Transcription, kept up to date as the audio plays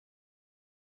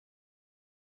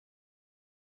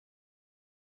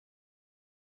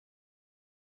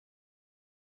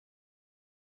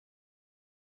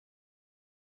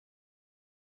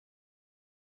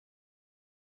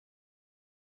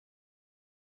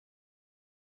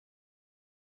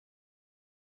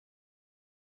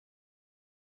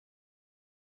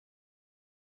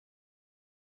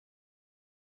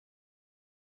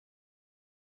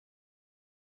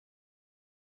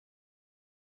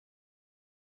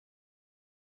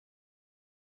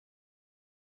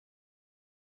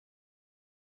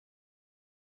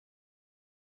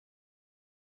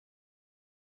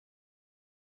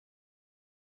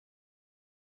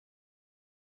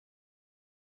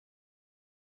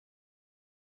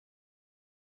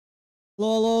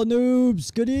Hello,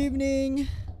 noobs. Good evening.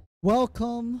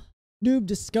 Welcome. Noob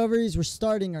Discoveries. We're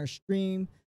starting our stream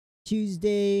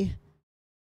Tuesday,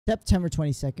 September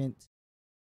 22nd.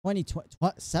 2020.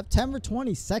 What? September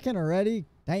 22nd already?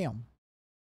 Damn.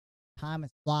 Time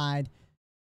has flied.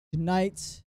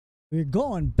 Tonight, we're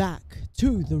going back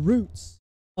to the roots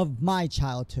of my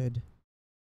childhood.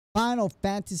 Final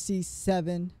Fantasy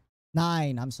 9.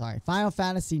 I'm sorry. Final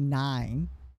Fantasy 9.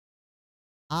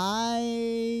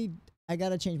 I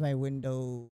gotta change my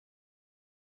window.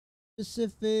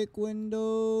 Specific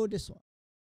window. This one.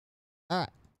 Alright.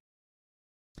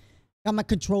 Got my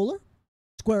controller.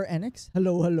 Square Enix.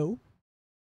 Hello, hello.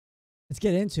 Let's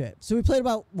get into it. So we played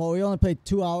about, well, we only played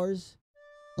 2 hours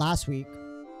last week.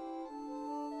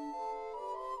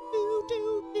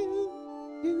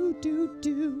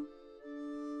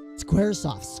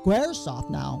 Squaresoft. Squaresoft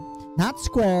now. Not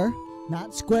Square.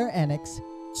 Not Square Enix.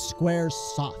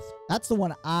 Squaresoft. That's the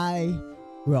one I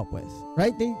grew up with,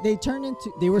 right? They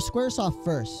were Squaresoft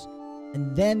first,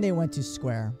 and then they went to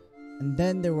Square, and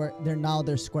then they're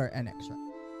Square Enix, right?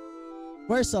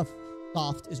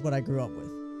 Squaresoft is what I grew up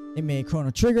with. They made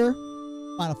Chrono Trigger,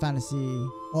 Final Fantasy.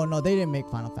 Oh no, they didn't make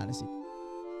Final Fantasy.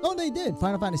 No, they did.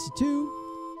 Final Fantasy 2,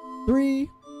 3.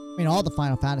 I mean, all the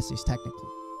Final Fantasies technically.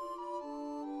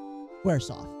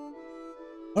 Squaresoft.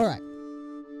 All right,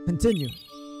 continue.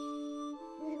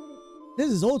 This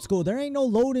is old school. There ain't no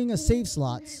loading of save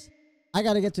slots. I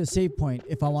gotta get to a save point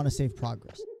if I want to save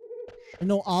progress. There's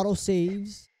no auto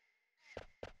saves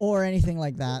or anything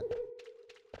like that.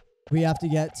 We have to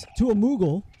get to a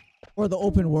Moogle or the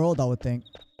open world, I would think,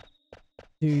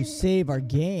 to save our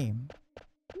game.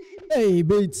 Hey,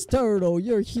 Beats Turtle,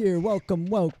 you're here. Welcome,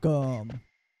 welcome.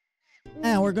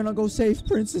 And we're gonna go save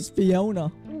Princess Fiona.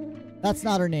 That's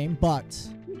not her name, but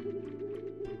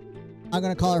I'm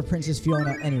gonna call her Princess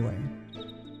Fiona anyway.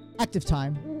 Active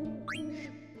time.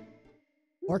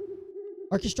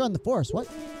 Orchestra in the forest. What?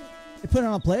 They put it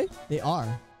on play? They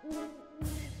are.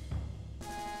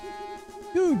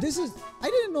 Dude, this is... I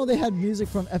didn't know they had music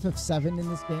from FF7 in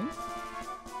this game.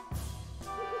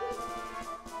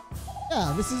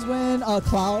 Yeah, this is when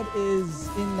Cloud is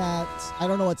in that... I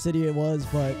don't know what city it was,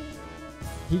 but...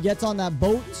 he gets on that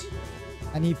boat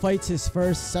and he fights his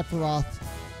first Sephiroth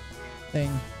thing.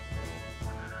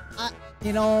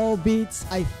 You know, Beats,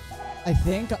 I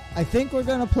think we're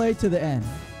gonna play to the end.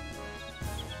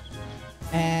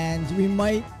 And we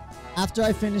might, after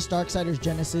I finish Darksiders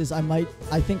Genesis, I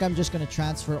think I'm just gonna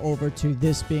transfer over to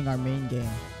this being our main game.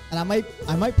 And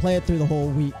I might play it through the whole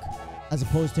week as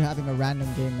opposed to having a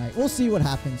random game night. We'll see what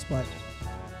happens, but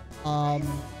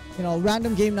you know,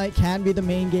 random game night can be the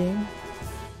main game.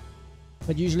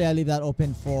 But usually I leave that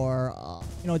open for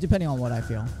you know, depending on what I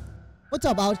feel. What's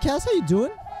up, Outcast? How you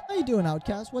doing? How you doing,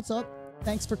 Outcast? What's up?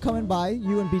 Thanks for coming by,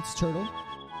 you and Beats Turtle.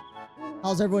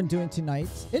 How's everyone doing tonight?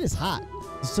 It is hot.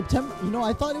 September, you know,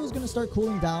 I thought it was going to start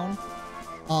cooling down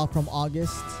from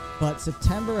August, but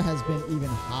September has been even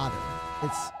hotter.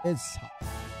 It's hot.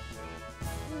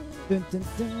 Dun, dun,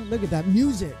 dun. Look at that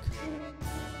music.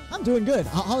 I'm doing good.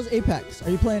 How's Apex?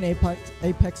 Are you playing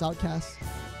Apex Outcast?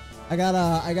 I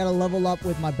gotta level up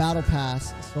with my battle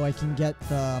pass so I can get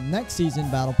the next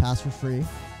season battle pass for free.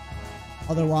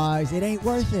 Otherwise, it ain't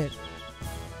worth it.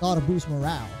 Ought to boost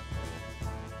morale.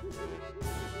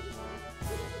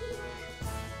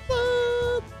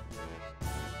 Boop.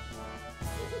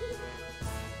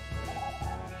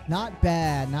 Not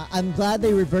bad. I'm glad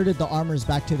they reverted the armors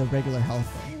back to the regular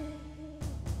health.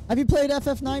 Have you played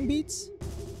FF9, Beats?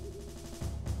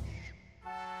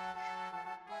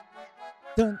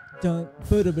 Dun dun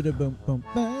bada bada bum bum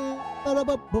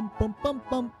bada bum bum bum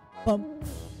bum bum.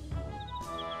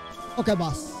 Okay,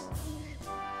 boss.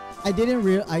 I don't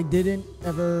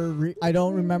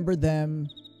remember them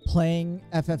playing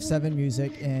FF7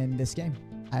 music in this game.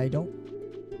 I don't.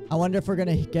 I wonder if we're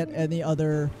gonna get any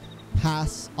other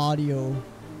pass audio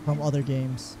from other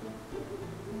games.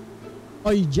 Oh,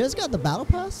 you just got the battle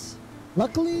pass?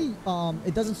 Luckily,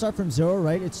 it doesn't start from 0,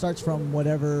 right? It starts from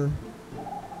whatever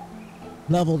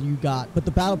level you got. But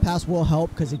the battle pass will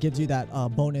help because it gives you that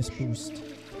bonus boost.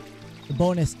 The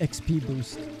bonus XP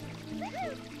boost.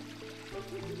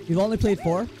 You've only played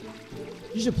 4?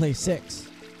 You should play 6.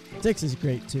 6 is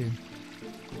great too.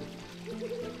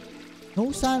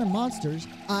 No sign of monsters.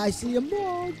 I see a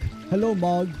Mog. Hello,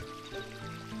 Mog.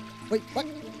 Wait, what?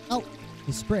 Oh,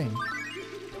 the spring.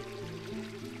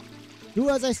 Do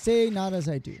as I say, not as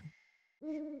I do.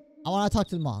 I want to talk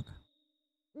to the Mog.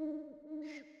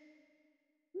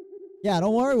 Yeah,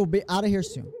 don't worry. We'll be out of here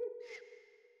soon.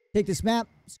 Take this map.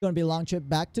 It's going to be a long trip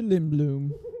back to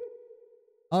Limbloom.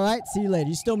 Alright, see you later.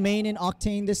 You still main in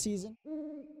Octane this season?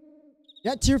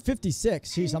 Yeah, tier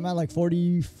 56. Jeez, I'm at like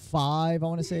 45, I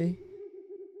want to say.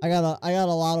 I got a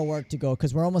lot of work to go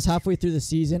because we're almost halfway through the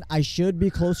season. I should be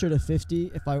closer to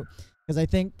 50 because I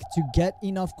think to get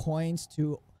enough coins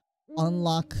to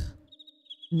unlock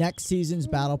next season's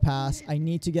battle pass, I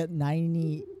need to get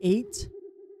 98.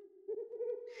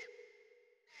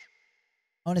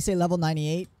 I want to say level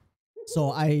 98.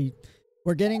 So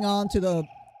we're getting on to the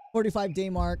 45-day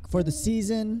mark for the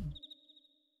season.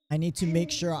 I need to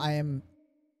make sure I am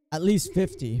at least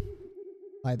 50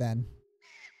 by then.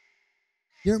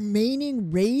 You're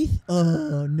maining Wraith?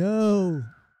 Oh no.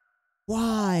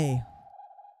 Why?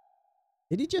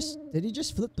 Did he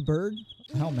just flip the bird? What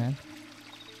the hell, man?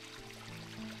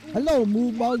 Hello,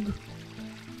 Moo Mug.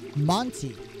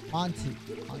 Monty.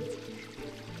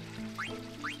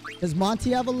 Does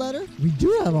Monty have a letter? We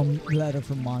do have a letter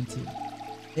from Monty.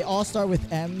 They all start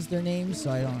with M's, their names,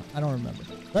 so I don't remember.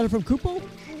 Letter from Kupo?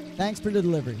 Thanks for the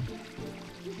delivery.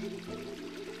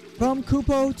 From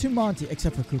Kupo to Monty,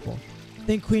 except for Kupo.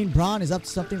 Think Queen Braun is up to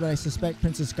something, but I suspect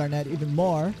Princess Garnet even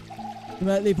more. We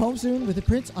might leave home soon with a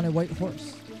prince on a white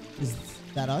horse. Is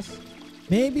that us?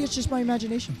 Maybe it's just my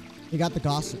imagination. We got the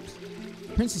gossips.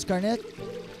 Princess Garnet?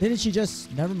 Didn't she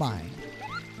just... Never mind.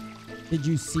 Did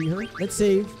you see her? Let's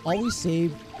save. Always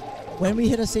save. When we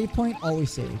hit a save point,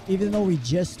 always save. Even though we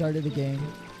just started the game.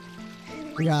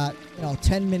 We got,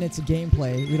 10 minutes of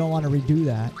gameplay. We don't want to redo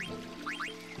that.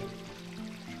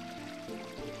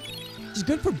 She's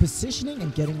good for positioning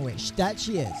and getting away. That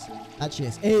she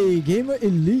is. Hey, Gamer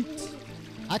Elite.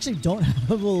 I actually don't have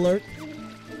a lurk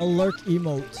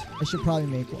emote. I should probably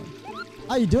make one.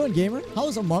 How you doing, Gamer? How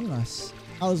was Among Us?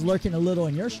 I was lurking a little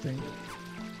in your stream.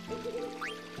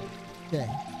 Okay.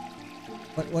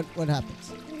 What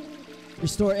happens?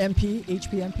 Restore MP,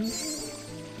 HP MP?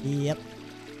 Yep.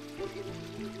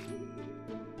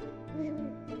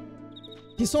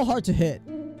 He's so hard to hit.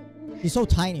 She's so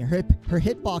tiny. Her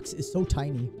hitbox is so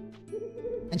tiny.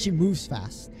 And she moves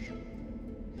fast.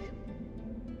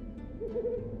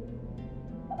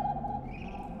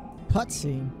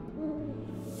 Cutscene.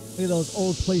 Look at those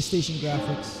old PlayStation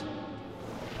graphics.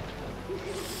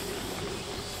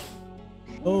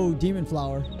 Oh, Demon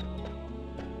Flower.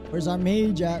 Where's our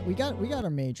mage at? We got our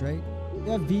mage, right? We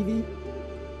have Vivi.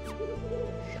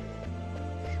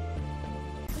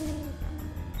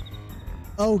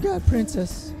 Oh god,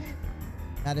 princess.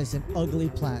 That is an ugly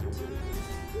plant.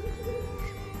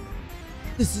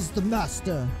 This is the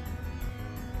master.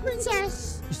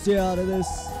 Princess! You stay out of this.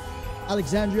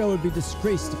 Alexandria would be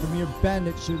disgraced if a mere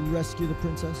bandit should rescue the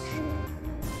princess.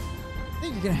 I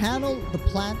think you can handle the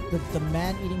plant, the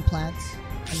man-eating plants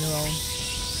on your own.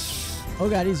 Oh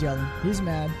god, he's yelling. He's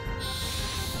mad.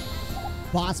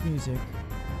 Boss music.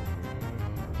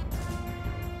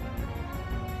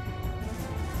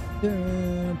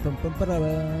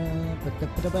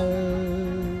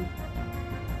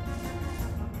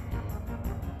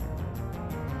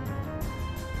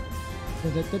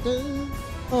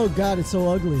 Oh god, it's so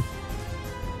ugly.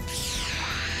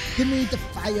 Give me the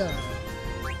fire.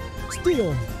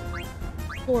 Steel.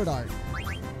 Sword art.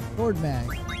 Sword mag.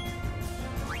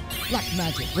 Black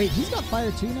magic. Wait, he's got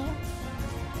fire too now?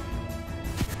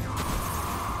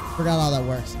 Forgot how that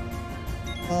works.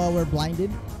 Oh, we're blinded.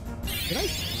 Did I?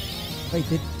 Wait,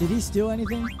 did he steal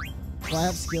anything? Do I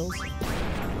have skills?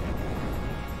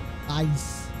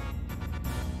 Nice.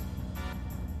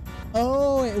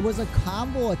 Oh, it was a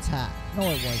combo attack. No,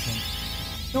 it wasn't.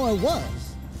 No, it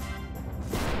was.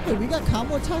 Wait, we got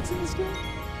combo attacks in this game?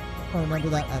 I don't remember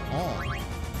that at all.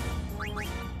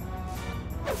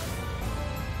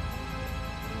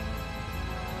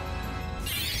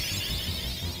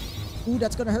 Ooh,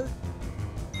 that's gonna hurt.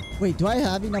 Wait, do I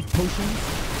have enough potions?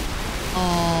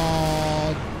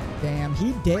 Oh, damn.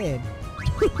 He dead.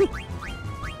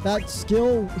 That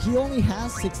skill, he only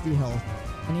has 60 health.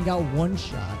 And he got one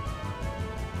shot.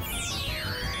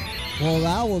 Well,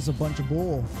 that was a bunch of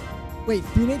bull. Wait,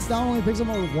 Phoenix down only picks him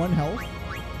up with 1 health?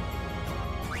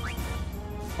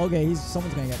 Okay,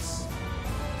 someone's gonna get...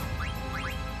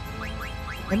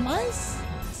 Am I...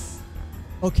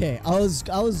 Okay, I was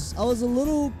a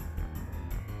little...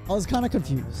 I was kind of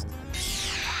confused.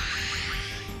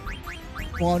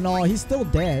 Well, no, he's still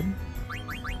dead.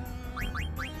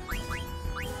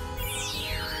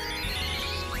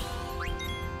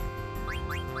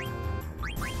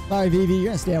 Sorry, Vivi, you're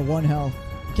gonna stay at 1 health.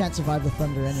 You can't survive the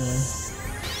thunder anyway.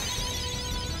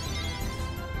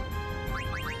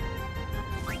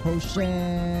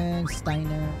 Potion,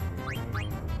 Steiner.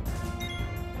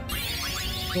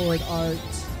 Sword art.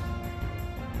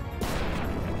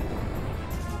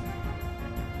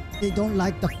 They don't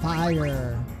like the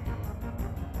fire.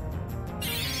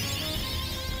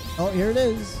 Oh, here it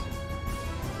is.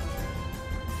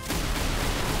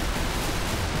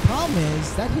 The problem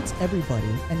is that hits everybody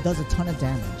and does a ton of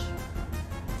damage.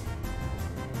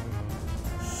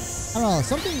 I don't know,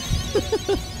 something.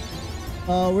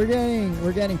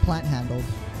 We're getting plant handled.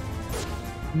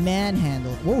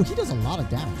 Manhandled. Whoa, he does a lot of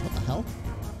damage. What the hell?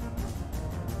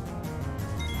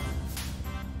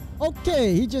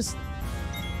 Okay, he just...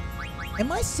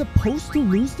 Am I supposed to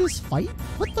lose this fight?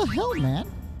 What the hell, man?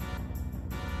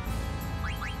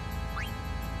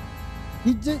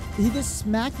 He just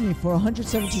smacked me for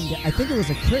 117. I think it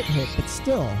was a crit hit, but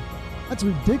still. That's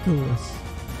ridiculous.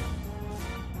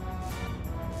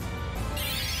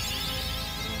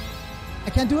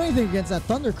 I can't do anything against that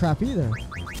thunder crap either.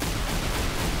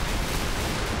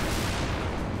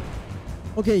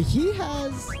 Okay, he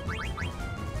has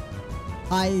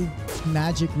high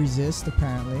magic resist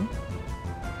apparently.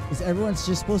 Is everyone's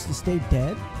just supposed to stay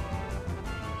dead?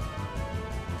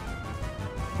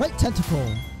 Right tentacle.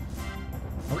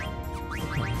 Oh,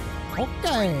 okay.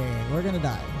 Okay, we're gonna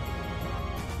die.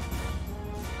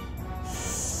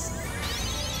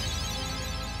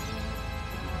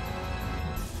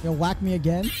 You'll whack me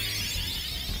again?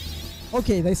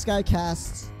 Okay, this guy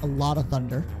casts a lot of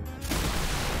thunder.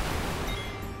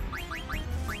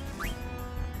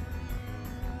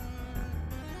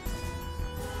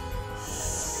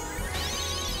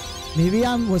 Maybe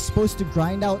I was supposed to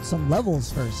grind out some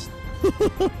levels first.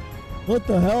 What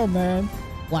the hell, man?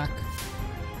 Whack.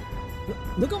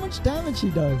 Look how much damage he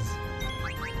does.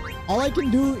 All I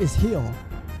can do is heal.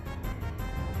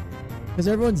 Because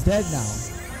everyone's dead now.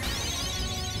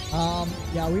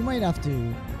 Yeah, we might have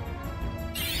to.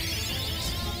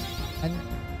 And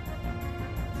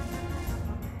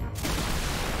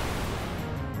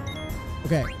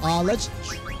okay, let's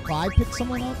try pick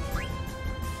someone up.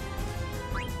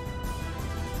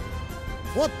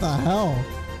 What the hell?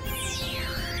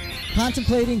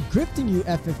 Contemplating grifting you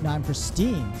FF9 for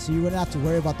Steam, so you wouldn't have to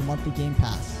worry about the monthly Game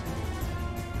Pass.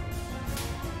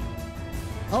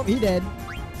 Oh, he did.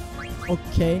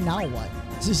 Okay, now what?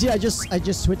 So see, I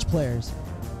just switched players.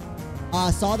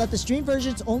 Saw that the stream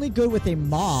version's only good with a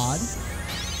mod.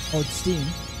 Oh, it's Steam.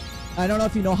 I don't know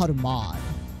if you know how to mod.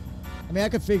 I mean, I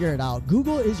could figure it out.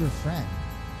 Google is your friend.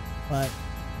 But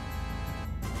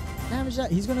damage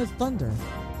that. He's gonna thunder.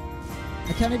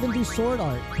 I can't even do sword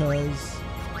art because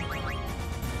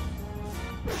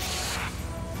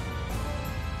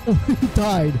oh, he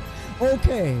died.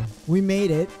 Okay, we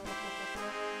made it.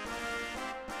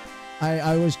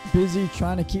 I was busy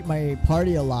trying to keep my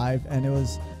party alive, and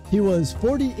he was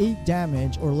 48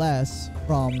 damage or less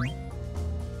from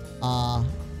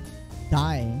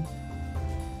dying.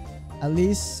 At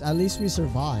least we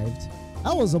survived.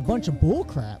 That was a bunch of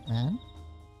bullcrap, man.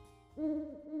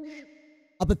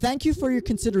 But thank you for your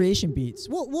consideration, Beats.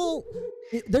 Well,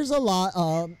 there's a lot.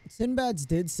 Sinbads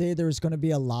did say there was going to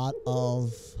be a lot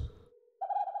of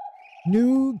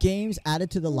new games added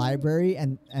to the library,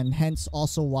 and hence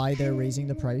also why they're raising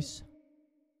the price.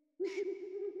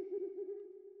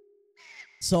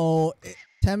 So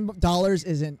 $10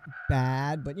 isn't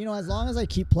bad, but you know, as long as I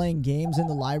keep playing games in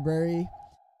the library,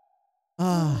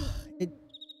 not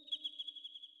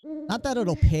that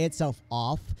it'll pay itself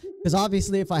off, because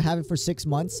obviously if I have it for 6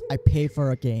 months, I pay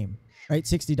for a game, right?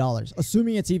 $60,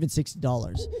 assuming it's even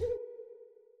 $60.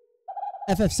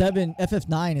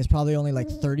 FF9 is probably only like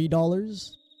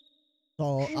 $30.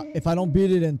 So if I don't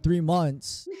beat it in 3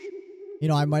 months, you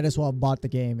know, I might as well have bought the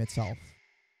game itself.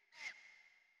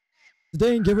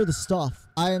 Zidane, give her the stuff.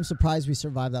 I am surprised we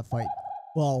survived that fight.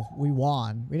 Well, we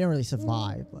won. We didn't really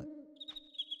survive, but...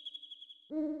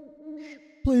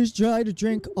 Please try to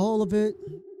drink all of it.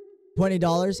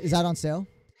 $20. Is that on sale?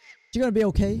 She gonna be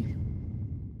okay?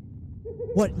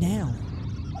 What now?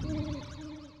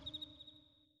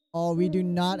 Oh, we do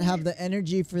not have the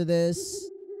energy for this.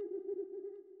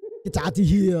 Get out of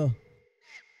here.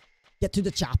 Get to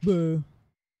the chopper.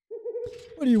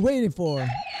 What are you waiting for?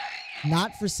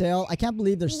 Not for sale. I can't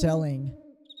believe they're selling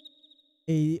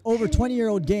a over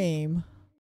 20-year-old game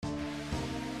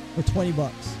for 20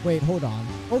 bucks. Wait, hold on.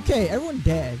 Okay, everyone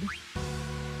dead.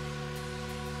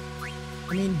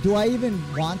 I mean, do I even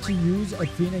want to use a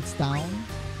Phoenix down?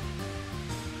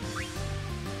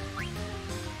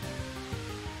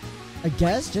 I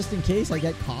guess, just in case I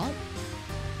get caught.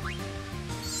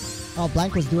 Oh,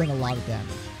 Blank was doing a lot of damage.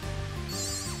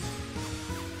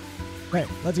 Right,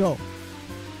 let's go.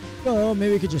 Oh,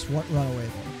 maybe we could just run away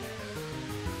though.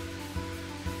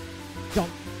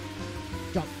 Jump.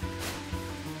 Jump.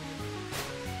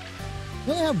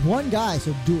 We only have one guy,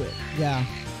 so do it. Yeah,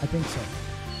 I think so.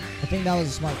 I think that was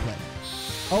a smart play.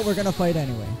 Oh, we're gonna fight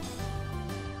anyway.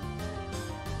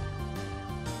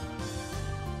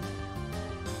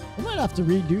 might have to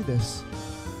redo this.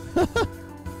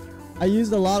 I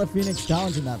used a lot of Phoenix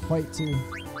Downs in that fight too.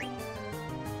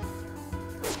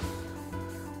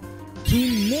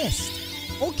 He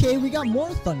missed. Okay, we got more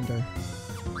thunder.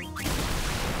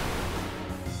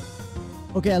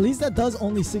 Okay, at least that does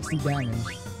only 60 damage.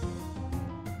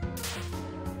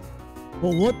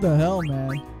 Well, what the hell,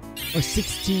 man? Or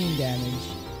 16 damage.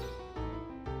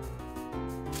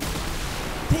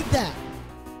 Take that!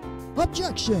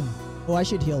 Objection! Oh, I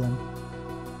should heal him.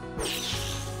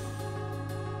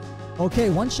 Okay,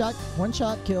 one shot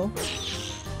kill.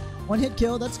 One hit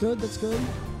kill, that's good, that's good.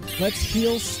 Let's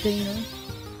heal Stainer.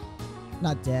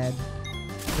 Not dead.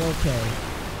 Okay.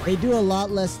 They do a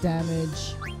lot less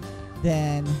damage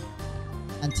than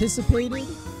anticipated.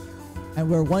 And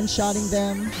we're one-shotting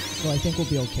them, so I think we'll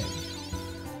be okay.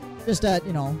 Just that,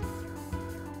 you know,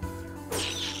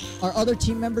 our other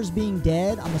team members being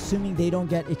dead, I'm assuming they don't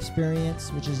get experience,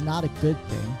 which is not a good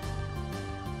thing.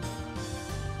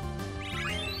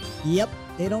 Yep,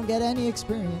 they don't get any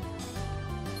experience.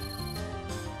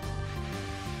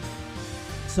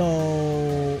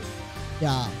 So,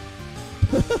 yeah.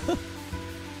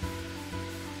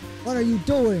 What are you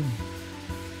doing?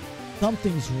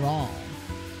 Something's wrong.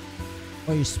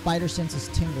 Oh, your spider sense is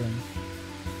tingling.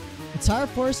 The entire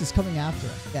forest is coming after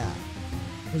us. Yeah.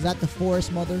 Was that the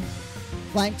forest mother?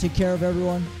 Flank took care of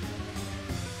everyone.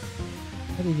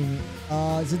 What did he mean?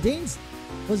 Zidane's...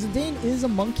 Well, Zidane is a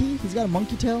monkey. He's got a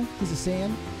monkey tail. He's a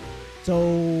Saiyan.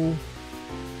 So...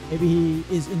 maybe he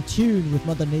is in tune with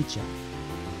Mother Nature.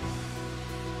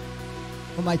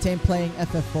 For my team playing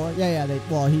FF4. Yeah,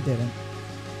 well, he didn't.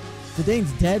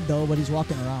 Zidane's dead though, but he's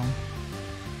walking around.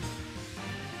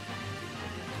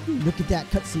 Ooh, look at that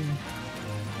cutscene.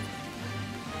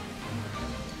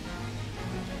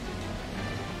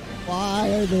 Why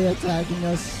are they attacking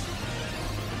us?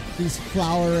 These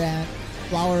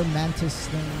flower mantis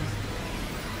things.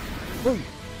 Whoa!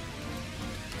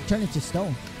 Turn into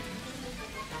stone.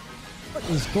 What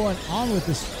is going on with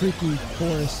this freaky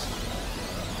forest?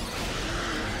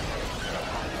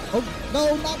 Oh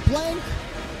no, not Blank!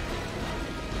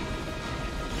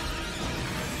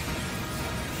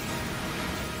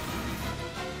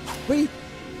 Wait,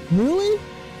 really?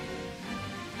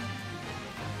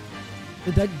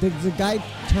 Did the guy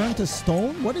turn to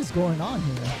stone? What is going on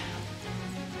here?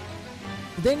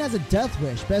 Zidane has a death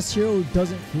wish. Best hero who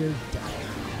doesn't fear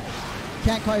death. You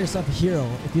can't call yourself a hero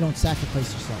if you don't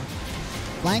sacrifice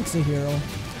yourself. Blank's a hero.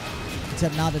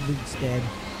 Except now that Luke's dead.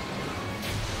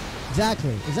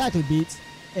 Exactly, Beats.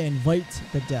 They invite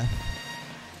the death.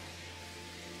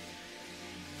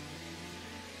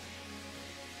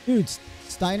 Dude,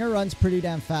 Steiner runs pretty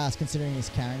damn fast considering he's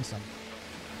carrying something.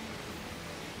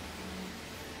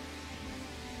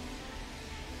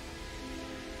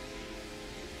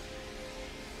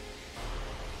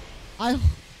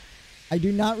 I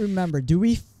do not remember. Do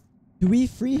we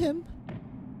free him?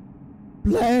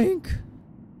 Blank.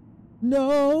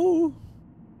 No.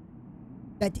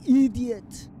 That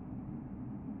idiot.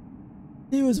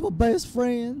 He was my best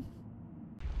friend.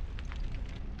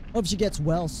 Hope she gets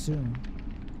well soon.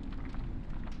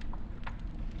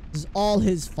 This is all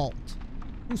his fault.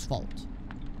 Whose fault?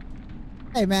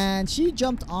 Hey man, she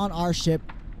jumped on our ship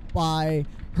by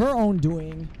her own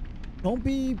doing. Don't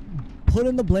be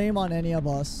putting the blame on any of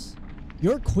us.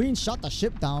 Your queen shot the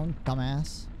ship down,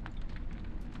 dumbass.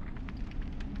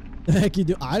 The heck you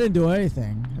do? I didn't do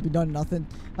anything. Have you done nothing?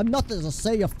 I have nothing to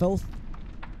say, you filth.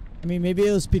 I mean, maybe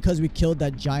it was because we killed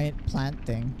that giant plant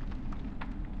thing.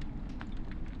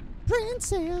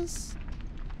 Princess.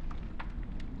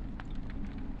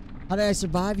 How did I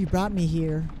survive? You brought me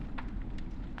here.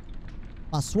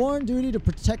 My sworn duty to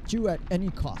protect you at any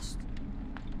cost.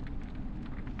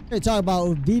 Hey, talk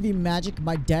about Vivi magic,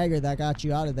 my dagger that got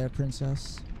you out of there,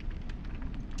 princess.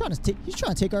 He's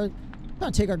trying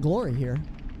to take our glory here.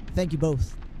 Thank you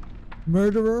both.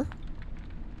 Murderer.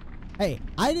 Hey,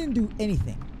 I didn't do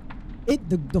anything.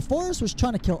 The forest was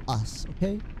trying to kill us,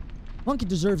 okay? Monkey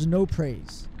deserves no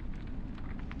praise.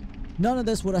 None of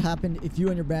this would have happened if you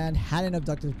and your band hadn't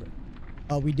abducted his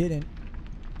brain. We didn't.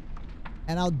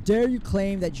 And how dare you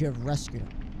claim that you have rescued him.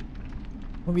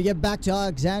 When we get back to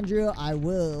Alexandria, I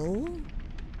will...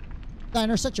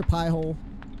 Diner, set your pie hole.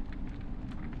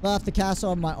 Left the castle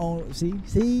on my own. See,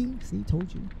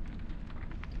 told you.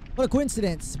 What a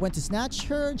coincidence. Went to snatch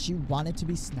her and she wanted to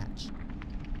be snatched.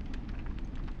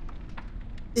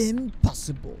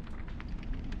 Impossible.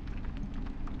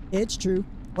 It's true.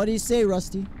 What do you say,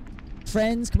 Rusty?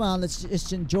 Friends, come on, let's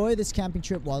just enjoy this camping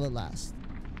trip while it lasts.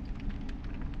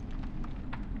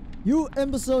 You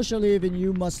imbecile shall leave and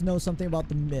you must know something about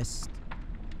the mist.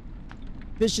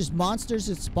 Vicious monsters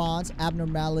it spawns,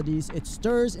 abnormalities it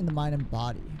stirs in the mind and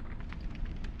body.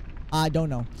 I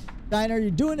don't know. Diner, you're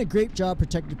doing a great job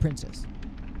protecting the princess.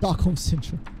 Stockholm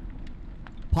Syndrome.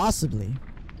 Possibly.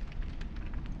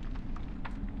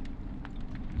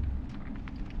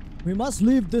 We must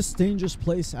leave this dangerous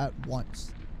place at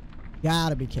once.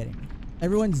 Gotta be kidding me.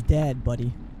 Everyone's dead,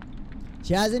 buddy.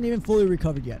 She hasn't even fully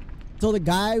recovered yet. So the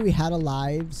guy we had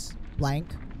alive's blank.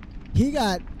 He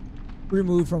got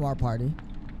removed from our party.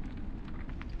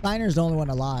 Diner's the only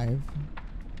one alive.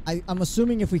 I'm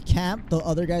assuming if we camp, the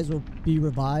other guys will be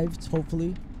revived,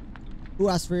 hopefully. Who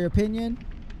asked for your opinion?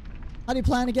 How do you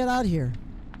plan to get out of here?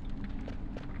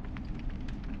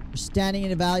 We're standing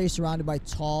in a valley surrounded by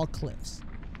tall cliffs.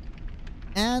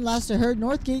 And last I heard,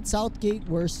 North Gate, South Gate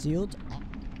were sealed off.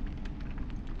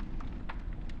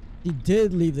 She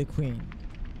did leave the queen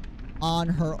on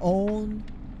her own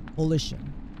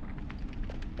volition.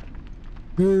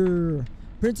 Grr.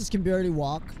 Princess can barely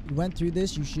walk. You went through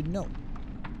this, you should know.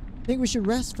 Think we should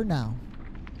rest for now.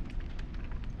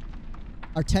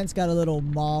 Our tent's got a little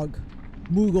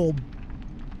Moogle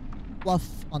fluff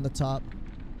on the top.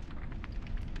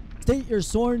 State your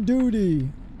sworn duty.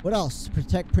 What else?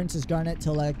 Protect Princess Garnet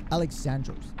till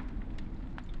Alexandros.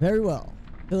 Very well.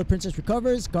 Till the princess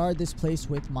recovers, guard this place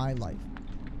with my life.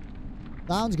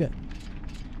 Sounds good.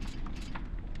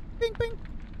 Bing, bing.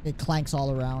 It clanks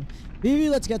all around. Vivi,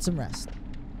 let's get some rest.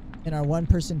 In our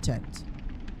one-person tent.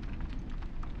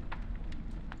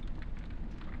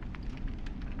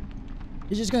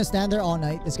 He's just gonna stand there all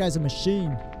night. This guy's a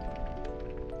machine.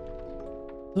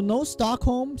 So no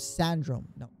Stockholm Syndrome.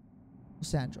 No.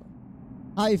 Syndrome.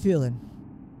 How you feeling?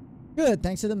 Good,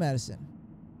 thanks to the medicine.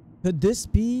 Could this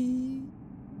be...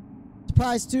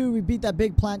 Surprise too, we beat that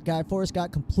big plant guy. Forrest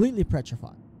got completely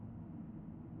petrified.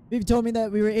 Vivi told me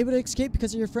that we were able to escape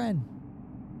because of your friend.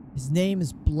 His name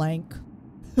is blank.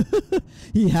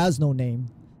 He has no name.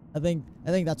 I think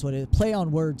that's what it is. Play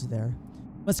on words there.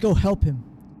 Let's go help him.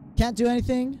 Can't do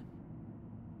anything?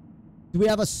 Do we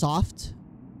have a soft?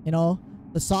 You know,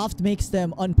 the soft makes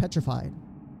them unpetrified.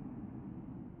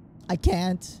 I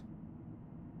can't.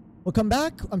 We'll come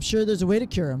back. I'm sure there's a way to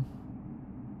cure him.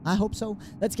 I hope so.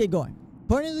 Let's get going.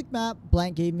 According to the map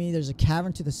Blank gave me, there's a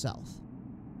cavern to the south.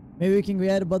 Maybe we can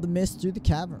get above the mist through the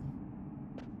cavern.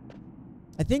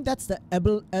 I think that's the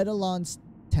Edelon's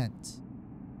tent.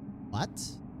 What?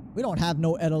 We don't have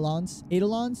no Edelons.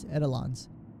 Edelons? Edelons.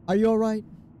 Are you alright?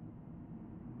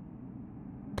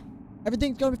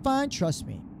 Everything's gonna be fine, trust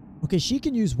me. Okay, she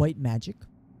can use white magic.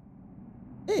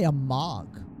 Hey, a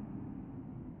Mog.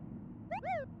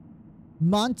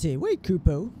 Monty, wait,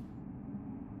 Kupo.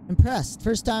 Impressed.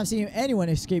 First time seeing anyone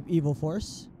escape evil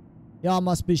force. Y'all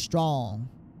must be strong.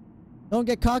 Don't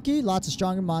get cocky, lots of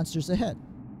stronger monsters ahead.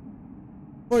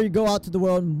 Before you go out to the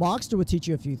world, Mogster will teach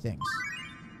you a few things.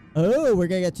 Oh, we're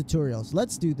gonna get tutorials.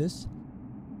 Let's do this.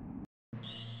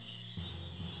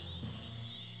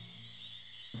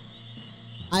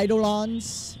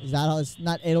 Eidolons. Is that how it's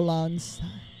not Eidolons?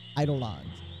 Eidolons.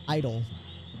 Idol.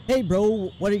 Hey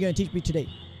bro, what are you gonna teach me today?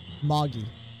 Moggy.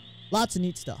 Lots of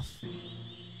neat stuff.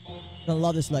 Gonna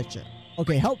love this lecture.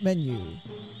 Okay, help menu.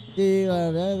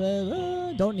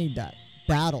 Don't need that.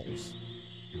 Battles.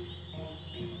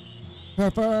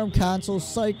 Perform cancel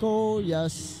cycle.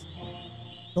 Yes.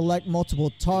 Select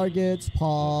multiple targets.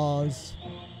 Pause.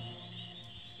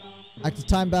 Active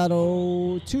time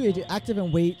battle. 280. Active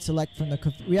and wait. Select from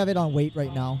the... We have it on wait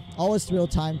right now. Always real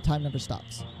time. Time never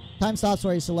stops. Time stops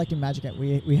while you're selecting magic.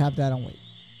 We have that on wait.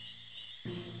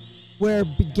 Where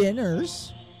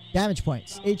beginners... Damage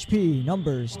points. HP.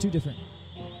 Numbers. Two different.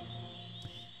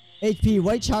 HP.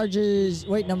 White charges.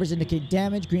 White numbers indicate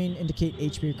damage. Green indicate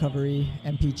HP recovery.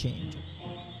 MP change.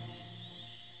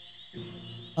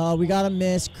 We got a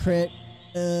miss. Crit.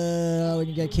 When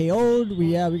you get KO'd.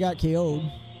 We got KO'd.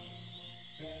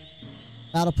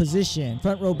 Battle position.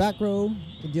 Front row, back row.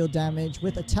 Can deal damage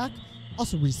with attack.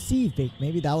 Also receive fake.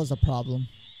 Maybe that was a problem.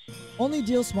 Only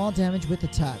deal small damage with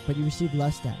attack, but you receive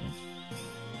less damage.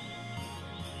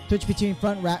 Switch between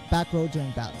front, back row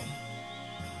during battle.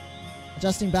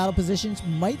 Adjusting battle positions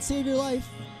might save your life.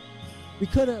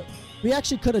 We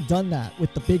actually could have done that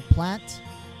with the big plant.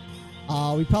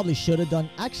 We probably should have done.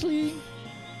 Actually,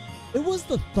 it was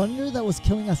the thunder that was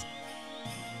killing us.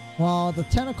 Well, the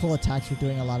tentacle attacks were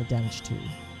doing a lot of damage too.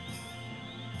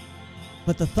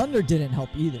 But the thunder didn't help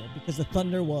either because the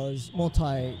thunder was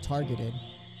multi-targeted.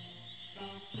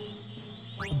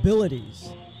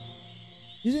 Abilities.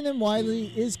 Using them widely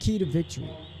is key to victory.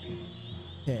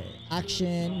 Okay.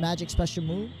 Action, magic special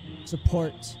move.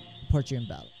 Support you in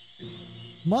battle.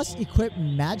 Must equip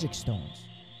magic stones.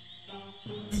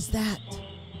 What is that?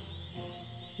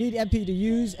 Need MP to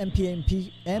use.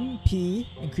 MP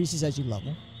increases as you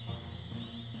level.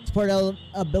 Support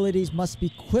abilities must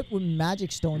be equipped with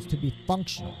magic stones to be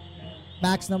functional.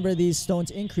 Max number of these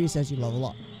stones increase as you level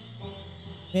up.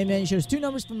 Main menu shows 2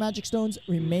 numbers for magic stones.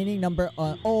 Remaining number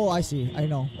oh, I see. I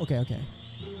know. Okay, okay.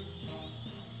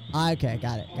 Okay,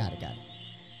 got it.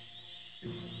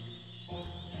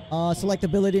 Select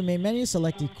ability main menu.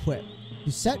 Select equip.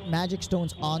 You set magic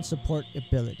stones on support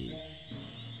ability.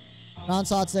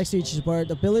 Non-slots next to each support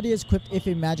ability is equipped if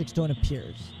a magic stone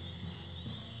appears.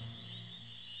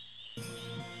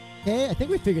 Okay, I think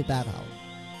we figured that out.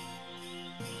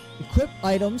 Equip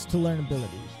items to learn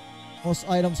abilities. Most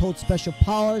items hold special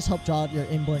powers, help draw out your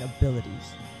inborn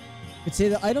abilities. You could say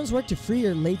the items work to free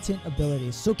your latent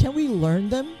abilities. So can we learn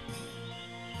them?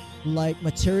 Like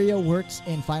materia works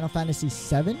in Final Fantasy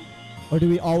VII? Or do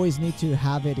we always need to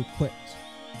have it equipped?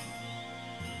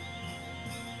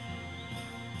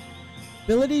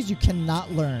 Abilities you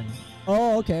cannot learn.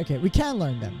 Oh, okay. We can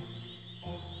learn them.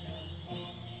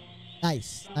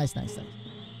 Nice.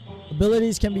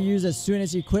 Abilities can be used as soon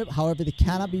as you equip. However, they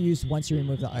cannot be used once you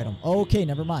remove the item. Okay,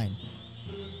 never mind.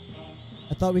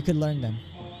 I thought we could learn them.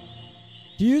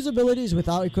 To use abilities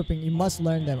without equipping, you must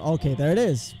learn them. Okay, there it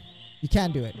is. You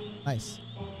can do it. Nice.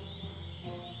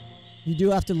 You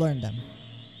do have to learn them.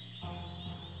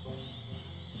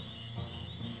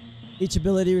 Each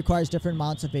ability requires different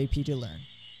amounts of AP to learn.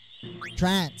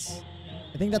 Trance.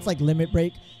 I think that's like limit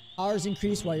break. Powers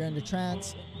increase while you're under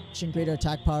trance. Greater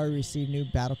attack power, receive new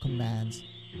battle commands.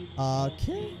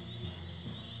 Okay.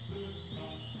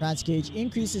 Trance gauge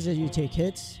increases as you take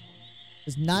hits.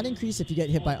 Does not increase if you get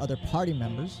hit by other party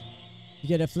members. You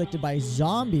get afflicted by a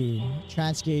zombie.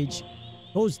 Trance gauge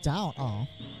goes down. Oh.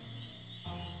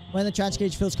 When the trance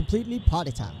gauge fills completely,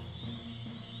 party time.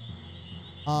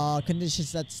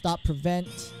 Conditions that stop prevent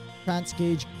trance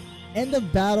gauge. End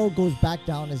of battle goes back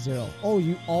down to 0. Oh,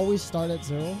 you always start at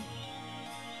 0?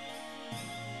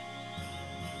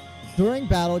 During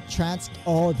battle,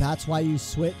 oh, that's why you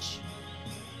switch.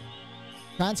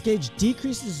 Trance gauge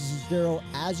decreases to 0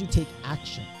 as you take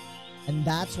action. And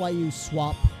that's why you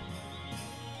swap.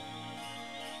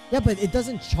 Yeah, but it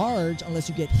doesn't charge unless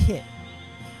you get hit.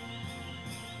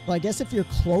 So I guess if you're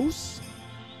close.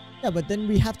 Yeah, but then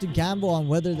we have to gamble on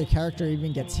whether the character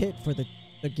even gets hit for the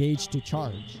gauge to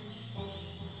charge.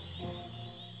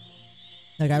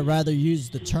 Like, I'd rather use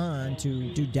the turn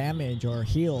to do damage or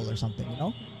heal or something, you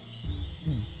know?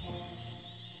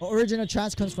 Origin of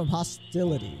trance comes from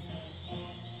hostility.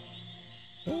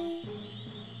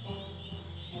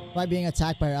 By being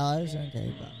attacked by allies.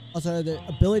 Okay, but also the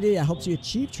ability that helps you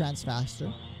achieve trance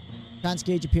faster. Trance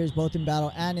gauge appears both in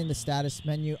battle and in the status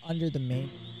menu under the main.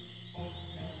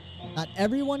 Not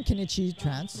everyone can achieve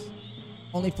trance,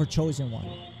 only for chosen one.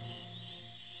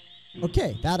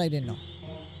 Okay, that I didn't know.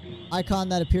 Icon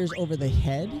that appears over the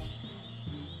head.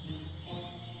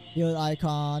 Heal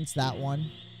icons, that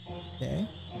one. Okay.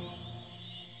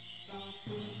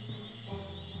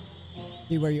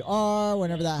 See where you are.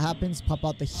 Whenever that happens, pop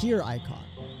out the here icon.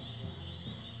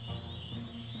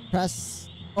 Press.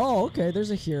 Oh, okay.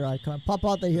 There's a here icon. Pop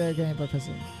out the here icon by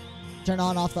pressing. Turn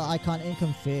on off the icon in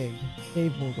config.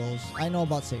 Save Moogles. I know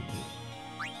about save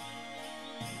Moogles.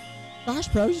 Gosh,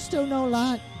 bro, you still know a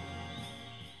lot.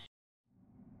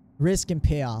 Risk and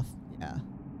payoff. Yeah.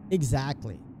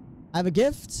 Exactly. I have a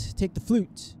gift. Take the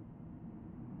flute.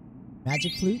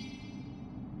 Magic flute.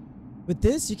 With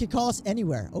this, you can call us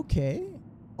anywhere. Okay.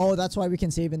 Oh, that's why we can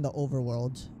save in the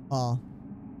overworld.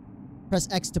 Press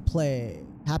X to play.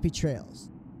 Happy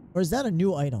trails. Or is that a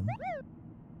new item?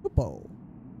 Whoopo.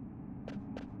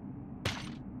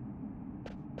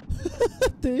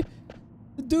 The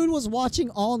dude was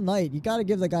watching all night. You gotta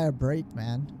give the guy a break,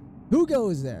 man. Who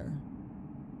goes there?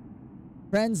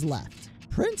 Friends left.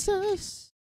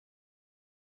 Princess.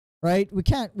 Right? We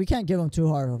can't give him too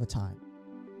hard of a time.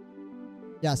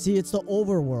 Yeah, see, it's the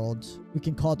overworld. We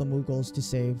can call the Moogles to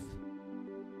save.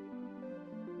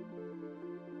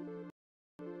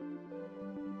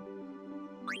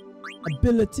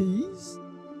 Abilities.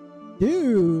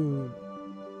 Dude.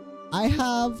 I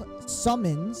have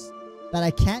summons that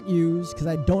I can't use because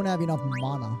I don't have enough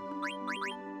mana.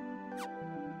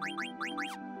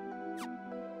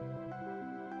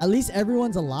 At least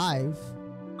everyone's alive.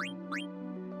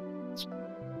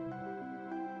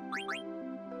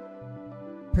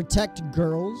 Protect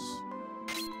girls.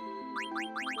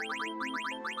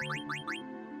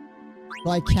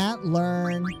 So I can't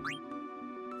learn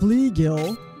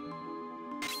Fleagill.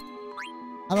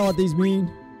 I don't know what these mean.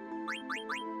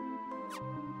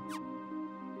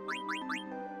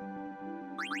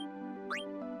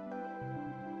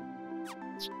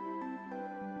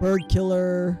 Bird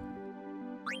killer.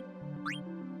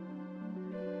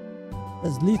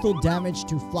 Does lethal damage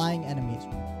to flying enemies.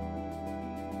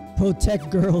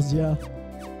 Protect girls, yeah.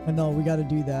 I know, we gotta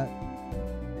do that.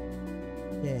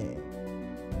 Okay.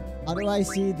 How do I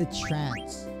see the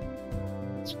trance?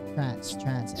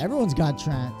 Trance. Everyone's got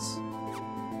trance.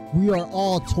 We are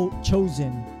all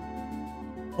chosen.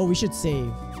 Oh, we should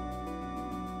save.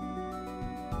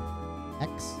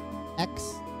 X.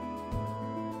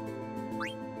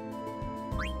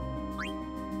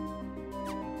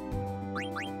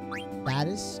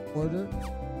 Status, order,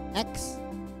 X.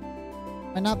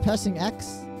 Am I not pressing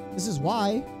X? This is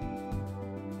Y.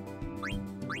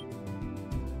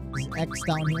 Is X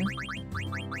down here?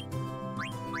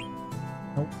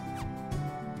 Nope.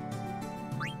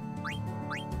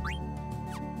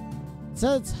 It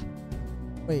says...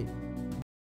 Wait.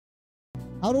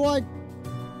 How do I...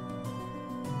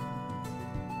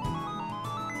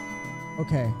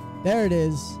 Okay. There it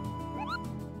is.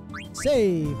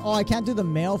 Save. Oh, I can't do the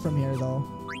mail from here, though.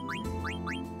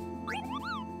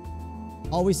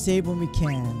 Always save when we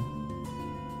can.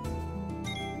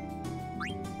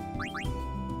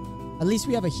 At least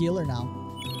we have a healer now.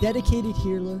 Dedicated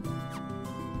healer.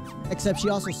 Except she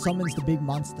also summons the big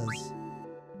monsters.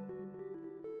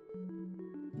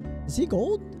 Is he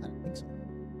gold? I don't think so.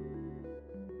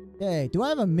 Okay, do I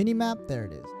have a mini-map? There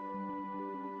it is.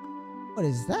 What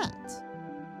is that?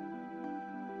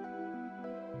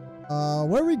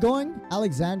 Where are we going?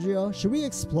 Alexandria. Should we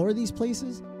explore these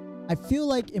places? I feel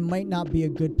like it might not be a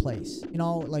good place. You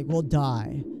know, like we'll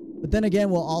die. But then again,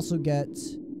 we'll also get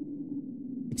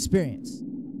experience.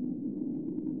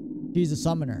 She's a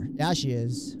summoner. Yeah, she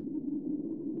is.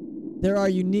 There are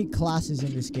unique classes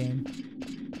in this game.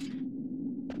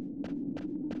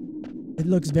 It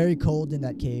looks very cold in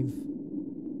that cave.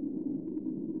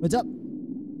 What's up?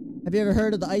 Have you ever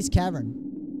heard of the Ice Cavern?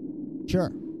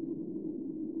 Sure.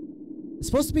 It's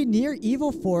supposed to be near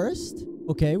Evil Forest.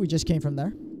 Okay, we just came from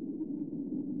there.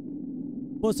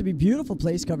 Supposed to be a beautiful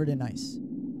place covered in ice.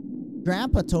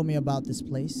 Grandpa told me about this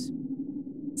place.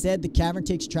 Said the cavern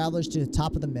takes travelers to the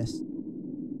top of the mist.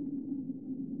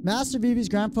 Master Vivi's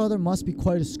grandfather must be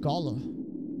quite a scholar.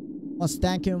 Must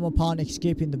thank him upon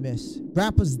escaping the mist.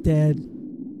 Grandpa's dead.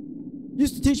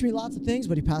 Used to teach me lots of things,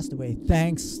 but he passed away.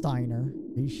 Thanks, Steiner.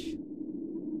 Eesh.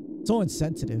 So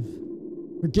insensitive.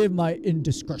 Forgive my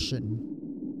indiscretion.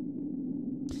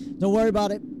 Don't worry about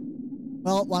it.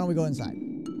 Well, why don't we go inside?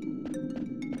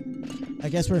 I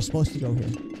guess we're supposed to go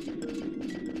here.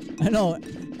 I know.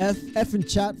 F in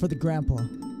chat for the grandpa.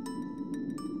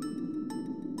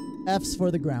 F's for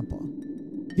the grandpa.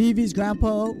 Vivi's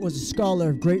grandpa was a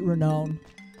scholar of great renown,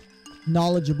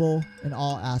 knowledgeable in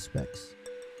all aspects.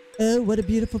 Oh, what a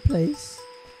beautiful place.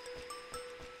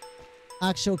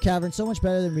 Actual cavern, so much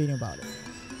better than reading about it.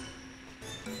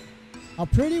 How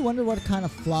pretty, wonder what kind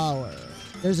of flower.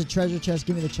 There's a treasure chest,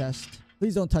 give me the chest.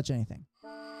 Please don't touch anything.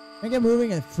 I get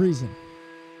moving and freezing.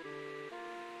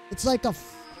 It's like a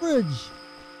fridge.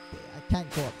 Okay, I can't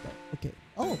go up there. Okay.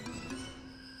 Oh.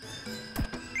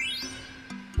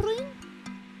 Bring.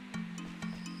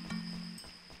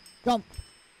 Jump.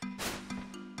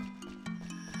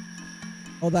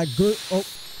 Oh, that good. Oh.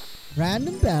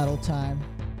 Random battle time.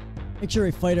 Make sure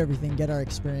we fight everything, get our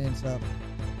experience up.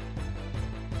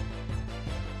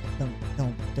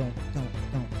 Don't.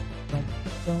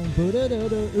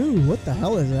 Ooh, what the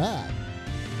hell is that?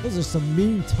 Those are some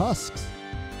mean tusks.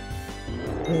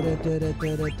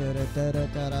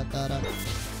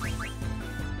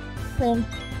 Bonk.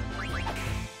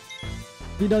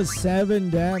 He does 7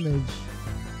 damage.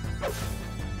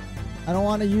 I don't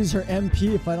want to use her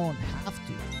MP if I don't have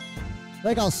to.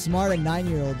 Like how smart a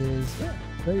 9-year-old is. Yeah,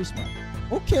 very smart.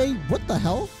 Okay, what the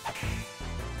hell?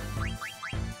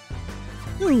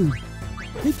 Dude,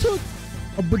 he took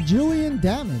a bajillion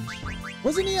damage.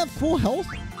 Wasn't he at full health?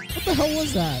 What the hell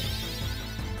was that?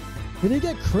 Did he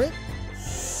get crit?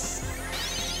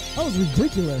 That was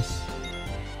ridiculous.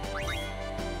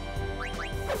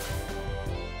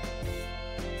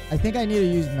 I think I need to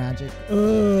use magic. I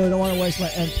don't want to waste my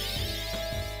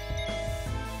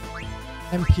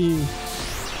MP.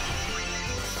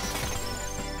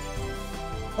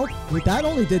 Oh, wait, that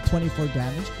only did 24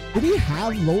 damage. Did he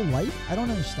have low life? I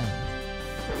don't understand.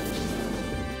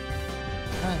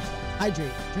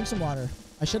 Hydrate. Drink some water.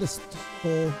 I should have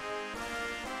stole...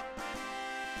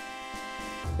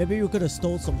 Maybe you could have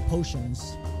stole some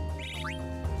potions.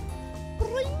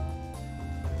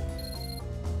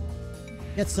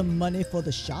 Get some money for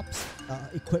the shop's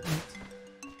equipment.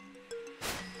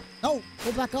 No!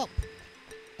 Go back up!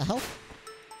 The hell?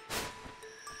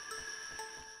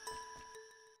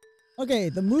 Okay,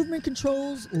 the movement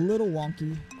controls a little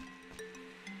wonky.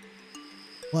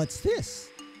 What's this?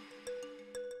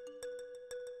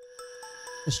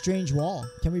 A strange wall.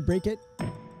 Can we break it?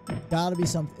 Gotta be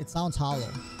something. It sounds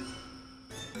hollow.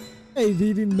 Hey,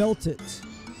 Vivi, melt it.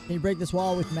 Can you break this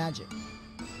wall with magic?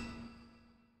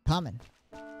 Common.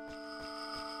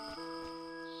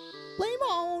 Flame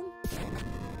on!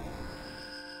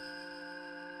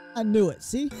 I knew it.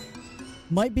 See?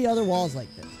 Might be other walls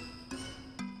like this.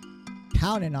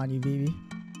 Counting on you, Vivi.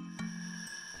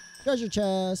 Treasure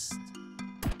chest.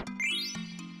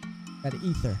 Got an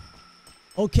ether.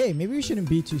 Okay, maybe we shouldn't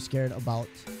be too scared about...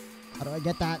 How do I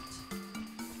get that?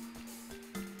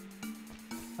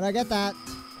 How do I get that?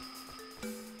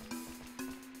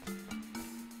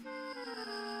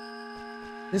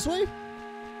 This way?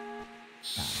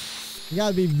 Nah. You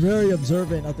gotta be very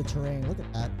observant of the terrain. Look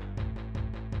at that.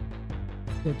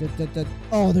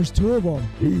 Oh, there's two of them.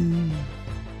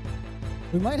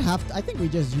 We might have to... I think we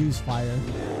just use fire.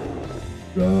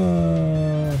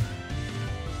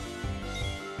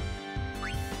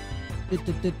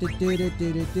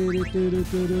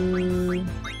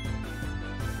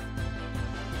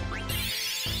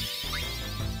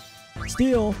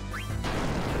 Steal.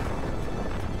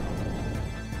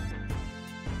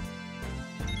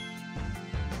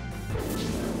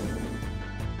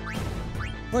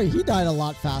 Wait, he died a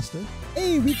lot faster.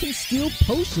 Hey, we can steal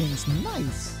potions.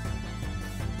 Nice.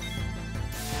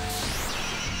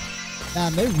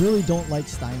 Man, they really don't like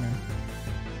Steiner.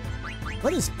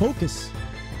 What is focus?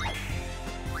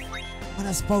 What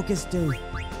does focus do?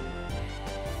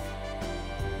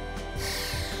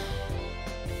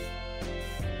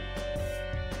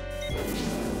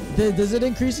 Does it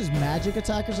increase his magic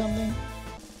attack or something?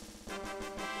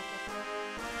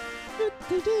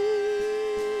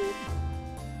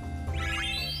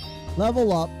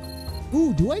 Level up.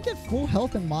 Ooh, do I get full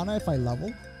health and mana if I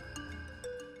level?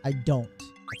 I don't.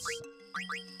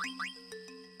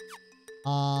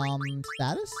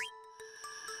 Status?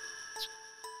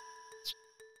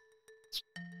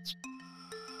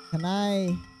 Can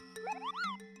I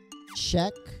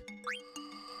check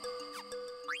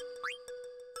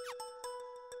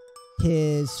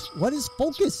his... What is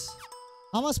focus?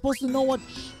 How am I supposed to know what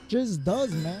Jizz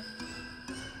does, man?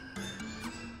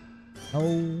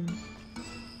 Oh.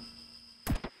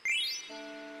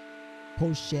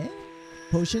 Potion?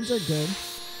 Potions are good.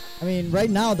 I mean, right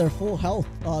now they're full health.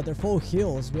 They're full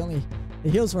heals. The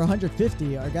heals for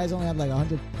 150. Our guys only have like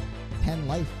 110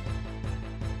 life.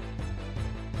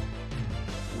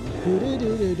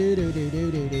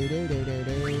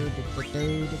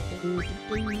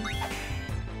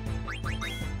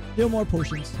 Heal more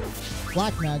potions.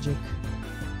 Black magic.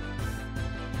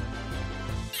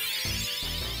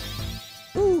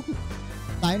 Ooh.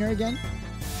 Steiner again?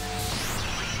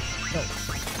 Oh.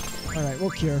 Alright, we'll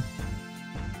cure.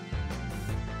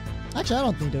 Actually, I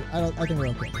don't think it. I think we're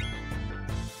okay.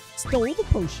 Stole the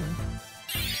potion.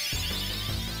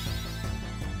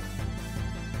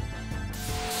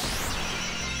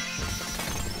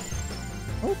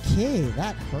 Okay,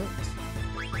 that hurt.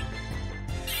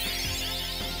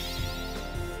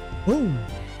 Boom.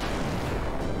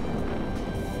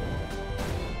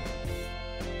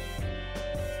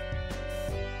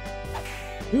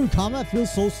 Dude, combat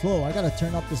feels so slow. I gotta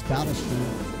turn up this battle speed.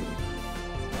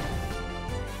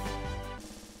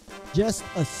 Just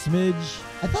a smidge.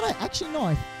 I thought I actually no.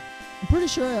 I'm pretty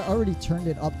sure I already turned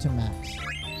it up to max.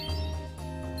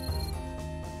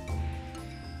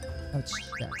 Let's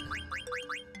check.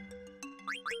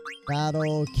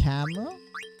 Battle camera.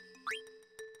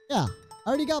 Yeah, I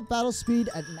already got battle speed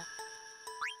at max.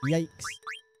 Yikes!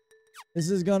 This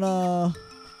is gonna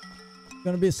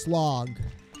be a slog.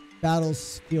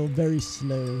 Battles feel very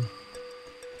slow.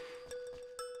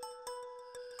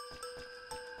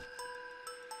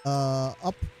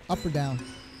 Up or down?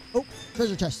 Oh,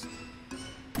 treasure chest.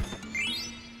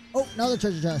 Oh, another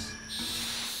treasure chest.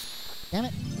 Damn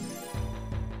it.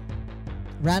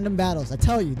 Random battles. I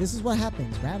tell you, this is what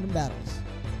happens. Random battles.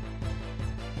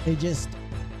 You just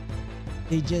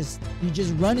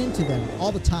run into them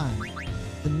all the time.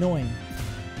 It's annoying.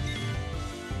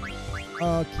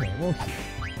 Okay, well,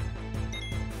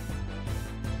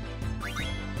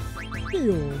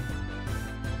 heal.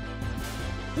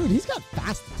 Dude, he's got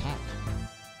fast attack.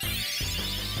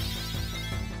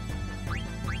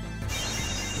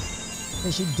 Okay,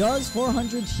 she does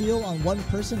 400 heal on one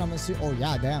person. I'm assuming. Oh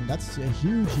yeah, damn, that's a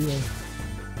huge heal.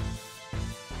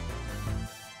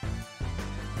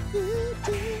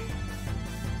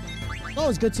 It's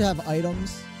always good to have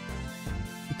items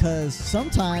because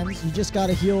sometimes you just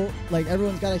gotta heal. Like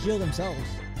everyone's gotta heal themselves.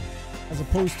 as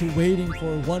opposed to waiting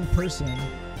for one person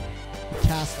to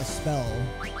cast a spell.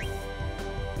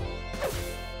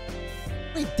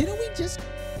 Wait, didn't we just...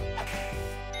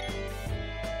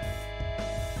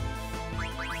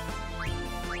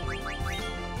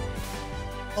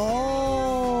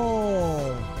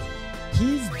 Oh,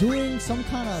 he's doing some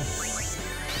kind of...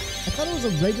 I thought it was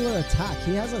a regular attack.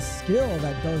 He has a skill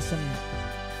that does some...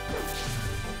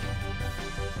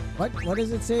 What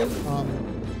does it say?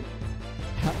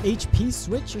 HP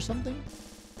switch or something?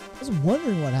 I was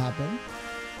wondering what happened.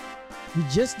 We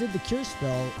just did the cure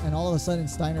spell and all of a sudden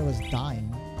Steiner was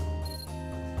dying.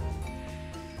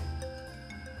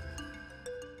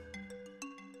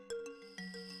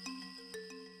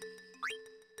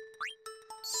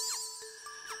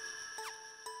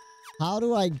 How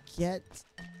do I get...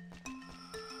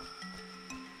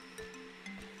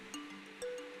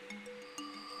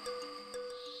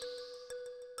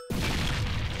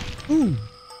 Ooh.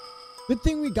 Good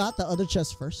thing we got the other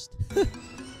chest first.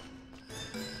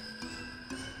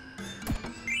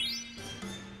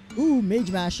 Ooh,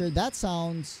 Mage Masher. That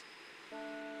sounds...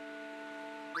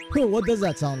 What does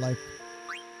that sound like?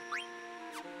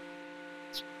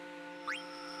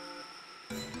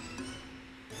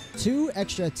 Two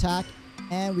extra attack,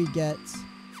 and we get...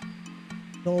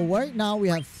 So right now we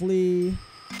have Flee.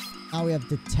 Now we have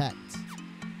Detect.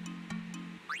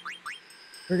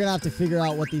 We're gonna have to figure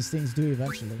out what these things do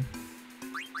eventually.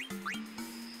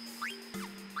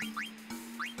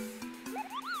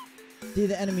 See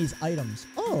the enemy's items.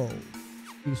 Oh,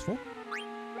 useful.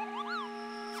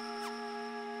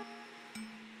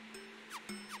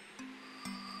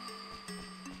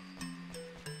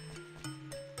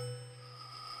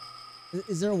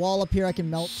 Is there a wall up here I can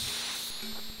melt?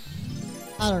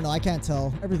 I don't know. I can't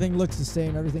tell. Everything looks the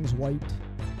same. Everything's white.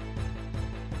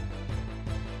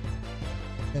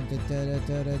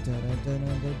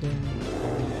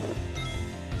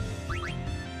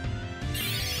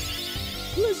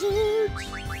 Blizzard!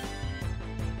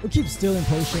 We'll keep stealing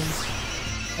potions.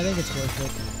 I think it's worth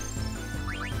it.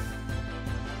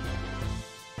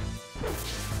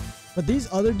 But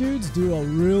these other dudes do a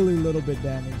really little bit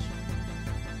damage.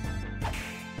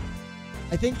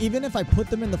 I think even if I put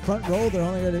them in the front row,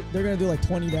 they're gonna do like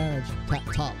 20 damage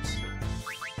tops.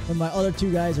 And my other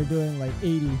two guys are doing like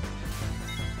 80.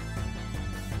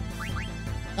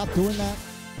 Stop doing that.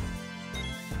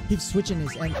 Keep switching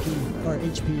his MP or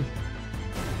HP.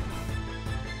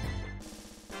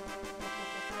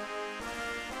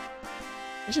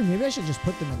 Actually, maybe I should just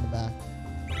put them in the back.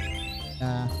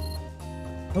 Nah.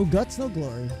 No guts, no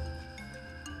glory.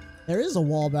 There is a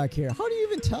wall back here. How do you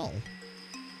even tell?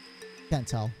 Can't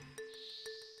tell.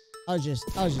 I was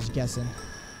just guessing.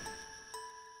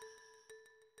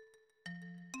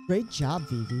 Great job,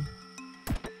 Vivi.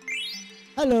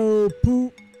 Hello,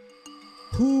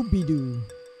 Poobidoo.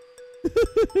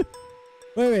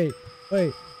 wait.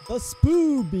 The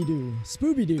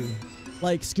Spoobidoo.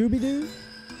 Like Scooby-Doo,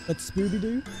 but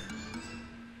Spoobidoo.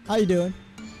 How you doing?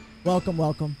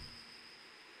 Welcome.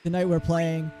 Tonight we're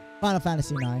playing Final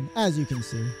Fantasy IX, as you can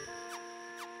see.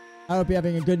 I hope you're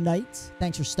having a good night.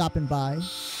 Thanks for stopping by.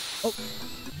 Oh.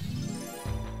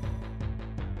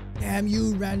 Damn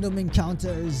you, random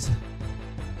encounters.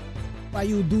 Why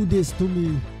you do this to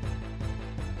me?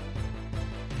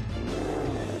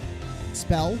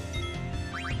 Spell.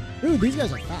 Dude, these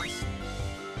guys are fast.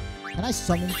 Can I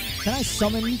summon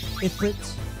Ifrit?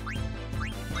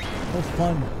 No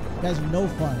fun. You guys are no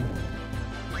fun.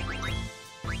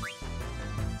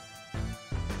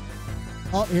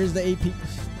 Oh, here's the AP.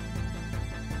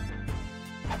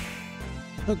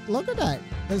 Look at that.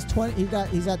 There's 20.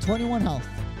 He's at 21 health.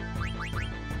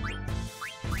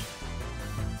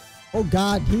 Oh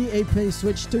God, he AP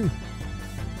switched too.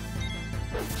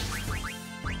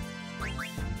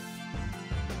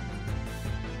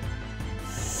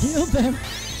 Heal them.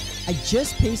 I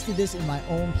just pasted this in my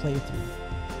own playthrough.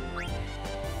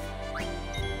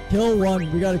 Kill one.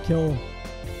 We gotta kill.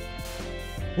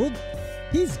 Well,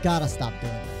 he's gotta stop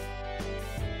doing that.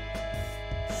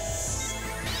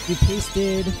 We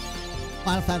pasted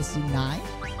Final Fantasy IX.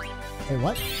 Wait,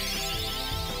 what?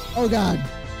 Oh God.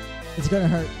 It's gonna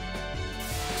hurt.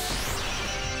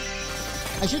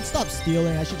 I should stop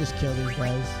stealing. I should just kill these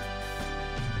guys.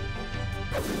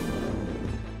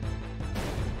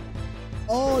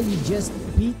 Oh, you just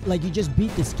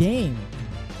beat this game.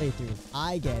 Playthrough.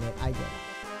 I get it.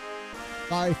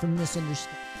 Sorry for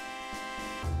misunderstanding.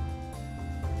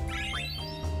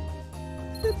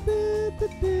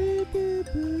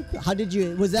 How did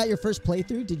you... Was that your first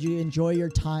playthrough? Did you enjoy your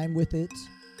time with it?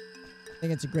 I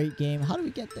think it's a great game. How do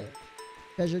we get there?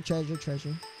 Treasure.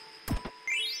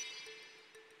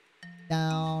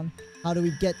 down. How do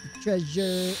we get the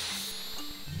treasure?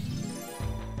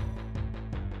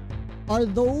 Are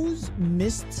those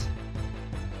misty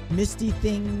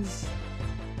things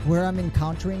where I'm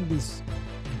encountering these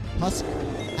husk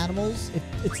animals?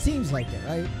 It seems like it,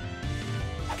 right?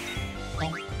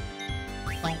 Bonk.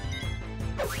 Bonk.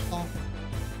 Bonk.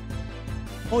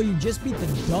 Oh, you just beat the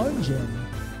dungeon.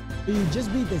 You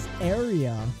just beat this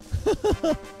area.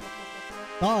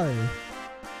 Sorry.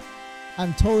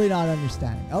 I'm totally not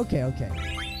understanding. Okay, okay.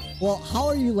 Well, how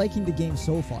are you liking the game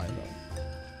so far, though?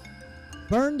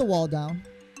 Burn the wall down.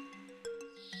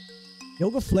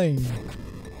 Yoga Flame.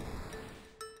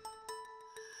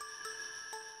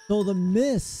 So the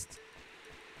mist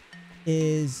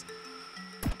is...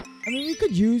 I mean, we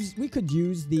could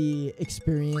use the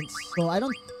experience. So I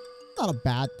don't... It's not a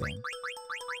bad thing.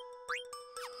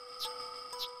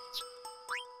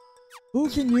 Who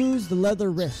can use the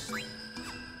leather wrist?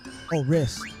 Oh,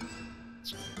 wrist.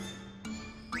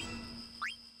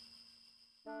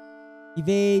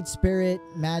 Evade, spirit,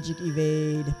 magic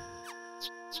evade.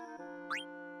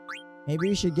 Maybe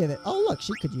we should give it... Oh, look,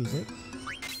 she could use it.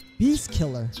 Beast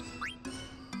Killer.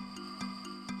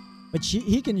 But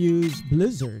he can use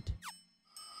Blizzard.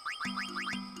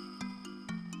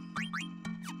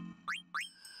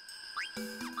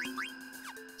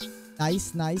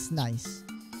 Nice, nice, nice.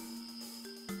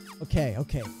 Okay,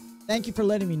 okay. Thank you for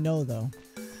letting me know, though.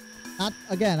 Not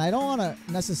again, I don't want to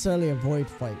necessarily avoid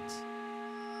fights.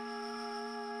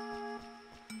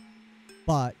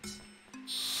 But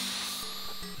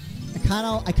I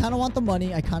kind of want the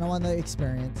money. I kind of want the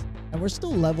experience. And we're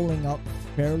still leveling up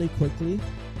fairly quickly.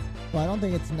 So I don't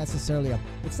think it's necessarily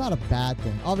it's not a bad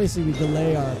thing. Obviously, we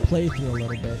delay our playthrough a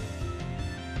little bit.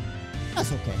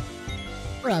 That's okay.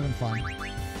 We're having fun.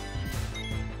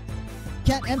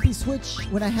 Can't MP switch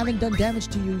when I haven't done damage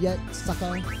to you yet,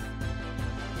 sucker.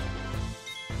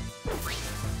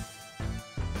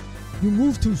 You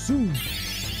move too soon.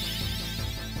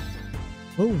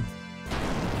 Boom.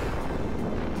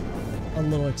 A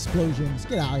little explosions.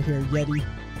 Get out of here, Yeti.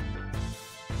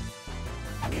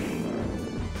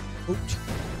 Ouch.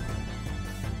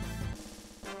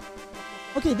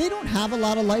 Okay, they don't have a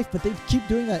lot of life, but they keep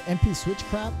doing that MP switch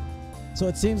crap. So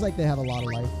it seems like they have a lot of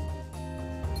life.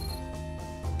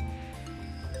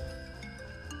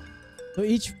 So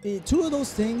two of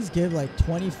those things give like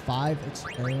 25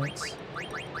 experience.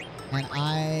 And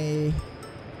I...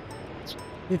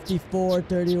 54,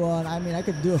 31. I mean, I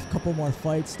could do a couple more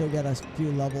fights, still get a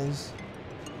few levels.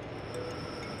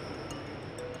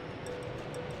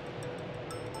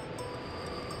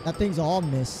 That thing's all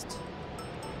missed.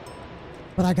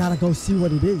 But I gotta go see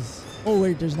what it is. Oh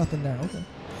wait, there's nothing there. Okay.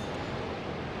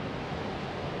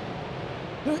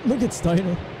 Look at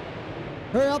Steiner.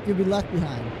 Hurry up, you'll be left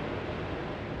behind.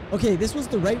 Okay, this was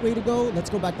the right way to go. Let's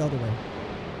go back the other way.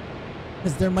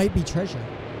 Because there might be treasure.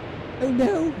 Oh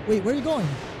no! Wait, where are you going?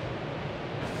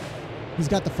 He's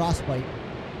got the frostbite.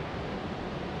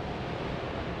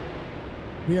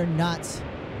 We are not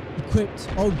equipped.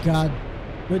 Oh god.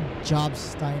 Good job,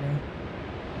 Steiner.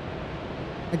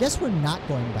 I guess we're not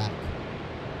going back.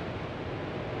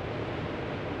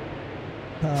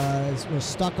 Because we're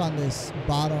stuck on this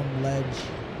bottom ledge.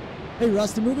 Hey,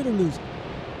 Rusty, move it or lose it.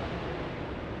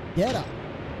 Get up.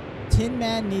 Tin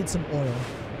Man needs some oil.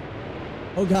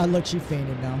 Oh god, look, she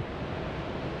fainted now.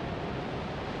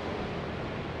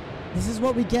 This is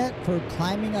what we get for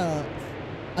climbing a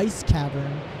ice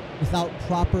cavern without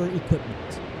proper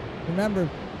equipment. Remember,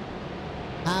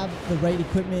 have the right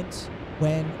equipment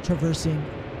when traversing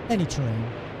any terrain.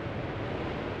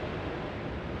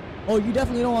 Oh, you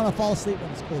definitely don't want to fall asleep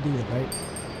when it's cold either, right?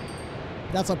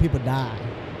 That's how people die.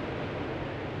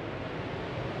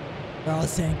 They're all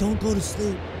saying, don't go to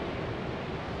sleep.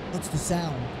 What's the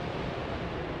sound?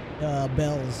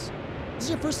 Bells. This is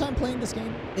your first time playing this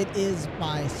game? It is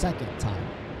my second time.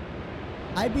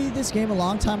 I beat this game a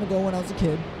long time ago when I was a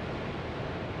kid.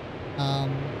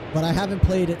 But I haven't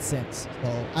played it since.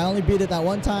 So I only beat it that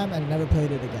one time and never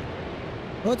played it again.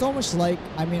 So it's almost like,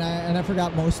 I mean, I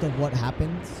forgot most of what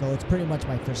happened. So it's pretty much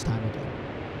my first time again.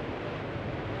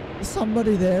 Is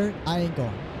somebody there? I ain't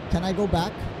going. Can I go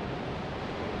back?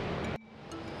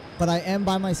 But I am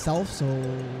by myself, so...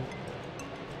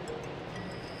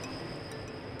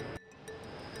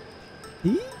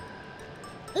 See?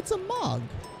 It's a Mog.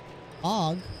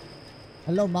 Mog.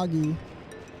 Hello, Moggy.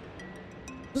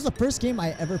 This is the first game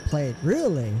I ever played.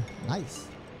 Really? Nice.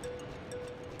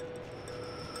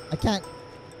 I talk?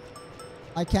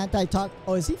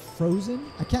 Oh, is he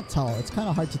frozen? I can't tell. It's kind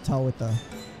of hard to tell with the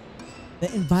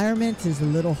environment is a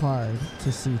little hard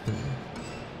to see through.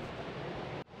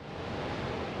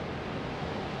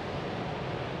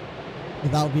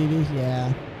 Without Vivi?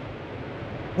 Yeah.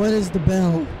 What is the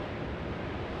bell?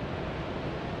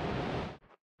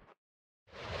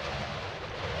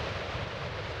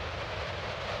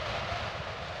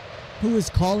 Who is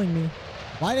calling me?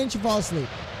 Why didn't you fall asleep?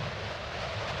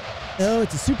 Oh,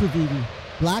 it's a super Vivi.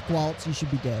 Black Waltz, you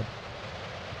should be dead.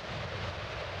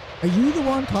 Are you the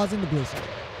one causing the blizzard?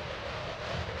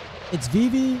 It's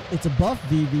Vivi. It's a buff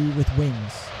Vivi with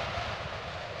wings.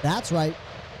 That's right.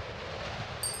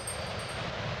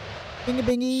 Bingy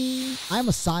bingy. I'm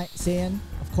a Saiyan.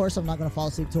 Of course I'm not going to fall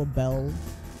asleep to a bell.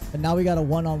 But now we got a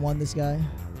one-on-one this guy.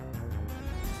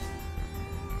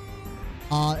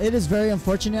 It is very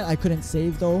unfortunate I couldn't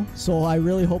save though. So I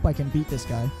really hope I can beat this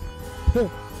guy.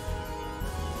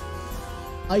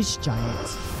 Ice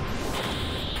Giant.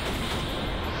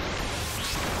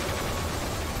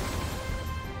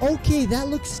 Okay, that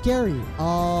looks scary.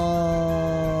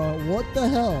 What the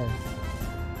hell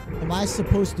am I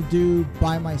supposed to do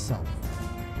by myself?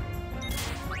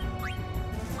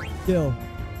 Still,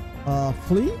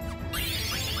 flee?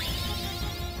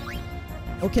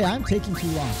 Okay, I'm taking too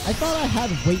long. I thought I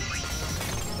had weight.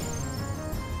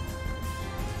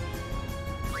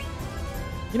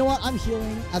 You know what? I'm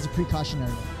healing as a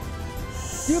precautionary.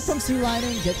 Steal from Sea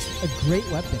Lion gets a great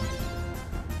weapon.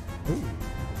 Ooh.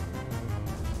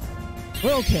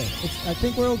 We're okay. I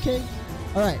think we're okay.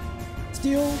 Alright.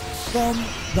 Steal from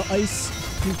the ice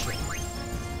creature.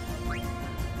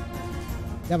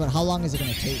 Yeah, but how long is it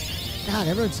going to take? God,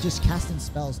 everyone's just casting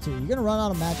spells too. You're going to run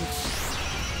out of magic.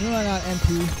 You're going to run out of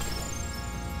MP.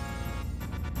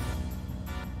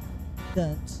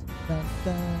 Dun, dun,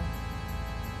 dun.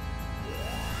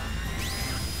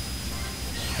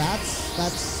 That's...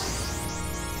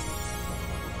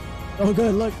 Oh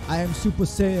good, look. I am Super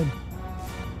Saiyan.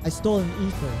 I stole an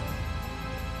ether.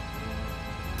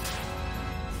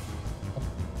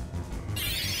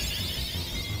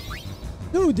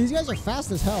 Dude, these guys are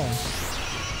fast as hell.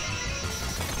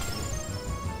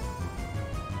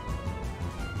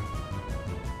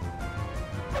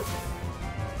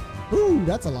 Ooh,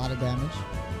 that's a lot of damage.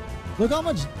 Look how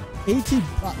much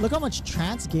look how much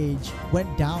trance gauge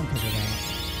went down because of that.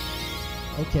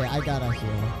 Okay, I gotta heal.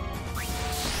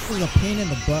 This is a pain in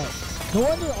the butt. No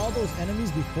wonder all those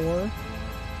enemies before,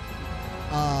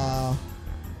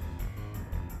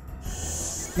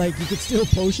 like you could steal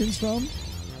potions from.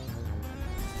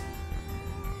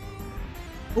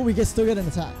 Oh, we still get an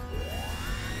attack.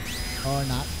 Or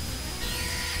not.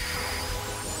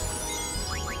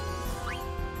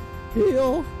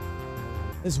 Heal.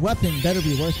 This weapon better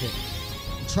be worth it.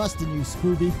 I trust in you,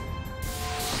 Scooby.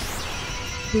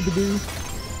 Scooby-Doo.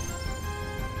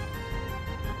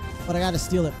 But I gotta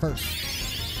steal it first.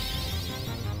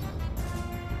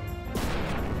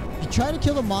 If you try to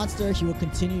kill the monster, he will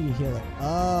continue to heal it.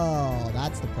 Oh,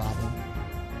 that's the problem.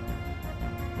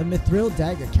 The Mithril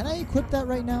Dagger. Can I equip that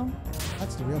right now?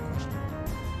 That's the real question.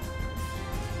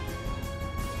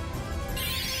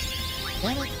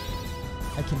 Damn it.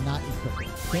 I cannot equip it.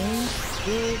 Change,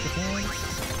 heal, defend,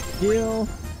 heal.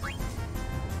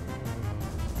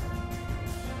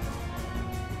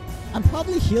 I'm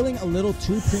probably healing a little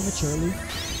too prematurely.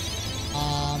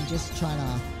 I'm just trying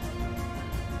to...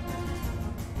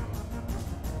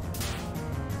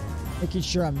 making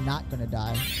sure I'm not gonna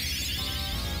die.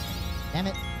 Damn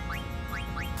it.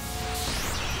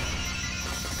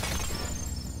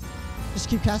 Just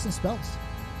keep casting spells.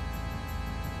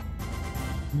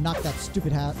 Knock that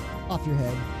stupid hat off your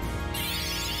head.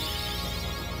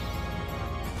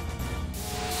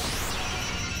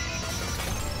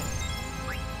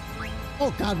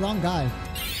 Oh god, wrong guy.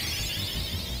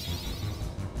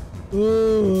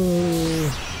 Ooh.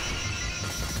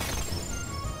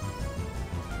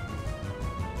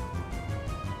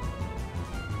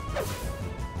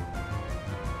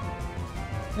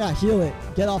 Yeah, heal it.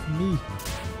 Get off me.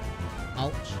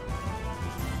 Ouch.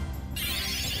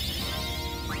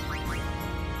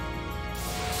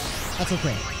 That's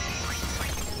okay.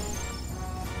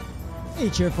 Hey,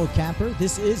 cheerful camper.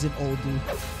 This is an oldie.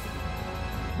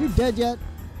 You dead yet?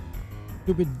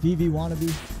 Stupid Vivi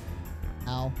wannabe.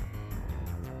 Ow.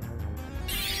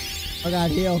 Oh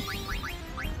god, heal.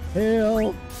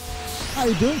 Heal. How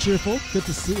you doing, cheerful? Good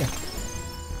to see ya.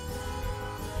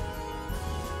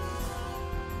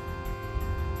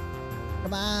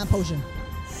 Come on, potion.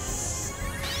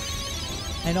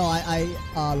 I know, I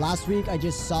last week I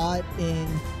just saw it in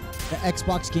the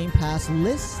Xbox Game Pass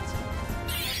list.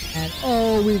 And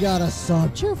oh, we got a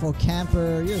sub. Cheerful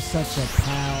camper, you're such a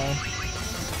pal.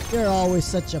 You're always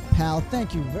such a pal.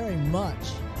 Thank you very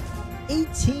much.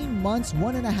 18 months,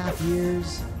 1.5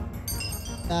 years.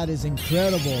 That is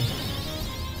incredible.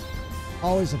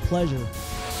 Always a pleasure.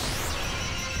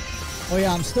 Oh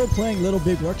yeah, I'm still playing Little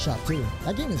Big Workshop too.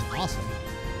 That game is awesome.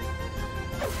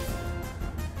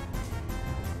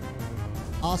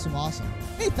 Awesome, awesome.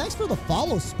 Hey, thanks for the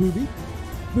follow, Spooby.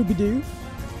 Spooby-Doo.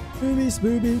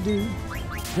 Spooby-Doo.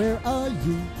 Where are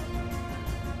you?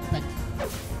 Back.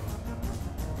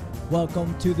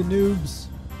 Welcome to the noobs.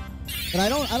 But I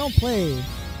don't play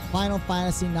Final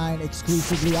Fantasy IX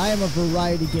exclusively. I am a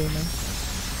variety gamer.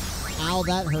 Ow,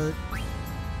 that hurt.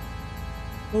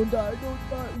 Don't die, don't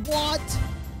die. What?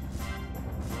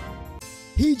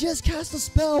 He just cast a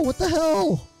spell. What the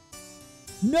hell?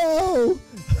 No.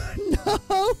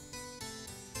 No.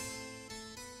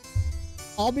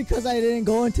 All because I didn't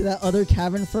go into that other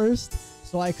cavern first,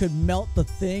 so I could melt the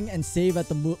thing and save at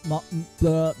the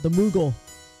Moogle.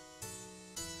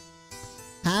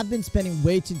 Have been spending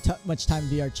way too much time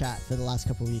VR chat for the last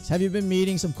couple weeks. Have you been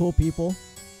meeting some cool people?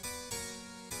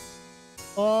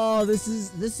 Oh, this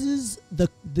is the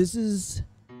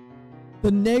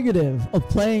negative of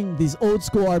playing these old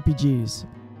school RPGs.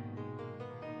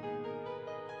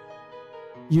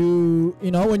 You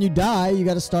know, when you die, you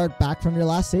got to start back from your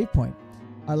last save point.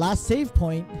 Our last save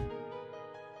point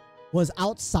was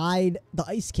outside the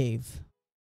ice cave.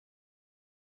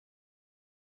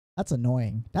 That's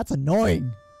annoying. That's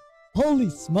annoying. Holy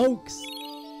smokes.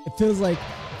 It feels like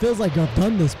I've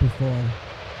done this before.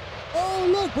 Oh,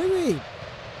 look, wait.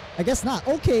 I guess not.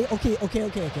 Okay.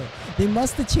 They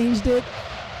must have changed it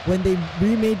when they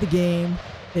remade the game.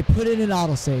 They put it in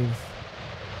autosave.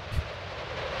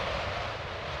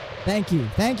 Thank you,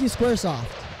 Squaresoft.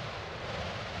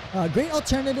 Great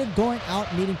alternative going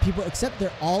out meeting people, except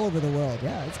they're all over the world.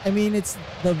 Yeah, it's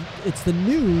the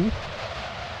new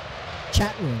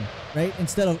chat room, right?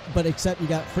 Except you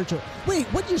got virtual. Wait,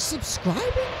 what? You're subscribing?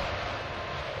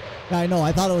 I know.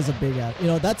 I thought it was a big app. You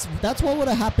know, that's what would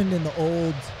have happened in the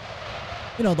old,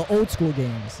 the old school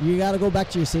games. You got to go back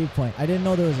to your save point. I didn't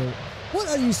know there was a. What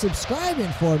are you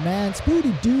subscribing for, man?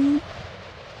 Spooty Doo.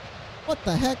 What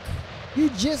the heck? You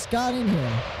just got in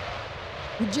here.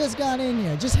 Just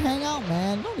hang out,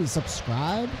 man. Don't need to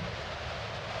subscribe.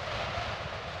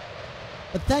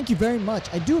 But thank you very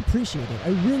much. I do appreciate it.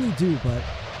 I really do. But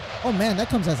oh man,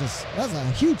 that's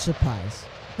a huge surprise.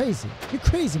 Crazy. You're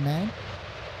crazy, man.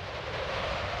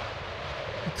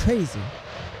 You're crazy.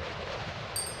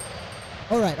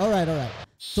 All right.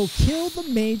 So kill the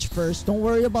mage first. Don't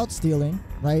worry about stealing,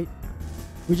 right?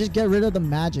 We just get rid of the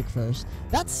magic first.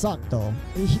 That sucked though.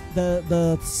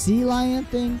 The sea lion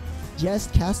thing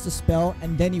just cast a spell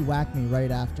and then he whacked me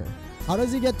right after. How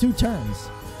does he get 2 turns?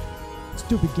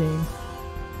 Stupid game.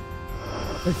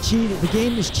 They're cheating. The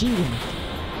game is cheating.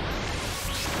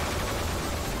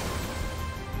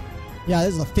 Yeah,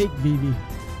 this is a fake VV.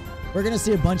 We're gonna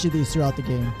see a bunch of these throughout the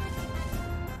game.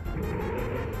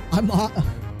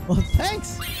 Well,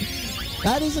 thanks.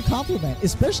 That is a compliment,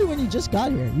 especially when you just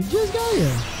got here. You just got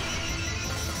here.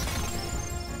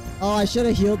 Oh, I should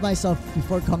have healed myself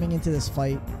before coming into this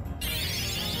fight.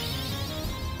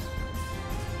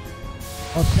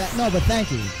 Oh, no, but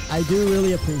thank you. I do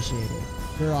really appreciate it.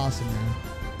 You're awesome, man.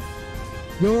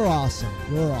 You're awesome.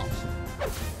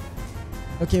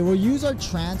 Okay, we'll use our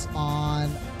trance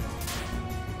on...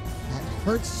 That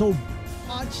hurts so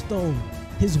much, though.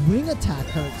 His wing attack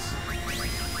hurts.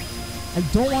 I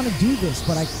don't want to do this,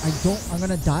 but I'm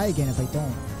gonna die again if I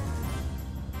don't.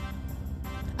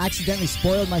 Accidentally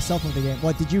spoiled myself of the game.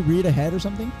 What, did you read ahead or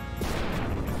something?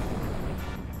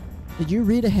 Did you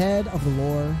read ahead of the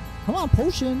lore? Come on,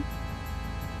 potion.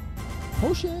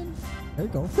 Potion. There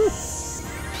you go. Whew.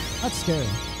 That's scary.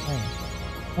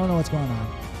 I don't know what's going on.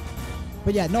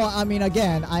 But yeah, no, I mean,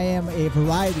 again, I am a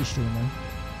variety streamer.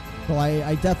 So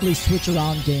I definitely switch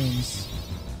around games.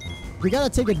 We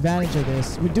gotta take advantage of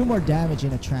this. We do more damage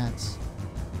in a trance.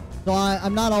 So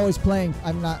I'm not always playing.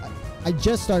 I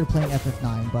just started playing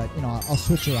FF9, but you know, I'll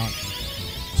switch around.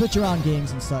 Switch around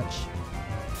games and such.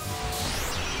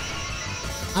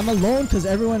 I'm alone because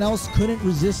everyone else couldn't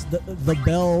resist the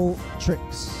bell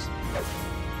tricks.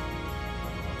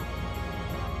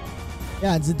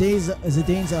 Yeah, Zidane's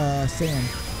Saiyan.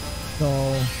 So,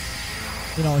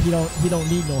 you know, he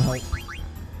don't need no help.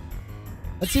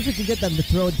 Let's see if we can get them to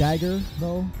throw a dagger,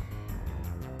 though.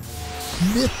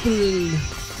 Mithril.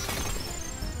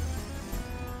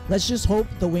 Let's just hope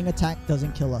the wing attack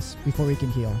doesn't kill us before we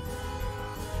can heal.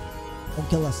 Don't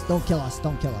kill us. Don't kill us.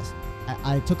 Don't kill us.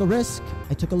 I took a risk.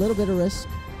 I took a little bit of risk.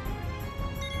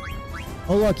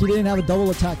 Oh, look. He didn't have a double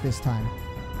attack this time.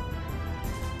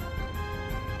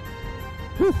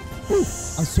 Whew, whew.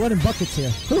 I'm sweating buckets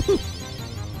here.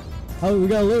 Oh, we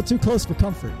got a little too close for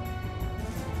comfort.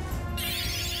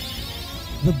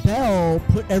 The bell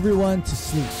put everyone to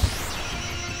sleep.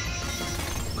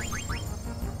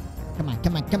 Come on,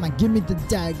 come on, come on. Give me the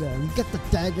dagger. You got the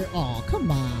dagger. Oh, come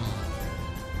on.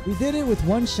 We did it with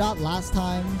one shot last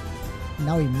time.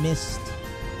 Now we missed.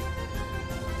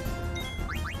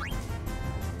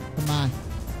 Come on.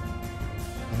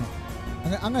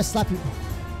 I'm gonna slap you.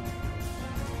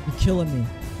 You're killing me.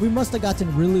 We must have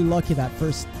gotten really lucky that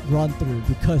first run through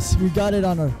because we got it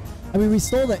on our... I mean, we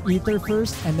stole the ether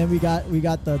first, and then we got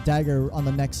the dagger on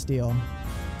the next steal.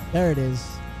 There it is.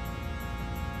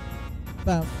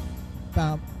 Bam,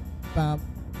 bam, bam,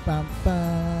 bam,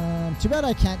 bam. Too bad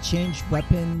I can't change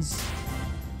weapons.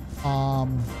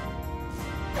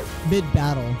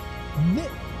 Mid-battle.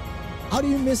 How do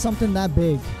you miss something that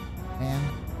big, man?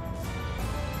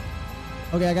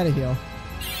 Okay, I gotta heal.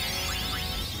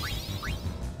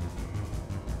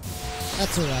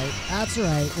 That's alright. That's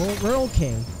alright. We're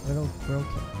okay. We're okay.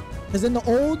 Because in the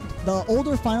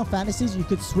older Final Fantasies, you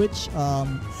could switch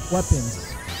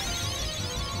weapons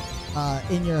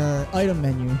in your item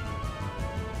menu.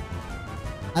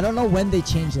 I don't know when they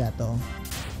changed that though.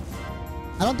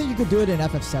 I don't think you could do it in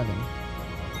FF7.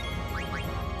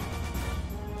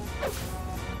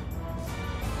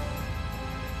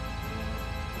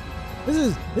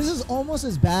 This is almost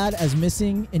as bad as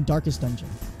missing in Darkest Dungeon.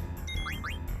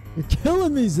 You're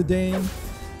killing me, Zidane.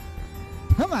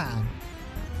 Come on.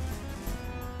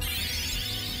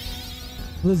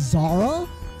 Lazara?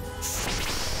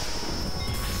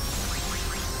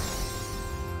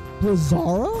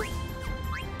 Lazara?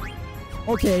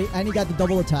 Okay, and he got the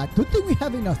double attack. Good thing we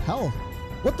have enough health.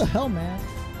 What the hell, man?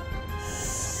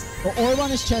 The orb on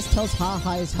his chest tells how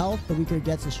high his health, the weaker it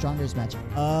gets, the stronger his magic.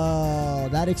 Oh,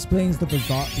 that explains the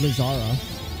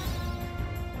Lazara.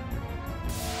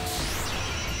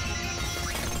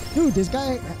 Dude, this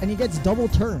guy, and he gets double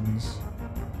turns.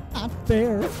 Not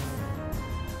fair.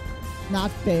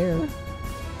 Not fair.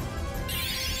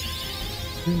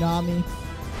 Tsunami.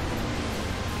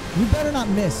 You better not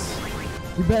miss.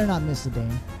 You better not miss the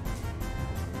game.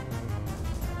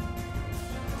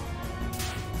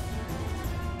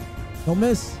 Don't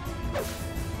miss.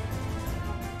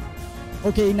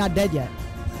 Okay, you're not dead yet.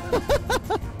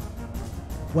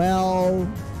 Well,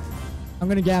 I'm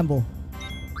gonna gamble.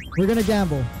 We're gonna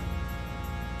gamble.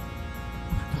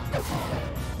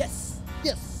 Yes!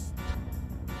 Yes!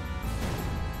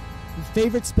 Your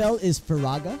favorite spell is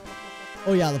Firaga?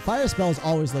 Oh yeah, the fire spells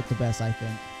always look the best, I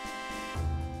think.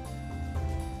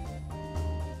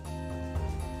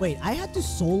 Wait, I had to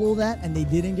solo that and they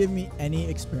didn't give me any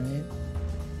experience?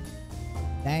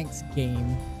 Thanks,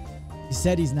 game. He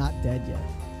said he's not dead yet.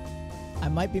 I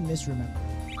might be misremembering.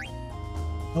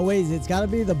 No ways, it's gotta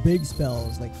be the big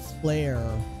spells, like Flare.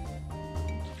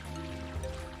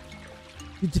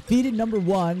 You defeated number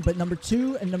 1, but number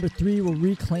 2 and number 3 will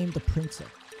reclaim the princess.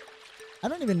 I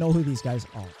don't even know who these guys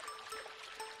are.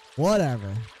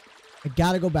 Whatever. I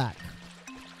gotta go back.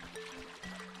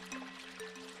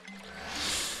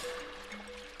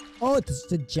 Oh, it's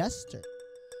the jester.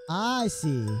 I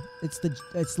see.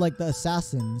 It's like the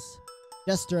assassins.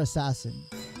 Jester assassin.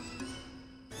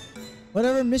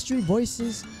 Whatever mystery's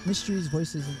voices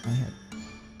in my head.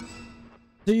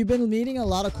 So you've been meeting a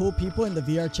lot of cool people in the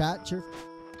VR chat, Cheer.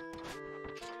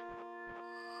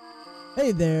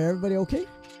 Hey there, everybody okay?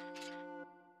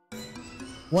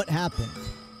 What happened?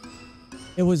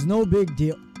 It was no big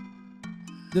deal.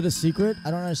 Is it a secret?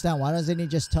 I don't understand. Why doesn't he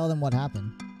just tell them what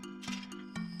happened?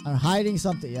 I'm hiding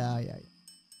something. Yeah.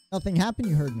 Nothing happened,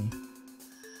 you heard me.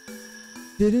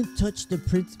 Didn't touch the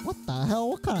prince. What the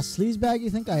hell? What kind of sleazebag you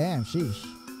think I am? Sheesh.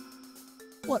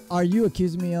 What are you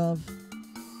accusing me of?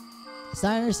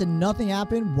 Steiner said nothing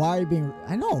happened. Why are you being...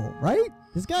 I know, right?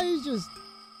 This guy is just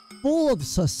full of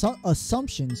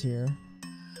assumptions here.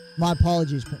 My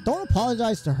apologies. Don't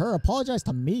apologize to her. Apologize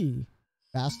to me,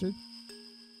 bastard.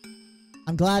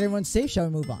 I'm glad everyone's safe. Shall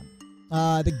we move on?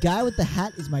 The guy with the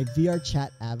hat is my VR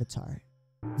chat avatar.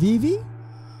 Vivi?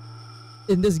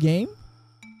 In this game?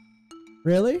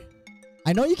 Really?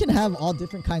 I know you can have all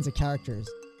different kinds of characters.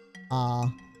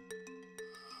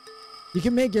 You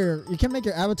can make your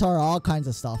avatar all kinds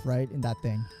of stuff, right? In that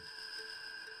thing.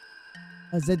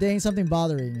 Is there something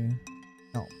bothering you?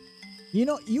 No. You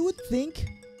know, you would think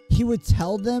he would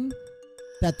tell them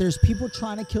that there's people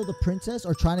trying to kill the princess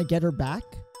or trying to get her back.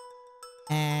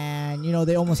 And, you know,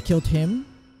 they almost killed him.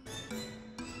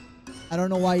 I don't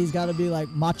know why he's got to be like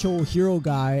macho hero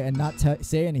guy and not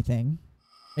say anything.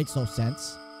 Makes no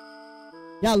sense.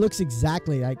 Yeah, it looks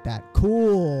exactly like that.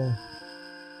 Cool.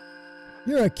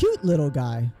 You're a cute little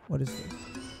guy. What is this?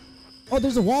 Oh,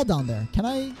 there's a wall down there. Can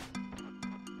I...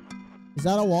 Is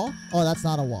that a wall? Oh, that's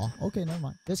not a wall. Okay, never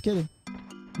mind. Just kidding.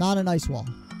 Not an ice wall.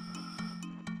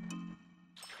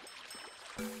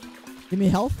 Give me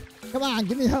health. Come on,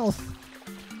 give me health.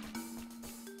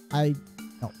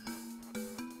 No.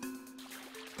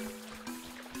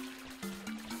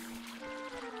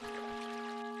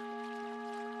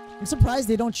 I'm surprised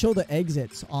they don't show the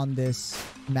exits on this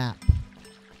map.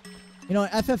 You know, in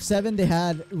FF7, they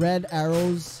had red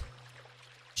arrows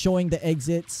showing the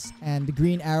exits and the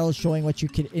green arrows showing what you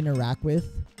could interact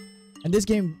with. And this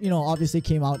game, you know, obviously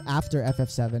came out after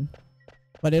FF7.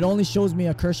 But it only shows me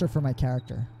a cursor for my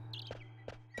character.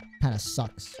 Kind of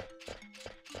sucks.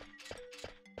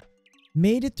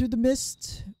 Made it through the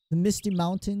mist. The misty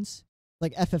mountains.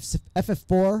 Like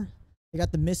FF4. They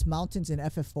got the mist mountains in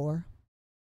FF4.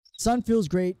 Sun feels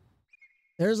great.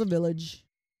 There's a village.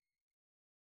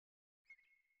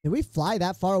 Did we fly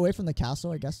that far away from the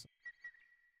castle, I guess?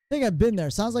 I think I've been there.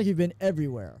 Sounds like you've been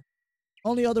everywhere.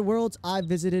 Only other worlds I've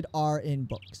visited are in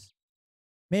books.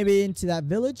 Maybe into that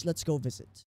village. Let's go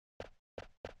visit.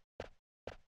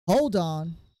 Hold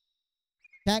on.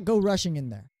 Can't go rushing in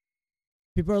there.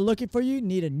 People are looking for you.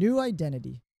 Need a new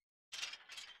identity.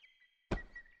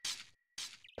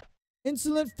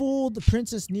 Insolent fool. The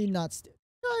princess need not stay.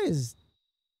 Guys,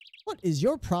 what is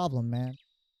your problem, man?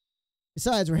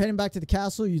 Besides, we're heading back to the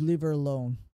castle. You leave her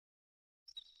alone.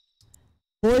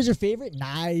 4 is your favorite?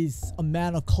 Nice. A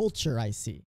man of culture, I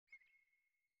see.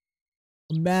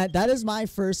 A man, that is my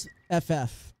first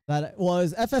FF. That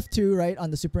was FF2, right? On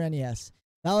the Super NES.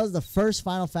 That was the first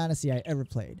Final Fantasy I ever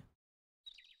played.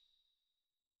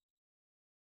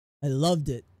 I loved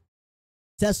it.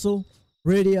 Cecil,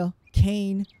 Rydia,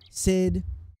 Kain, Cid,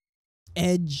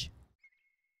 Edge,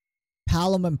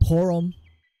 Palom and Porom.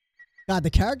 God, the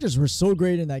characters were so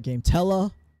great in that game.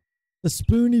 Tella, the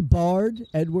Spoony Bard,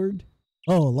 Edward.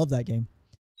 Oh, love that game.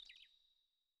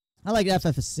 I like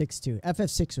FF6 too.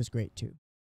 FF6 was great too.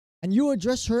 And you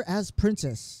address her as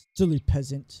princess. Silly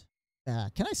peasant.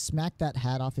 Can I smack that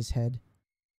hat off his head?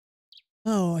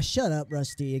 Oh, shut up,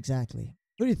 Rusty. Exactly.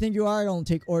 Who do you think you are? I don't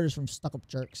take orders from stuck-up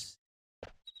jerks.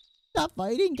 Stop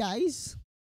fighting, guys.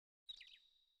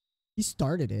 He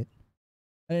started it.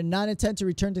 I did not intend to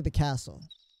return to the castle.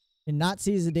 Did not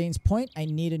see Zidane's point. I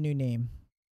need a new name.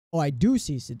 Oh, I do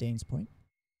see Zidane's point.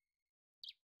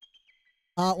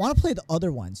 Want to play the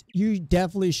other ones. You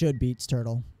definitely should, Beats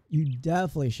Turtle. You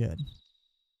definitely should.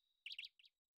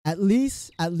 At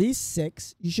least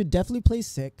 6. You should definitely play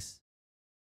 6.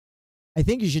 I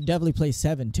think you should definitely play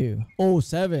 7 too. Oh,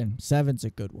 7. 7's a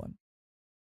good one.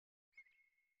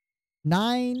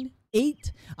 9,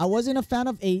 8. I wasn't a fan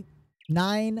of 8.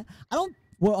 9. I don't.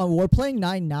 Well, we're playing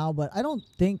 9 now, but I don't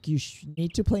think you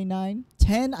need to play 9.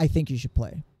 10, I think you should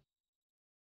play.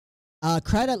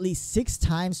 Cried at least 6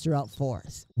 times throughout 4.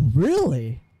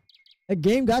 Really? A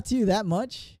game got to you that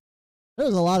much? There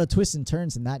was a lot of twists and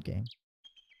turns in that game.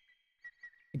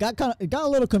 It got a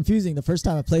little confusing the first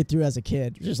time I played through as a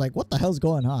kid. Just like, what the hell's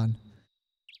going on?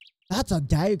 That's a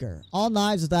dagger. All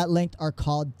knives of that length are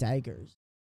called daggers.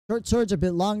 Short swords are a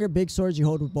bit longer. Big swords you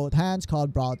hold with both hands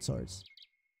called broadswords.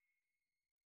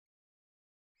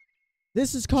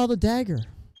 This is called a dagger.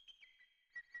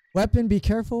 Weapon, be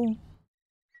careful.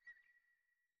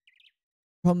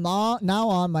 From now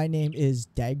on, my name is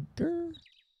Dagger.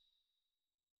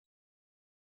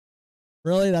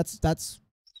 Really? That's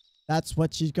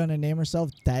what she's gonna name herself?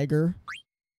 Dagger?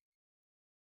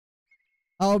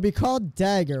 Oh, it'll be called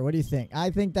Dagger. What do you think? I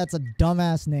think that's a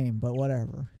dumbass name, but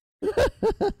whatever.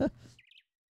 I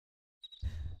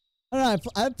don't know.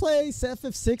 I'd play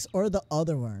FF6 or the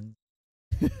other one.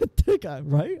 Right? I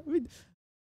mean,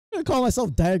 I'm gonna call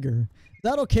myself Dagger. Is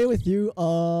that okay with you?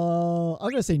 I'm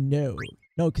gonna say no.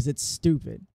 No, because it's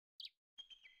stupid.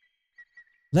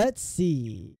 Let's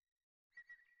see.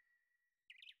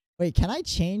 Wait, can I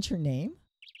change her name?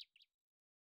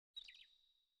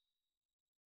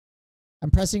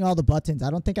 I'm pressing all the buttons. I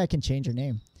don't think I can change her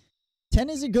name. 10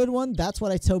 is a good one. That's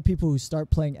what I tell people who start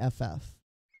playing FF.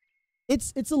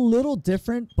 It's a little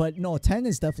different, but no, 10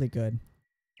 is definitely good.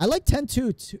 I like 10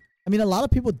 too. I mean, a lot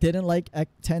of people didn't like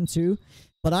 10 too,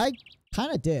 but I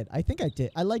kind of did. I think I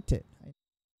did. I liked it.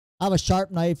 I have a sharp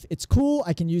knife. It's cool.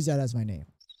 I can use that as my name.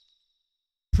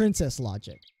 Princess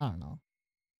logic. I don't know.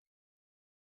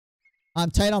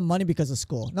 I'm tight on money because of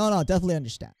school. No, definitely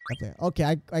understand. Definitely.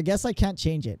 Okay, I guess I can't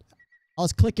change it. I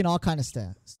was clicking all kind of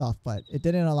stuff, but it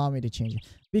didn't allow me to change it.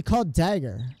 Be called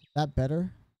Dagger. Is that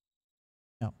better?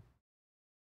 No.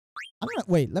 I'm gonna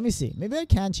wait. Let me see. Maybe I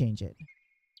can change it.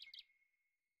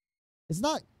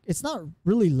 It's not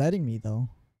really letting me though.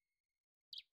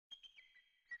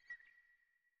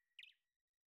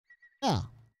 Yeah,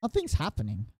 nothing's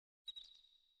happening.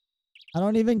 I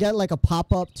don't even get like a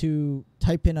pop-up to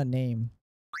type in a name.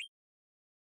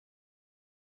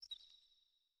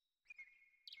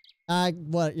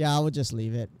 What? Yeah, I would just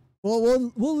leave it.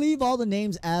 We'll leave all the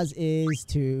names as is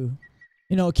to,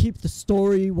 you know, keep the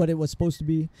story what it was supposed to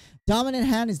be. Dominant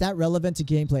hand, is that relevant to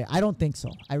gameplay? I don't think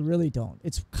so. I really don't.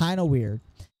 It's kind of weird.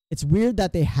 It's weird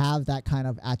that they have that kind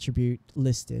of attribute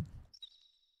listed.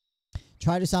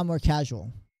 Try to sound more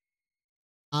casual.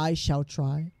 I shall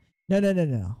try.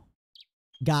 No.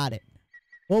 Got it.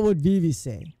 What would Vivi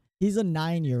say? He's a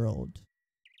 9-year-old.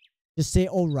 Just say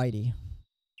alrighty.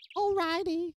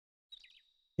 Alrighty.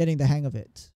 Getting the hang of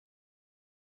it.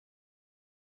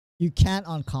 You can't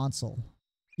on console.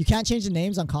 You can't change the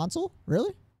names on console?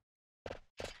 Really?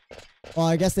 Well,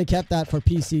 I guess they kept that for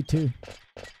PC too.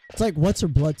 It's like, what's her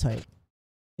blood type?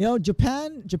 You know,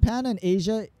 Japan and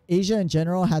Asia in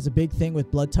general has a big thing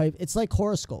with blood type. It's like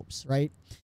horoscopes, right?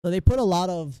 So they put a lot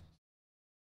of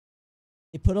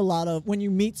when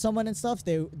you meet someone and stuff,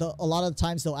 a lot of the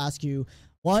times they'll ask you,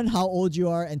 1, how old you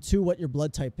are, and 2, what your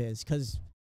blood type is. Because,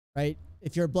 right,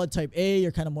 if you're blood type A,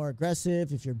 you're kind of more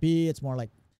aggressive. If you're B, it's more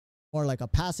like a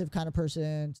passive kind of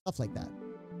person, stuff like that.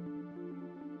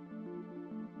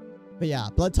 But yeah,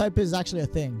 blood type is actually a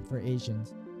thing for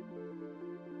Asians.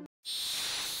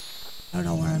 I don't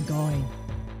know where I'm going.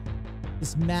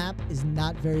 This map is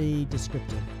not very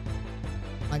descriptive.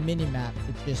 My mini map,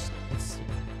 it's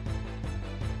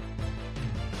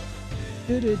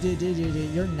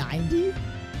you're 90?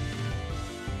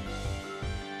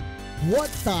 What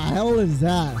the hell is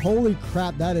that? Holy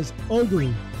crap, that is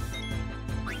ugly.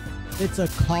 It's a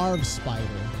carved spider.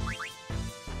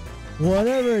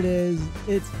 Whatever it is,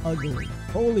 it's ugly.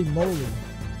 Holy moly.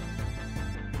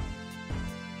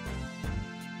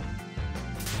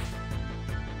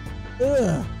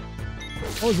 Ugh.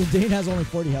 Oh, Zidane has only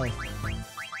 40 health.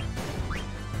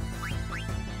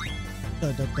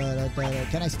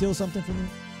 Can I steal something from you?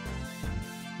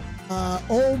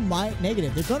 Oh my,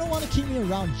 negative. They're gonna want to keep me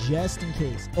around just in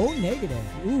case. Oh, negative.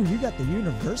 Ooh, you got the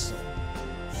universal.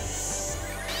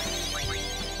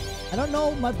 I don't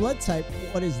know my blood type.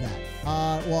 What is that?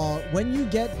 Well, when you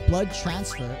get blood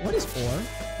transfer, what is ore?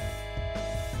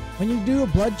 When you do a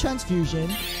blood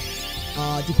transfusion,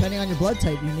 depending on your blood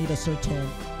type, you need a certain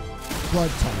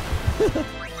blood type.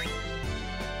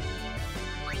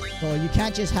 So you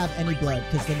can't just have any blood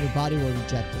because then your body will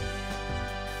reject it.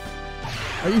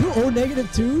 Are you O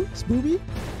negative too, Spooby?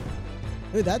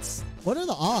 Wait, what are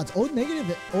the odds? O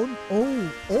negative,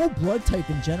 O blood type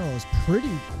in general is pretty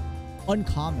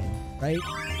uncommon, right?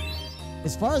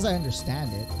 As far as I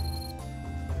understand it.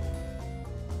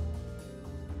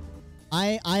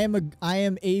 I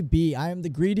am AB. I am the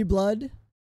greedy blood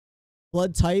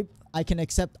type. I can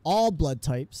accept all blood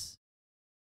types.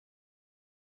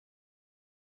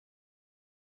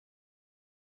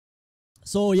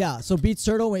 So yeah, so Beats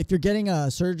Turtle, if you're getting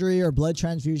a surgery or blood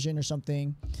transfusion or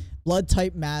something, blood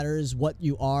type matters what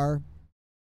you are.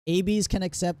 ABs can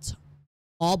accept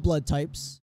all blood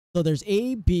types. So there's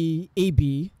AB,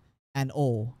 and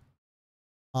O.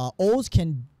 O's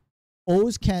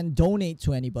can donate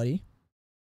to anybody.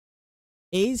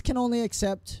 A's can only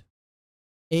accept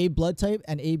A blood type,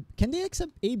 and can they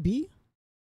accept AB?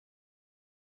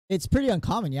 It's pretty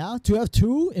uncommon, yeah. To have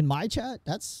 2 in my chat,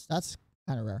 that's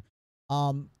kind of rare.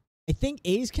 I think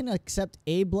A's can accept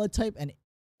A blood type and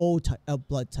O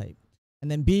blood type,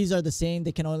 and then B's are the same.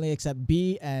 They can only accept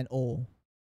B and O.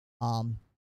 I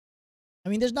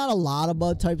mean, there's not a lot of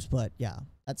blood types, but yeah,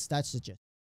 that's the gist.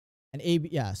 And AB,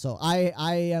 yeah. So I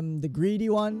am the greedy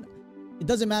one. It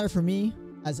doesn't matter for me.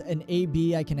 As an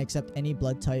AB, I can accept any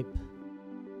blood type.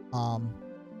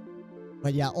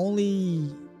 But yeah,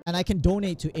 only, and I can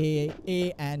donate to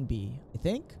A and B. I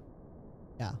think,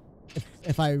 yeah.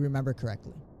 If I remember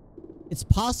correctly. It's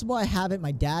possible I have it.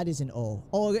 My dad is an O.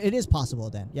 Oh, it is possible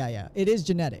then. Yeah. It is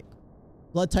genetic.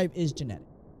 Blood type is genetic.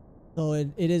 So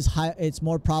it is high. It's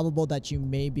more probable that you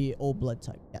may be O blood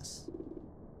type. Yes.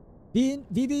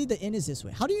 Vivi, the in is this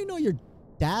way. How do you know your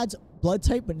dad's blood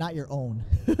type but not your own?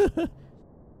 Do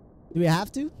we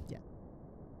have to? Yeah.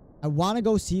 I want to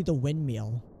go see the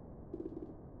windmill.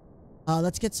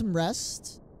 Let's get some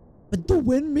rest. But the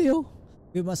windmill...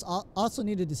 We must also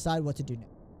need to decide what to do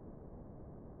next.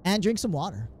 And drink some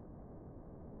water.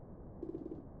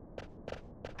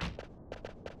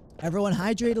 Everyone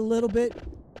hydrate a little bit.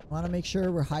 Want to make sure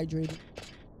we're hydrated.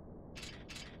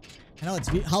 I know it's...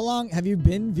 How long have you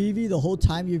been, Vivi, the whole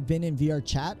time you've been in VR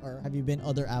chat? Or have you been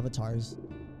other avatars?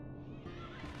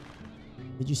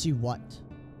 Did you see what?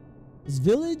 This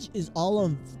village is all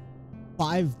of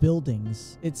 5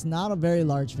 buildings. It's not a very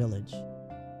large village.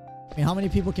 I mean, how many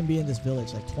people can be in this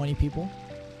village? Like 20 people?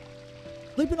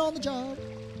 Sleeping on the job.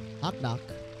 Knock, knock.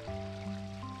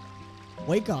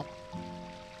 Wake up.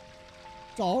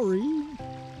 Sorry.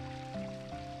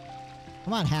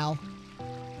 Come on, Hal.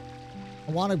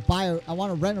 I want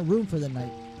to rent a room for the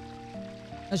night.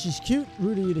 Now she's cute.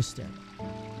 Rude of you to stare.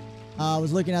 I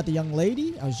was looking at the young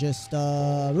lady. I was just,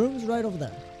 room's right over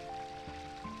there.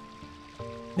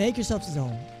 Make yourself at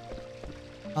home.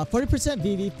 40%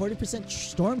 VV, 40%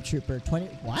 Stormtrooper, 20...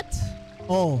 What?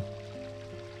 Oh.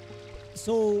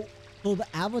 So the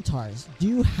avatars, do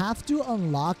you have to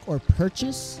unlock or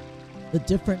purchase the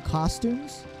different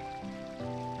costumes?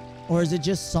 Or is it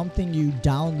just something you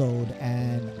download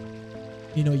and,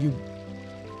 you know,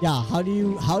 yeah, how do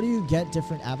you get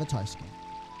different avatar skins?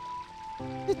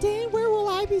 Zidane, where will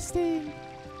I be staying?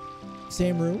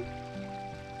 Same room?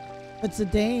 But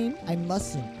Zidane, I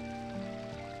mustn't.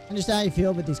 Understand how you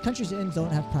feel, but these countries' inns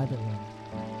don't have private rooms.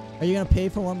 Are you gonna pay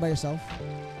for one by yourself?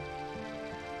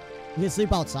 You can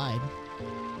sleep outside.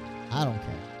 I don't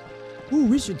care. Ooh,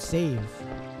 we should save.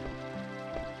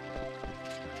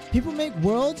 People make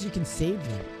worlds, you can save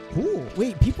them. Cool.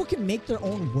 Wait, people can make their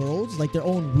own worlds, like their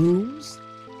own rooms?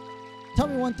 Tell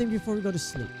me one thing before we go to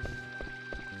sleep.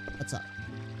 What's up?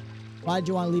 Why did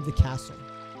you want to leave the castle?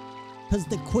 Because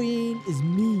the queen is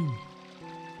mean.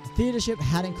 The theater ship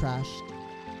hadn't crashed.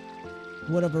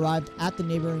 Would have arrived at the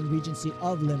neighboring regency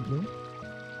of Limblum.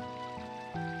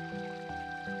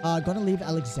 Gonna leave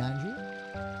Alexandria.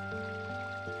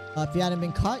 If you hadn't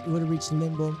been caught, you would have reached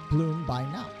Limblum by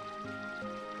now.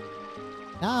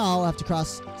 Now I have to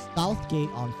cross South Gate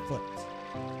on foot.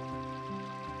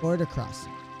 Border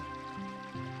crossing.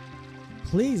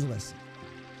 Please listen.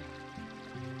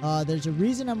 There's a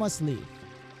reason I must leave.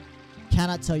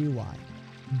 Cannot tell you why.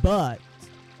 But,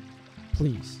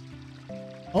 please.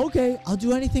 Okay, I'll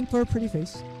do anything for a pretty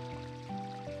face.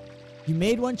 You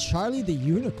made one Charlie the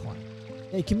Unicorn.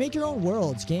 Yeah, you can make your own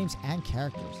worlds, games, and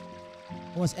characters.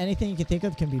 Almost anything you can think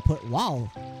of can be put... Wow.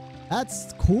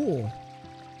 That's cool.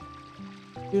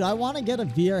 Dude, I want to get a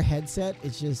VR headset.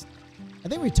 It's just... I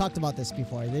think we talked about this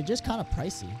before. They're just kind of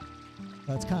pricey.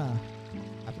 So it's kind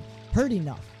of... Heard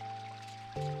enough.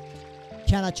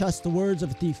 Cannot trust the words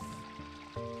of a thief.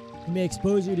 He may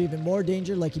expose you to even more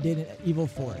danger like he did in Evil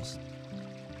Forest.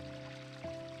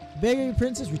 Beggar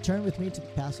princess, return with me to the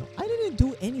castle. I didn't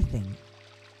do anything.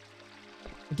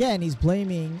 Again, he's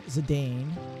blaming Zidane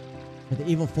for the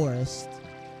Evil Forest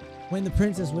when the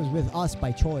princess was with us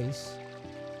by choice.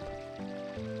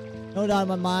 No doubt in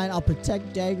my mind, I'll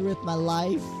protect Dagger with my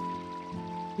life.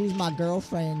 She's my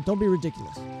girlfriend. Don't be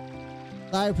ridiculous.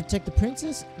 I will protect the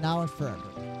princess now and forever.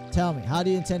 Tell me, how do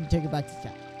you intend to take her back to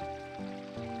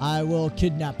town? I will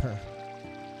kidnap her.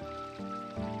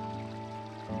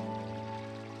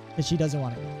 Because she doesn't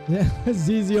want it.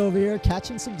 ZZ over here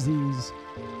catching some Z's.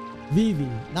 Vivi,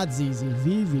 not ZZ,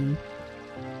 Vivi.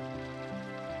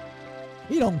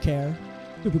 He don't care.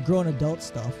 Stupid grown adult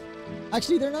stuff.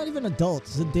 Actually, they're not even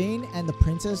adults. Zidane and the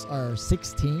princess are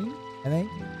 16, I think.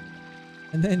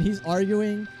 And then he's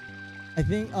arguing. I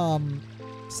think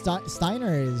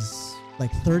Steiner is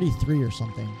like 33 or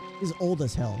something. He's old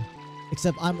as hell.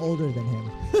 Except I'm older than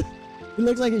him. He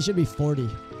looks like he should be 40.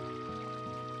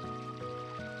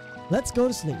 Let's go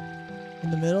to sleep. In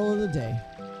the middle of the day.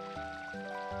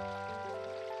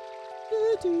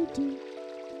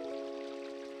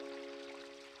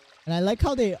 And I like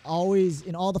how they always,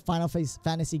 in all the Final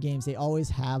Fantasy games, they always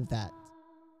have that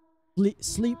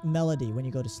sleep melody when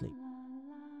you go to sleep.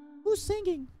 Who's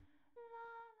singing?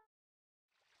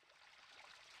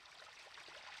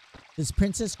 Does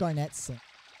Princess Garnet sing?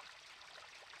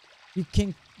 You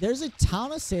can. There's a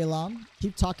town of Salem.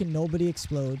 Keep talking. Nobody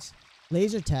explodes.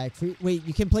 Laser tag. Free. Wait,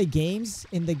 you can play games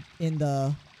in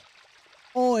the.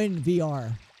 Oh, in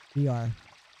VR.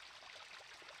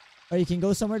 Or you can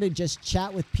go somewhere to just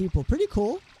chat with people. Pretty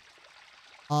cool.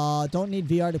 Don't need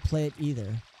VR to play it either.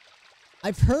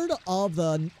 I've heard of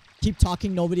the keep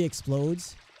talking. Nobody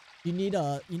explodes. You need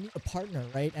a partner,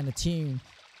 right? And a team.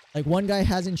 Like one guy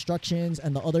has instructions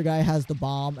and the other guy has the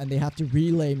bomb and they have to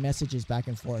relay messages back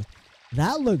and forth.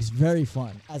 That looks very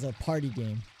fun as a party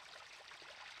game.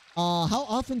 How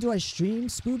often do I stream,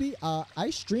 Spooby?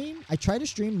 I try to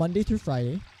stream Monday through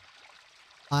Friday.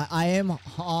 I am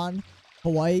on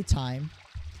Hawaii time.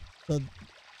 So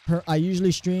I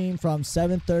usually stream from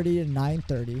 7:30 to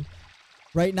 9:30.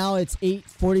 Right now it's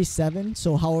 8:47,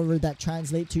 so however that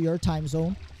translates to your time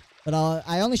zone. But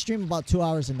I only stream about 2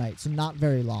 hours a night, so not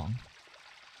very long.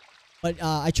 But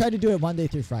I try to do it Monday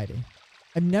through Friday.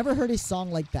 I've never heard a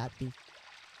song like that before.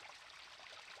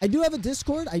 I do have a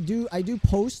Discord. I do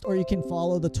post, or you can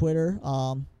follow the Twitter.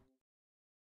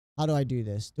 How do I do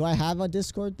this? Do I have a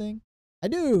Discord thing? I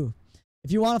do.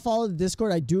 If you want to follow the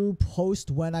Discord, I do post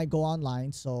when I go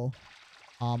online. So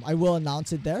I will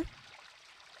announce it there.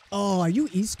 Oh, are you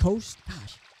East Coast?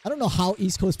 Gosh, I don't know how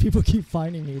East Coast people keep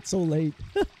finding me. It's so late.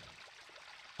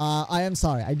 I am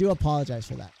sorry. I do apologize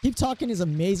for that. Keep Talking is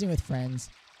amazing with friends.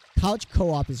 Couch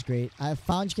co-op is great. I have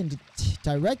found you can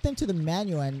direct them to the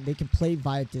menu and they can play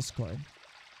via Discord.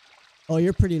 Oh,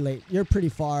 you're pretty late. You're pretty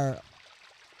far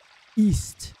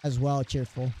east as well,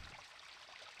 Cheerful.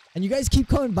 And you guys keep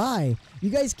coming by. You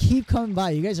guys keep coming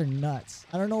by. You guys are nuts.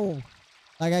 I don't know.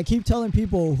 Like, I keep telling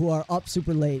people who are up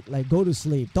super late, like, go to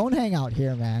sleep. Don't hang out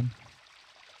here, man.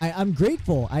 I'm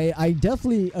grateful. I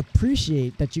definitely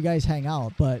appreciate that you guys hang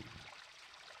out, but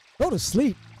go to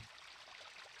sleep.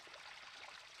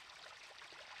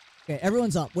 Okay,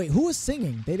 everyone's up. Wait, who was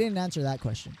singing? They didn't answer that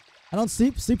question. I don't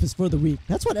sleep. Sleep is for the weak.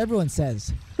 That's what everyone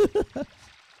says.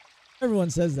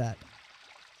 Everyone says that.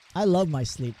 I love my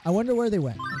sleep. I wonder where they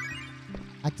went.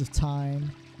 Active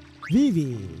time.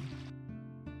 Vivi.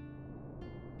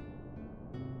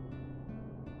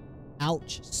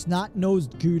 Ouch.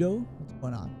 Snot-nosed Gudo. What's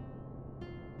going on?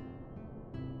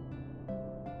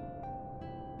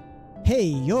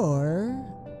 Hey,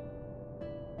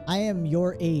 I am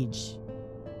your age.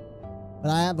 But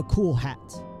I have a cool hat.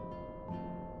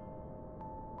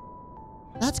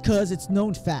 That's cause it's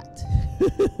known fact.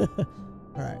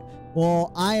 Alright.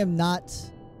 Well, I'm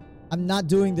not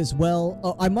doing this well.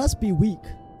 Oh, I must be weak.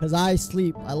 Because I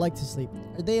sleep. I like to sleep.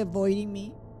 Are they avoiding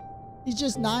me? He's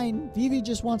just 9. Vivi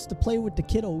just wants to play with the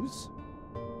kiddos.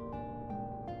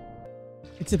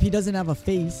 Except he doesn't have a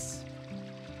face.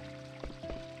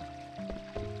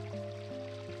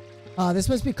 This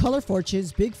must be Color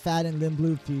Fortunes, Big Fat, and Limb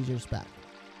Blue a few years back.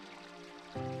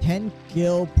 10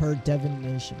 gil per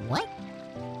divination. What?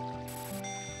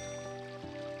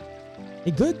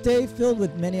 A good day filled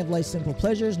with many of life's simple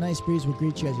pleasures. Nice breeze will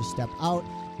greet you as you step out.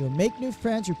 You'll make new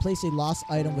friends, replace a lost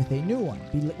item with a new one.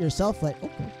 Be yourself like,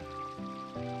 okay.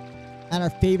 And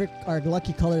our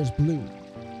lucky color is blue.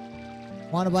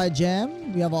 Want to buy a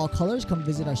gem? We have all colors. Come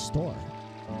visit our store.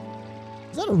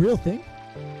 Is that a real thing?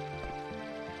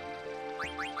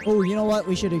 Oh, you know what?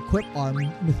 We should equip our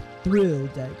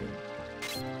Mithril dagger.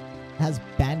 It has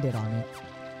bandit on it.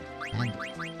 Bandit.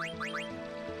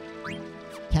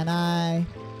 Can I?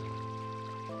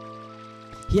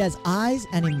 He has eyes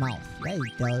and a mouth. Yeah, he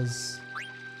does.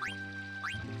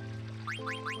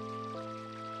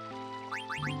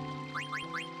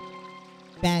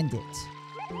 Bandit.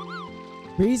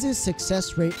 Breeze's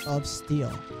success rate of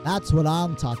steel. That's what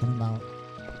I'm talking about.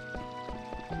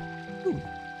 Ooh.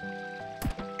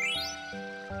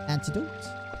 Antidote.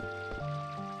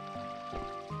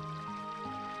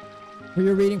 For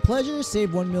your reading pleasure,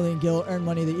 save 1 million gil, earn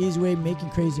money the easy way, making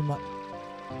crazy money.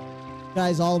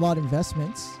 Guys, all about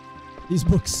investments. These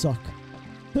books suck.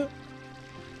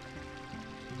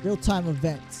 Real-time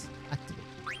events. Activate.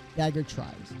 Dagger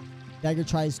tries. Dagger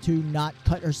tries to not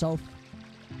cut herself.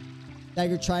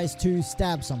 Dagger tries to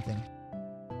stab something.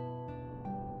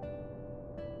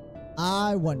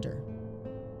 I wonder.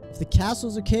 If the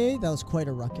castle's okay, that was quite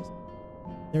a ruckus.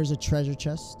 There's a treasure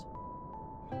chest.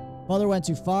 Mother went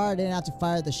too far. I didn't have to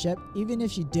fire the ship. Even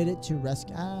if she did it to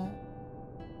rescue...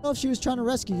 Well, if she was trying to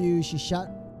rescue you, she shot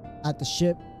at the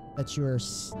ship that you were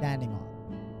standing on.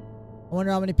 I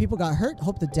wonder how many people got hurt.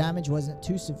 Hope the damage wasn't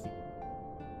too severe.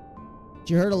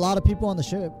 She hurt a lot of people on the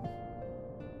ship.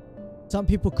 Some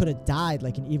people could have died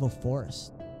like an evil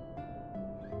forest.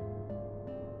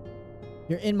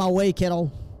 You're in my way, kiddo.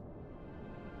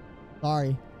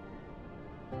 Sorry.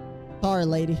 Sorry,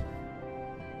 lady.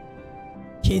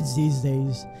 Kids these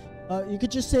days. You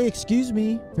could just say, excuse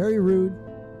me. Very rude.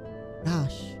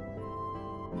 Gosh.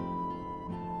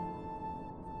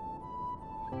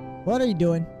 What are you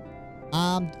doing?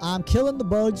 I'm killing the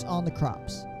bugs on the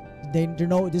crops.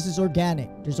 This is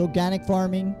organic. There's organic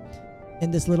farming in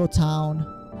this little town.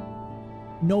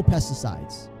 No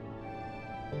pesticides.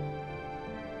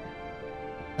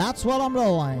 That's what I'm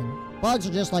doing. Bugs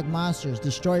are just like monsters.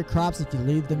 Destroy crops if you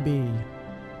leave them be.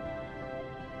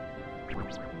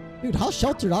 Dude, how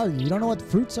sheltered are you? You don't know what the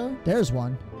fruits are? There's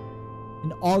one.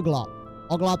 An oglop.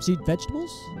 Oglops eat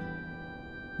vegetables?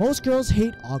 Most girls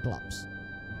hate oglops.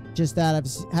 Just that I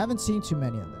haven't seen too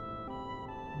many of them.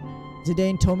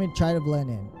 Zidane told me to try to blend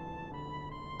in.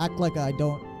 Act like I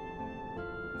don't...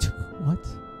 What?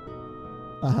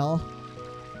 The hell?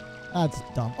 That's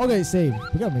dumb. Okay, save.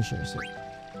 We gotta make sure to save.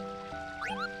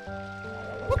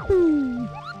 Woohoo!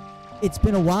 It's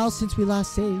been a while since we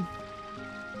last saved.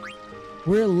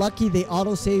 We're lucky they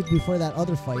auto-saved before that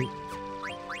other fight.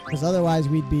 Because otherwise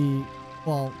we'd be...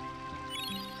 Well...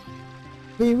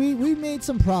 We made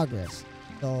some progress.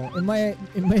 So it may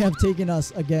have taken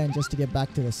us again just to get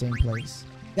back to the same place.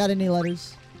 Got any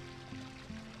letters?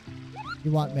 You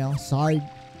want mail? Sorry,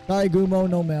 Gumo,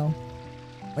 no mail.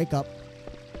 Wake up.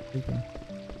 Sleeping.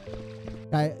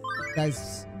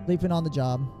 Guys, sleeping on the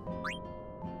job.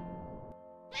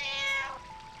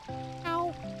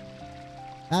 Ow.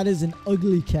 That is an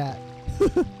ugly cat.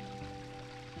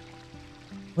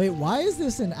 Wait, why is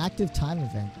this an active time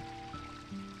event?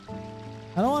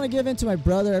 I don't want to give in to my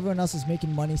brother. Everyone else is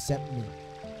making money except me.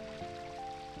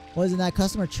 Wasn't that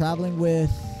customer traveling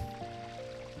with...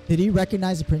 Did he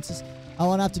recognize the princess? I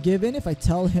won't have to give in if I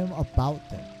tell him about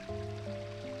them.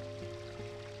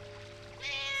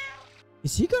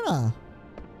 Is he gonna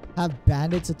have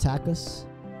bandits attack us?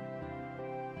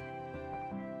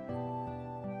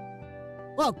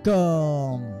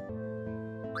 Welcome!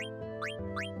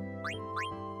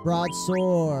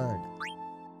 Broadsword.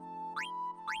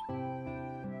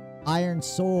 Iron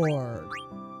sword.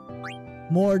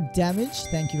 More damage.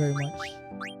 Thank you very much.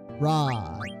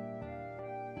 Rod.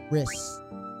 Wrist.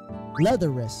 Leather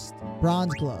wrist.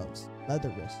 Bronze gloves.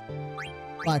 Leather wrist.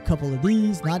 Buy a couple of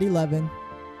these. Not 11.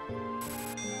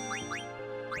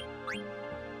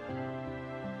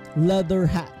 Leather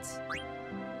hat.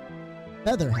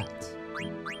 Feather hat.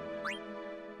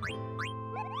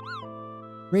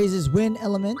 Raises wind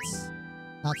elements.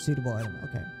 Not suitable item.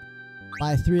 Okay.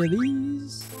 Buy 3 of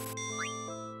these.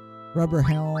 Rubber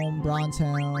helm. Bronze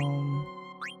helm.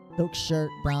 Silk shirt.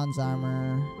 Bronze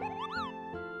armor.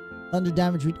 Thunder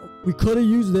damage. We could have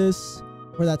used this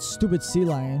for that stupid sea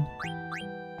lion.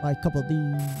 Buy a couple of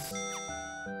these.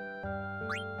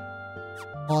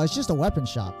 Oh, it's just a weapon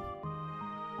shop.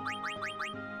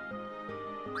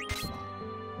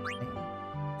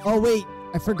 Oh, wait.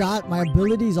 I forgot. My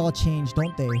abilities all changed,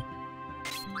 don't they?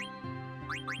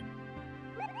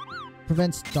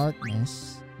 Prevents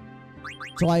darkness.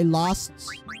 So I lost...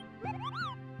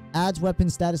 Adds weapon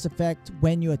status effect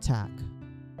when you attack.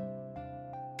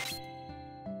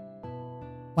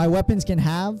 My weapons can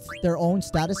have their own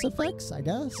status effects, I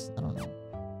guess? I don't know.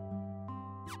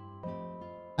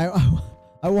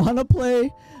 I want to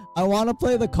play... I want to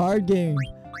play the card game,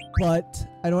 but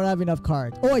I don't have enough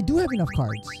cards. Oh, I do have enough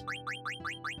cards.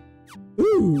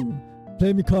 Ooh,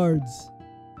 play me cards.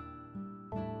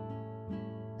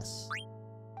 Yes.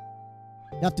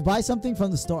 You have to buy something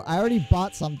from the store. I already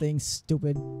bought something,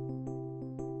 stupid.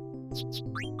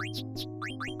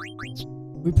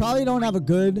 We probably don't have a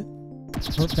good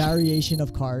variation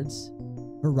of cards.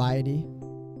 Variety.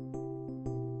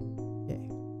 Okay.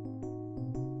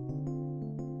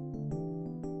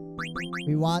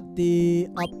 We want the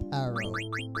up arrow.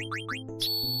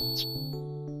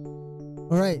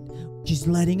 Alright. She's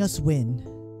letting us win.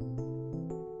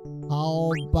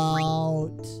 How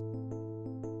about...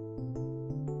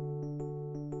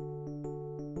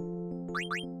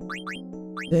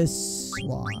 this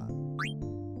one?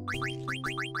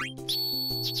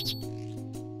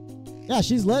 Yeah,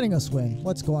 she's letting us win.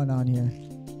 What's going on here?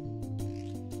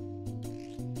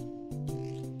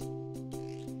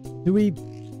 Do we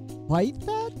fight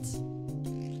that?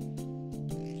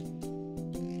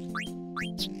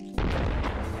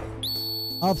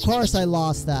 Of course I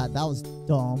lost that. That was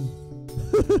dumb.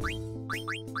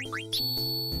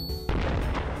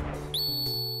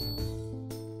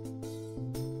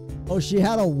 Oh, she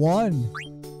had a 1.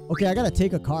 Okay, I gotta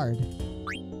take a card.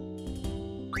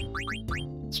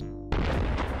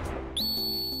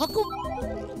 How come?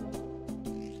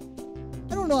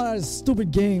 I don't know how to stupid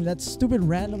game. That stupid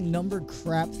random number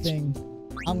crap thing.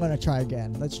 I'm gonna try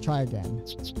again. Let's try again.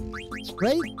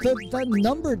 Right? That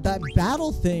number, that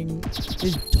battle thing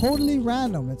is totally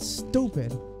random. It's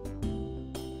stupid.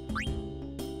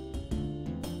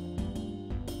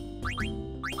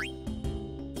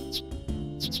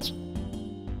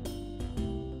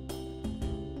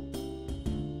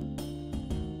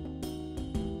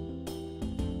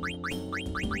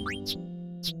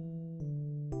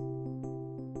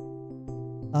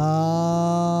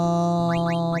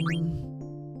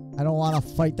 I don't want to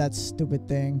fight that stupid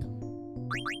thing.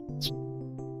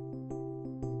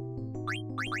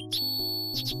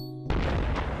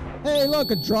 Hey, look,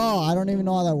 a draw. I don't even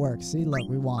know how that works. See, look,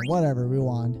 we won. Whatever, we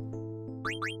won.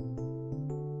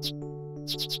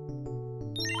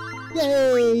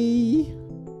 Yay!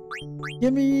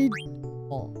 Give me...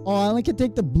 Oh, I only can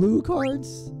take the blue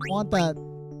cards? I want that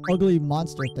ugly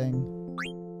monster thing.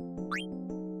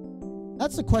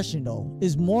 That's the question, though.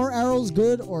 Is more arrows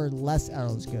good or less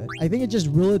arrows good? I think it just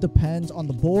really depends on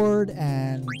the board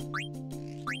and...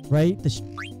 Right?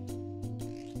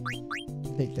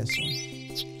 Take this one.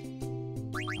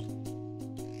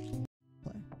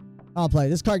 I'll play.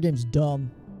 This card game's dumb.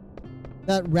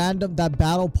 That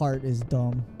battle part is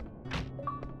dumb.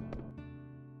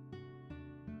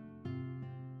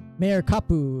 Mayor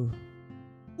Kapu.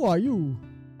 Who are you?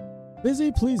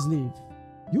 Busy? Please leave.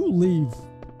 You leave.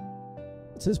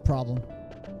 What's his problem?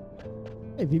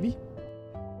 Hey, Vivi.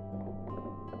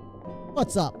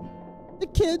 What's up? The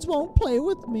kids won't play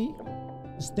with me.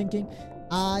 Just thinking.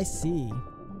 I see.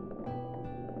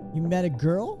 You met a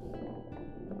girl?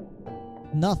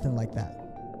 Nothing like that.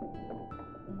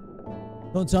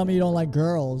 Don't tell me you don't like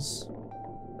girls.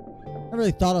 I never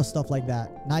really thought of stuff like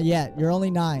that. Not yet. You're only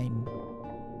 9.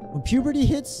 When puberty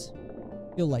hits,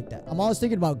 you'll like that. I'm always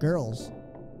thinking about girls.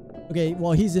 Okay,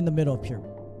 well, he's in the middle of puberty.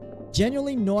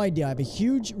 Genuinely no idea. I have a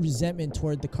huge resentment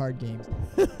toward the card games.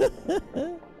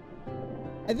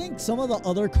 I think some of the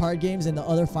other card games and the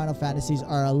other Final Fantasies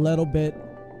are a little bit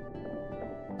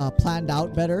planned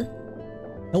out better.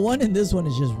 The one in this one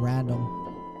is just random.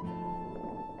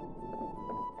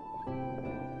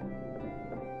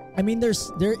 I mean,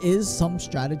 there is some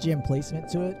strategy and placement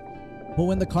to it, but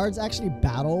when the cards actually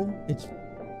battle, it's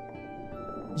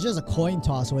just a coin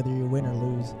toss whether you win or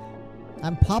lose.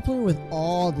 I'm popular with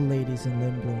all the ladies in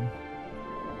Limboom.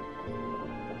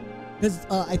 Because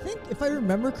I think, if I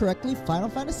remember correctly, Final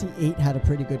Fantasy VIII had a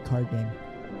pretty good card game.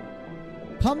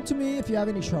 Come to me if you have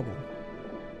any trouble.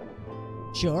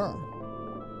 Sure.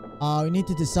 We need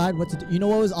to decide what to do. You know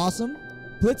what was awesome?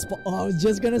 Blitzball. Oh, I was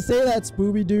just going to say that,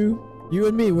 Spooby-Doo. You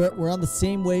and me, we're on the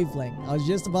same wavelength. I was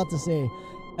just about to say,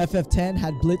 FF10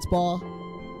 had Blitzball.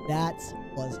 That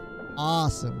was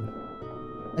awesome.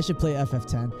 I should play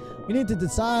FF10. We need to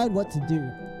decide what to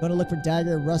do. Gonna look for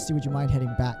Dagger. Rusty, would you mind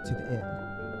heading back to the inn?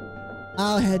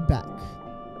 I'll head back.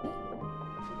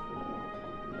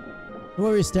 What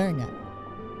were you staring at?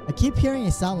 I keep hearing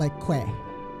it sound like Quay.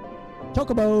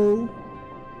 Chocobo!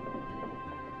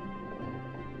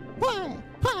 Quay!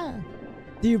 Quay!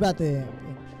 Do you about the...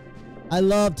 I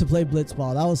love to play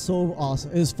Blitzball. That was so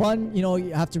awesome. It was fun, you know,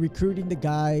 you have to recruiting the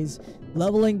guys,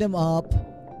 leveling them up,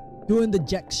 doing the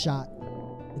Jack shot.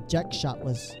 The Jack shot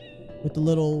was with the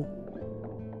little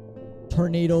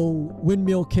tornado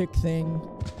windmill kick thing.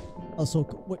 Also,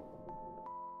 what?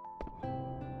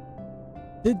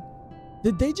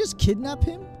 Did they just kidnap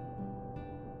him?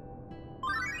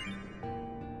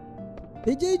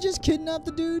 Did they just kidnap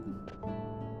the dude?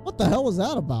 What the hell was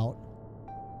that about?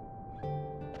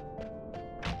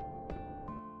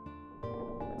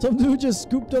 Some dude just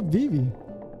scooped up Vivi.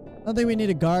 I don't think we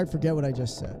need a guard. Forget what I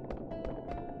just said.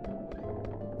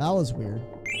 That was weird.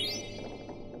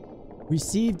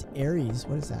 Received Aries.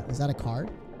 What is that? Is that a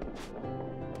card?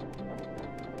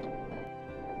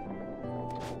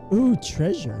 Ooh,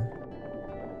 treasure.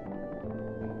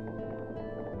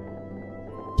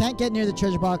 Can't get near the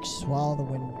treasure box. Swallow the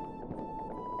wind.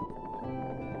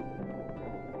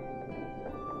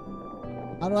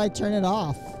 How do I turn it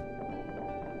off?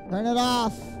 Turn it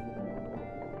off.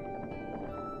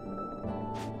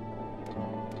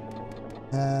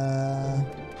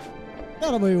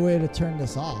 Gotta be a way to turn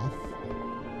this off.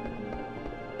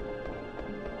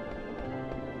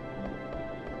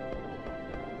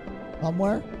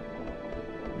 Somewhere?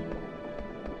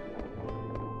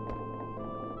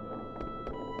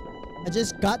 I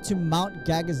just got to Mount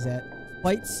Gagazet,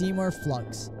 fight Seymour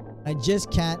Flux. I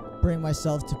just can't bring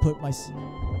myself to put myself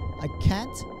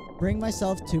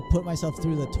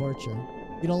through the torture.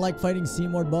 You don't like fighting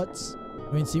Seymour Butts?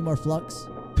 I mean Seymour Flux?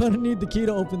 Gonna need the key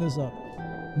to open this up.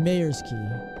 Mayor's key.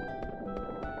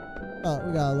 Oh,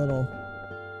 we got a little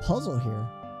puzzle here.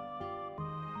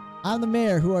 I'm the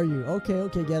mayor. Who are you? Okay,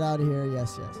 okay, get out of here.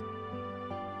 Yes, yes.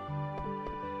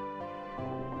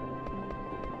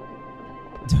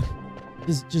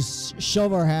 Just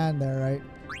shove our hand there, right?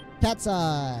 Cat's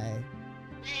eye.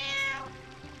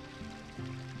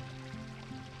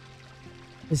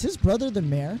 Is his brother the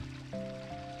mayor?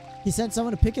 He sent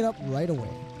someone to pick it up right away.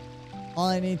 All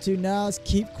I need to now is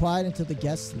keep quiet until the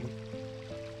guests leave.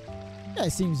 That guy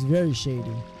seems very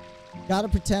shady. Gotta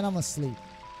pretend I'm asleep.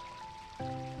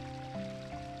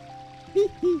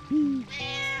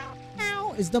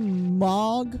 Is the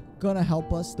Mog gonna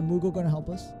help us? The Moogle gonna help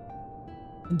us?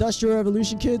 Industrial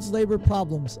Revolution kids, labor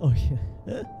problems. Oh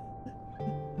yeah.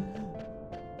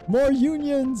 More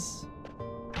unions.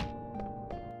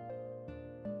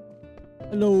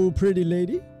 Hello, pretty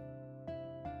lady.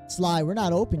 Sly, we're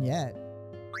not open yet.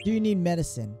 Do you need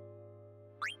medicine?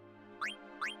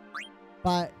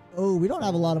 But oh, we don't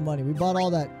have a lot of money. We bought all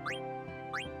that.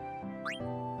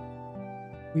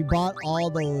 We bought all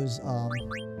those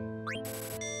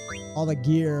all the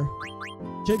gear.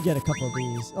 Should get a couple of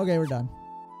these. Okay, we're done.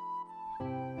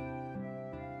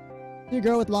 You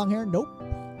girl with long hair? Nope.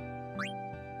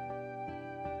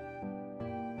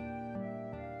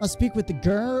 Must speak with the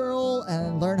girl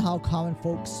and learn how common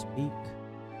folks speak.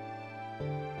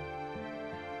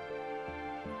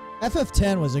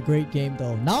 FF10 was a great game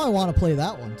though. Now I want to play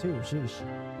that one too. Sheesh.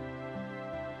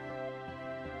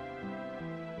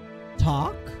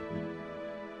 Talk?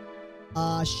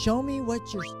 Show me what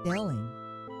you're selling.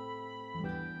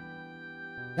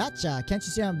 Gotcha. Can't you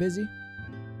see I'm busy?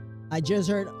 I just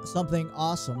heard something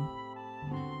awesome.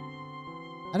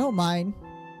 I don't mind.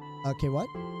 Okay, what?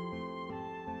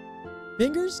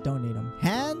 Fingers? Don't need them.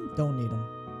 Hand? Don't need them.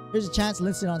 Here's a chance to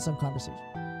listen on some conversation.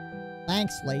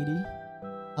 Thanks, lady.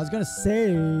 I was gonna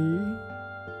say...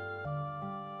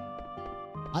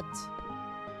 What?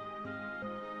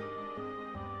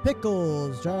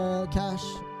 Pickles, jar, cash,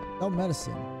 no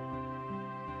medicine.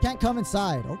 Can't come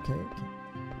inside. Okay, okay.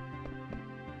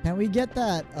 Can we get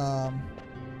that,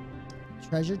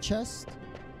 treasure chest?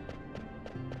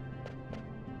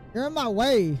 You're in my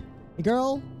way. Hey,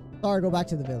 girl. Sorry, go back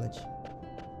to the village.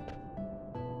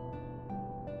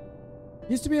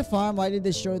 Used to be a farm. Why did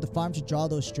they show the farm to draw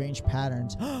those strange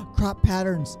patterns? Crop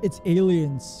patterns. It's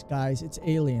aliens, guys. It's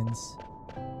aliens.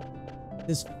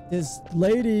 This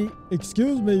lady,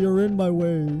 excuse me, you're in my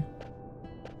way.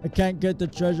 I can't get the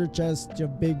treasure chest, you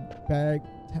big bag.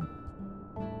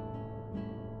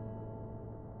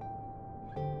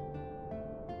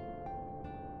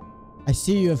 I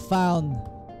see you have found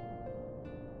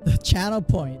the channel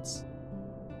points.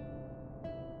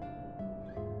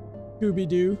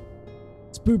 Scooby-Doo.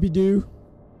 Spooby-Doo.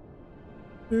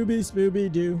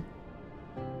 Spooby-Spooby-Doo.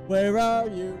 Where are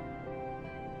you?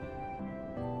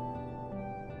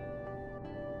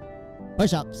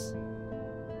 Push-ups.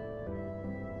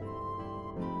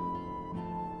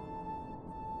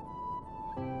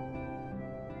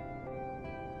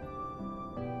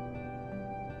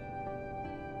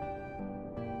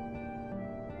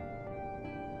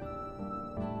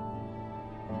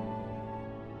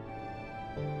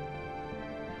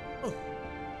 Oh.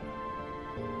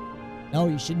 No,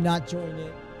 you should not join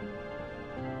it.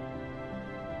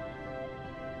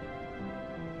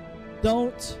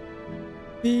 Don't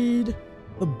feed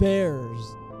the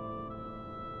bears.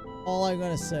 All I'm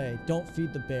gonna say. Don't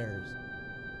feed the bears.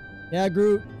 Yeah,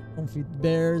 Groot. Don't feed the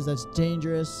bears. That's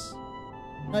dangerous.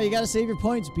 No, you gotta save your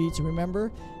points, Beach.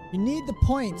 Remember? You need the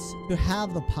points to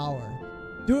have the power.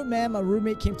 Do it, man. My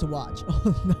roommate came to watch.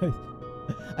 Oh, nice.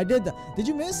 I did that. Did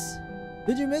you miss?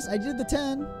 Did you miss? I did the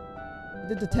 10. I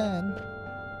did the 10.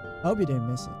 I hope you didn't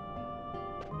miss it.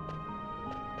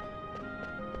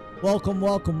 Welcome,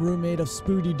 welcome, roommate of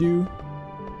Spoody Doo.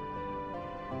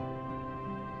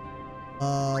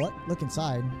 What? Look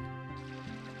inside.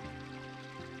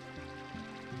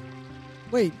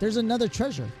 Wait, there's another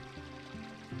treasure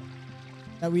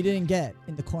that we didn't get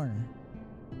in the corner.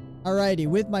 Alrighty,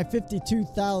 with my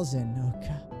 52,000.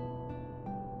 Okay.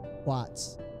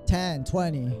 Squats. 10,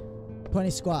 20. 20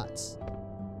 squats.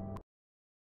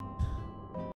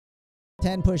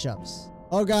 10 push-ups.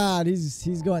 Oh god,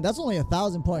 he's going. That's only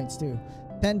 1,000 points too.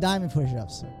 10 diamond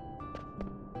push-ups.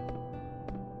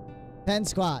 10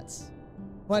 squats.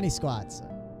 20 squats.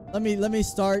 Let me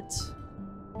start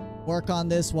work on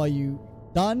this while you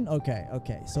done. Okay,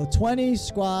 okay. So 20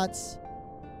 squats.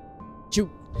 Shoot.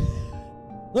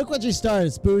 Look what you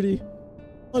started, Spooty.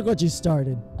 Look what you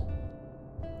started.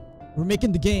 We're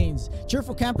making the gains.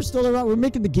 Cheerful camper still around. We're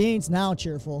making the gains now,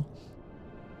 Cheerful.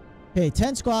 Okay,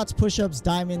 10 squats, push-ups,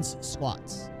 diamonds,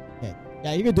 squats. Okay.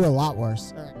 Yeah, you could do a lot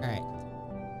worse. All right.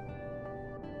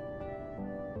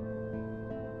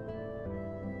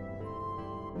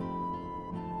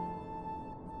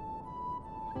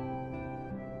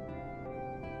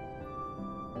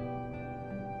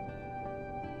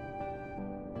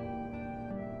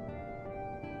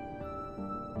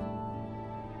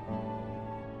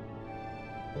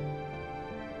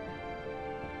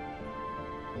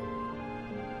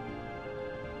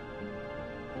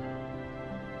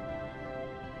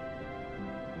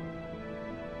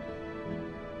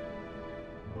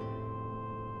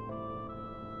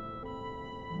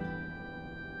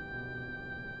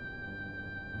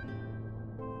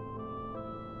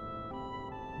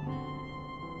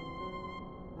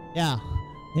 Yeah,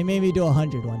 they made me do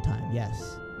 100 one time.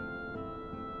 Yes.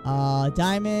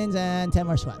 Diamonds and 10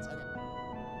 more squats. Okay.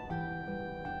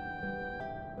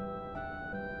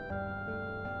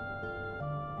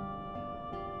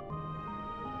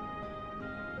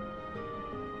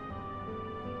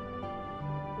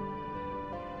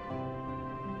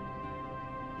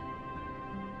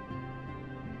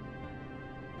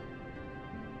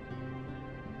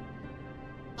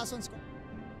 Last one squat.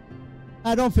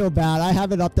 I don't feel bad. I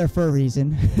have it up there for a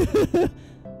reason.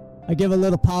 I give a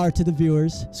little power to the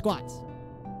viewers. Squats.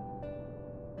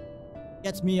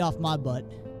 Gets me off my butt.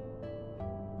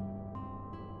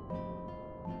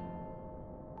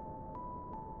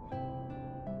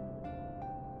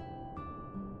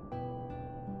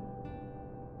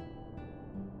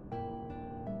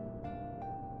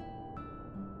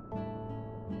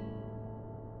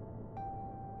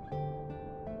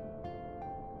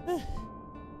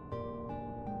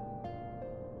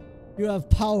 You have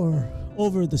power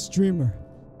over the streamer.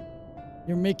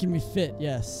 You're making me fit,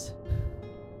 yes.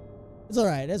 It's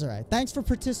alright, it's alright. Thanks for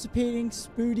participating,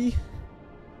 Spooty.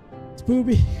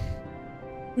 Spooby.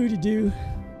 Spooty Doo.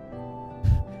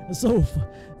 It's so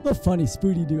funny,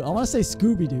 Spooty Doo. I want to say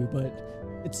Scooby Doo, but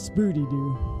it's Spooty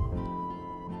Doo.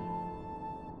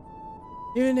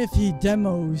 Even if he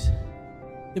demotes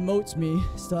me,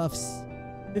 stuffs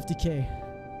 50k.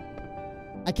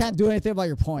 I can't do anything about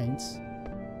your points.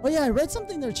 Oh yeah, I read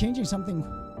something. They're changing something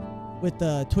with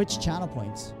the Twitch channel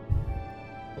points.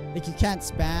 Like you can't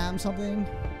spam something.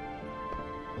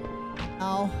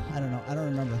 Ow. I don't know. I don't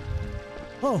remember.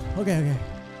 Oh, okay, okay.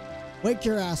 Wake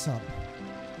your ass up.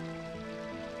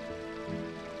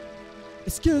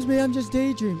 Excuse me, I'm just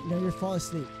daydreaming. No, you're falling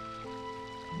asleep.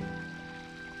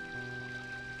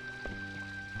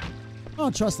 I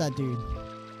don't trust that dude.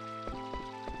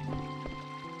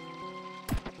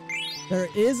 There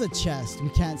is a chest we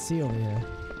can't see over here.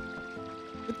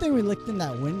 Good thing we looked in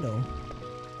that window.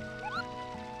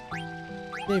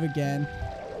 Save again.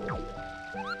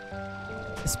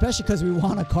 Especially because we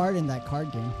want a card in that card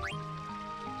game.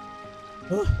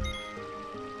 Oh,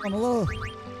 I'm a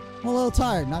little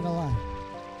tired, not gonna lie.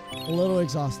 A little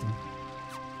exhausting.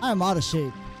 I am out of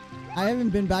shape. I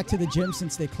haven't been back to the gym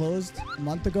since they closed a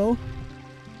month ago.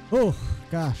 Oh,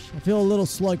 gosh. I feel a little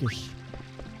sluggish.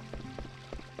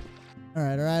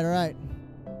 Alright, alright, alright.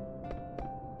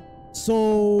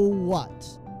 So what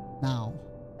now?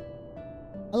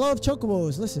 I love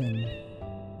chocobos. Listen.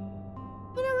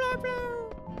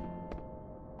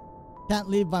 Can't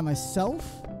leave by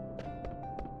myself.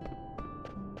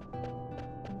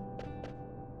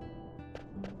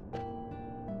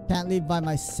 Can't leave by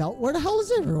myself. Where the hell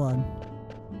is everyone?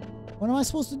 What am I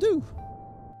supposed to do?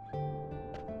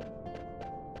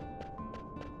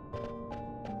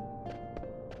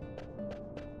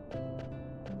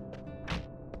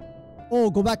 Oh,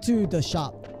 go back to the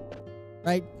shop.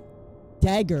 Right?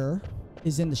 Dagger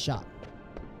is in the shop.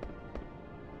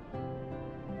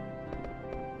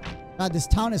 God, this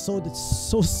town is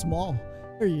so small.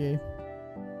 Here you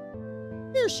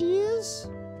are. Here she is.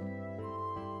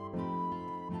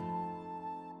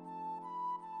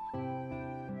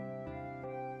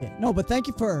 Okay, no, but thank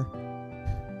you for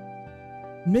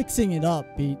mixing it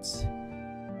up, Beats.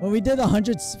 When we did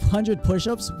 100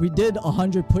 push-ups, we did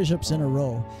 100 push-ups in a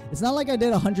row. It's not like I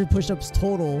did 100 push-ups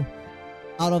total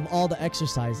out of all the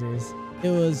exercises.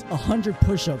 It was 100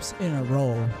 push-ups in a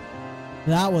row.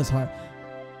 That was hard.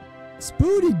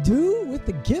 Spooty Doo with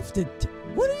the gifted.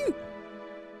 What are you?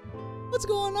 What's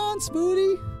going on,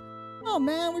 Spooty? Oh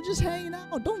man, we're just hanging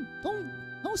out.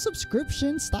 No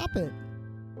subscription. Stop it.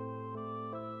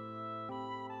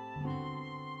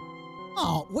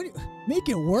 Oh, what? Make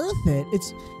it worth it.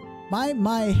 It's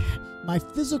my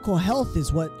physical health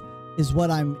is what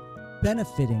I'm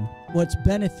benefiting. What's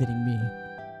benefiting me.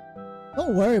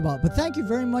 Don't worry about it. But thank you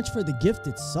very much for the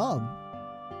gifted sub.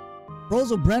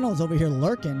 Rosa Brennel's over here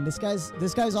lurking. This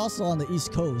guy's also on the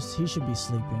East Coast. He should be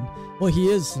sleeping. Well, he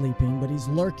is sleeping, but he's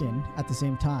lurking at the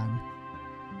same time.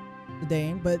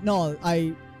 Zidane. But no,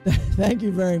 I thank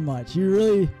you very much. You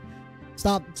really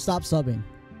stop subbing.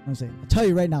 I'm saying, I'll tell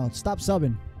you right now, stop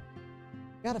subbing.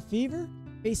 Got a fever?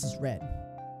 Face is red.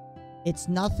 It's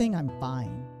nothing, I'm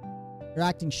fine. You're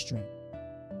acting strange.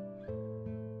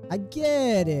 I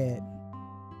get it.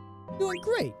 Doing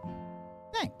great.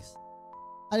 Thanks.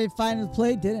 I did fine in the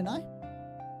play, didn't I?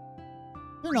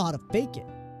 You know how to fake it.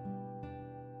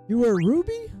 You were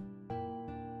Ruby?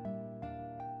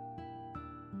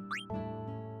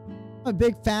 I'm a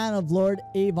big fan of Lord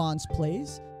Avon's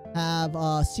plays. Have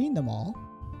seen them all.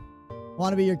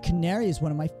 Want to Be Your Canary is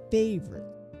one of my favorites.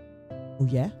 Oh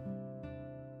yeah?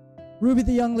 Ruby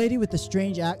the young lady with the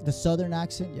strange the southern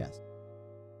accent? Yes.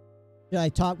 Should I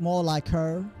talk more like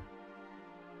her?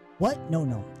 What?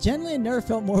 No. Generally, I never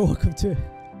felt more welcome to.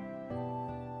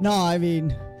 No, I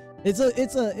mean, it's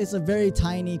a very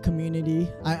tiny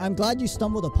community. I'm glad you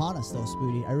stumbled upon us though,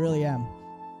 Spooty. I really am.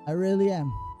 I really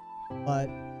am. But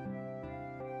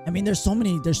I mean, there's so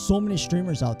many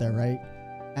streamers out there, right?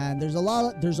 And there's a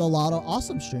lot of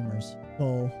awesome streamers.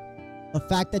 So the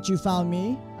fact that you found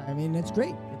me, I mean, it's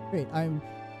great. It's great.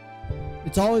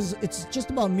 It's just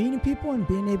about meeting people and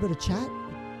being able to chat.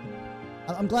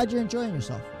 I'm glad you're enjoying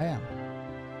yourself. I am.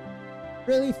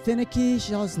 Really finicky.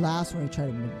 She always laughs when we try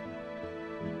to move.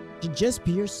 You should just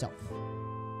be yourself.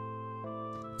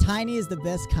 Tiny is the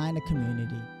best kind of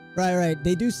community. Right.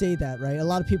 They do say that, right? A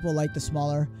lot of people like the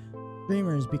smaller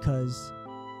streamers because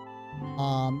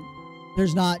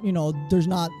there's not, there's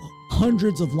not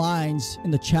hundreds of lines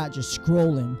in the chat just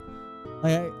scrolling.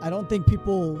 Like, I don't think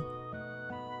the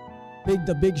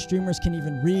big streamers can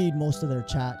even read most of their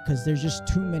chat because there's just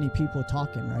too many people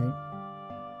talking, right?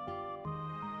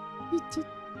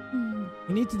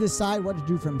 You need to decide what to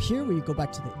do from here where you go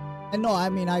back to the... And no, I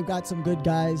mean, I've got some good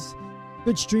guys,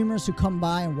 good streamers who come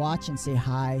by and watch and say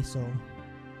hi, so...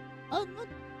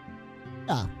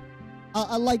 yeah.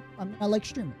 I like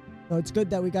streaming. So it's good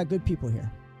that we got good people here.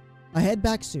 I'll head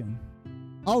back soon.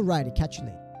 Alrighty, catch you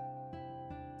later.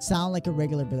 Sound like a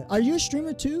regular village. Are you a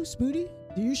streamer too, Spooty?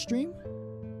 Do you stream?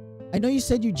 I know you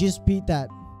said you just beat that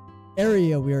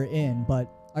area we were in, but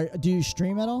do you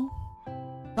stream at all?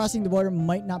 Crossing the border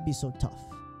might not be so tough.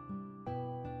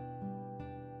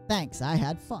 Thanks, I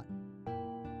had fun.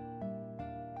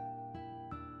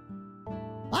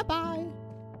 Bye-bye.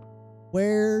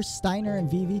 Where's Steiner and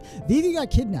Vivi? Vivi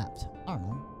got kidnapped. I don't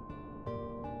know.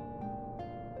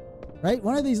 Right?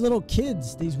 One of these little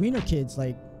kids, these wiener kids,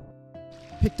 like,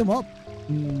 picked them up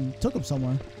and took them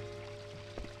somewhere.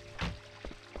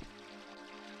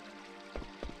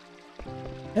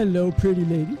 Hello, pretty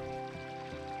lady.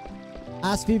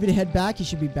 Ask Vivi to head back. You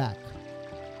should be back.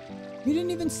 You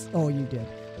didn't even... Oh, you did.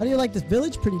 How do you like this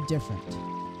village? Pretty different.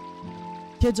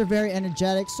 Kids are very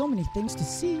energetic. So many things to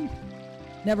see.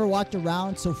 Never walked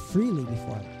around so freely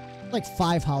before. Like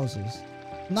 5 houses.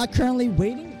 I'm not currently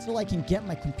waiting until I can get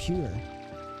my computer.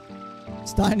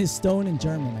 Stein is stone in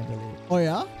German, I believe. Oh,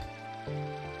 yeah?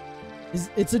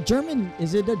 It's a German...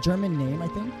 Is it a German name, I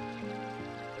think?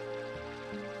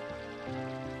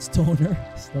 Stoner.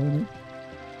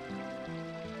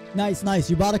 Nice.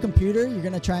 You bought a computer? You're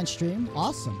gonna try and stream?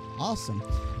 Awesome.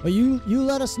 Well, you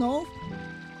let us know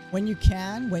when you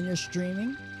can, when you're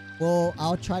streaming. Well,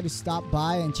 I'll try to stop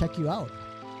by and check you out.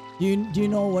 Do you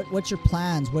know what's your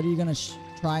plans? What are you gonna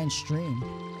try and stream?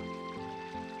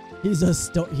 He is a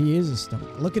stoner.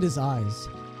 Look at his eyes.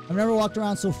 I've never walked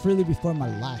around so freely before in my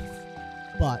life.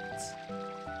 But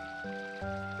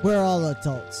we're all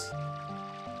adults.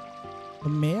 The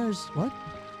mayor's... What?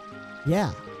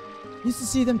 Yeah. Used to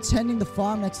see them tending the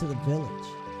farm next to the village.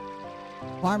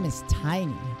 The farm is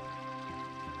tiny.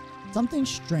 Something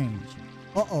strange.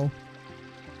 Uh-oh.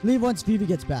 Leave once Vivi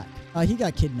gets back. He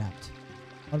got kidnapped.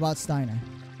 What about Steiner?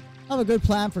 I have a good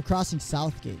plan for crossing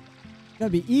Southgate. It's gonna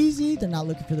be easy. They're not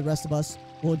looking for the rest of us.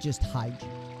 We'll just hide you.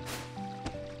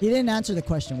 He didn't answer the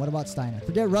question. What about Steiner?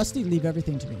 Forget Rusty. Leave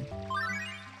everything to me.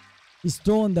 He's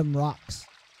throwing them rocks.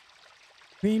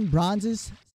 Green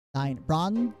bronzes.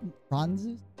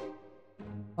 Bronzes?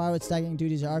 Firewood stacking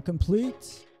duties are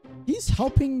complete. He's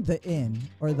helping the inn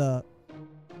or the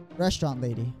restaurant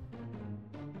lady.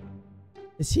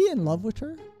 Is he in love with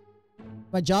her?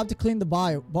 My job to clean the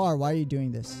bar. Why are you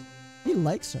doing this? He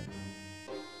likes her.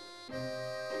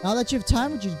 Now that you have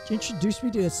time, would you introduce me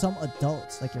to some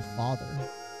adults like your father?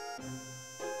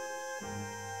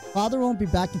 Father won't be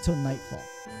back until nightfall.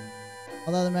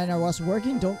 All the other men are also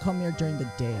working. Don't come here during the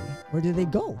day. Where did they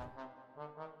go?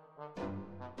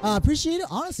 Appreciate it.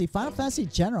 Honestly, Final Fantasy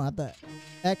General at the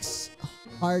X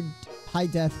High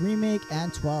Def Remake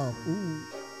and 12.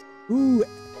 Ooh,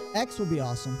 X will be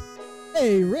awesome.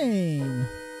 Hey, Rain.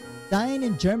 Dying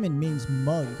in German means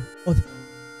mug. Oh,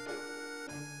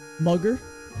 mugger?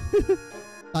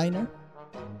 Steiner.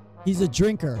 He's a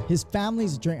drinker. His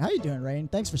family's a drinker. How you doing, Rain?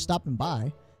 Thanks for stopping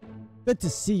by. Good to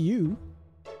see you.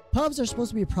 Pubs are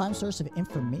supposed to be a prime source of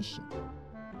information.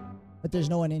 But there's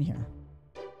no one in here.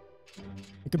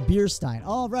 Like a beer stein.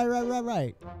 Oh,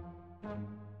 right.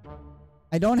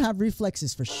 I don't have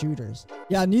reflexes for shooters.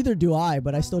 Yeah, neither do I,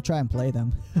 but I still try and play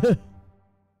them.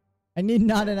 I need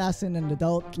not ask an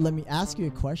adult. Let me ask you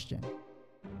a question.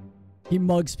 He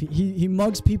mugs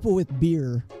people with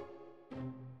beer.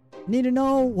 Need to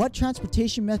know what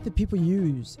transportation method people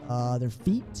use. Their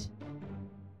feet.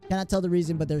 Cannot tell the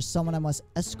reason, but there's someone I must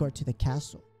escort to the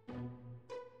castle.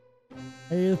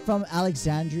 Are you from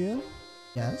Alexandria?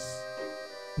 Yes.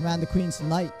 Command the Queen's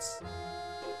Knights.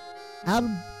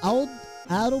 Adalbert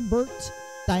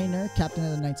Steiner, Captain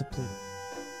of the Knights of Pluto.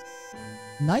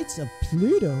 Knights of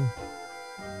Pluto?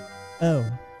 Oh,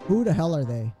 who the hell are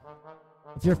they?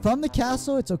 If you're from the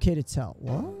castle, it's okay to tell.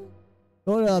 What?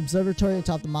 Go to the observatory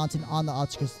atop the mountain on the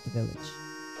outskirts of the village.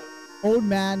 Old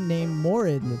man named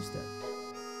Morid lives there.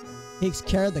 Takes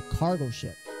care of the cargo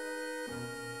ship.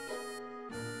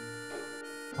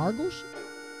 Cargo ship?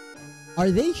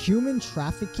 Are they human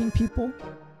trafficking people?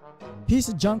 piece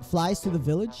of junk flies to the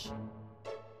village.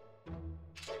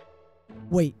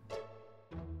 Wait.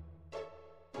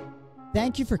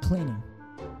 Thank you for cleaning.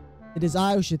 It is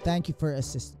I who should thank you for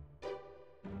assisting.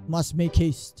 Must make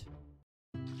haste.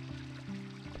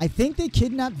 I think they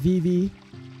kidnapped Vivi,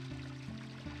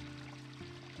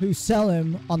 who sell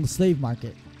him on the slave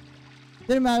market.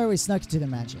 Didn't matter, we snuck into the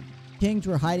mansion. Kings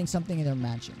were hiding something in their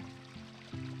mansion.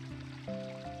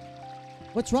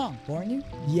 What's wrong? Boring you?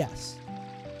 Yes.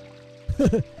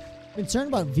 Concerned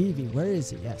about Vivi. Where is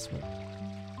he? Yes. Wait.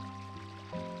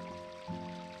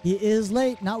 He is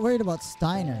late. Not worried about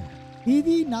Steiner.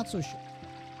 Vivi, not so sure.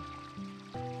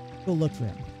 Go look for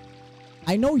him.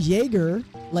 I know Jaeger,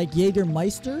 like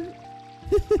Jägermeister.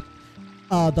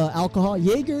 The alcohol.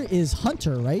 Jaeger is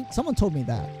Hunter, right? Someone told me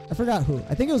that. I forgot who.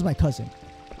 I think it was my cousin.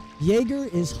 Jaeger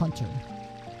is Hunter.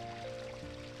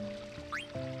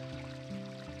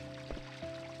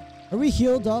 Are we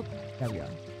healed up? There we are.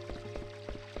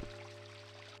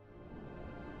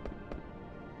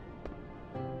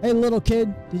 Hey, little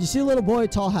kid. Did you see a little boy,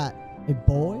 tall hat? A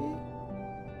boy?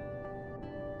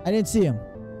 I didn't see him.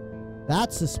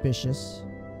 That's suspicious.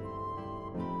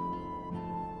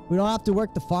 We don't have to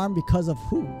work the farm because of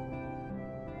who?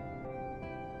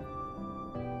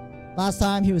 Last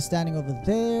time he was standing over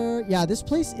there. Yeah, this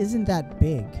place isn't that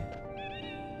big.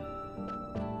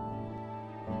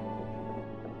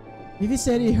 Vivi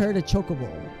said he heard a chocobo.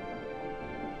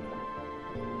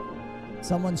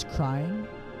 Someone's crying.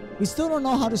 We still don't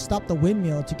know how to stop the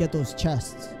windmill to get those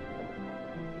chests.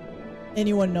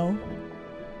 Anyone know?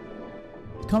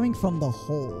 It's coming from the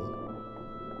hole.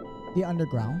 The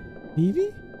underground. Vivi?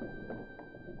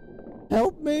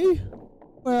 Help me!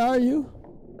 Where are you?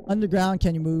 Underground,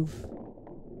 can you move?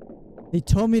 They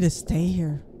told me to stay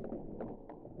here.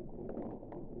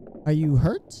 Are you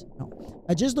hurt? No.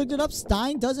 I just looked it up.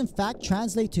 Stein does in fact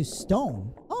translate to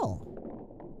stone. Oh.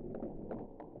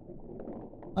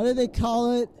 How do they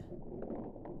call it?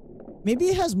 Maybe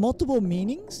it has multiple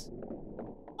meanings?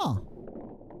 Huh.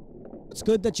 It's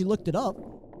good that you looked it up.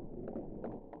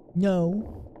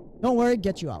 No. Don't worry,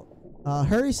 get you out.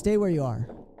 Hurry, stay where you are.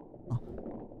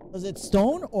 Was it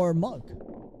stone or mug?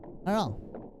 I don't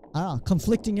know.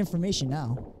 Conflicting information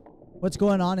now. What's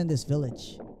going on in this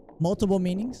village? Multiple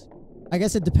meanings? I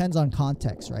guess it depends on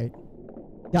context, right?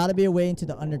 Gotta be a way into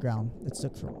the underground. Let's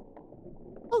look for one.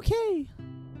 Okay.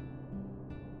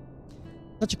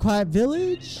 Such a quiet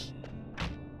village.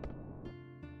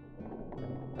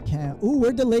 Ooh,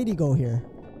 where'd the lady go here?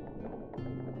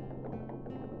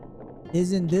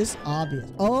 Isn't this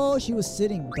obvious? Oh, she was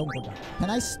sitting. Don't go down. Can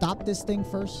I stop this thing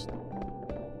first?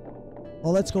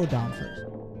 Oh, let's go down first.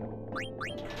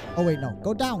 Oh, wait, no.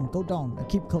 Go down. Go down. I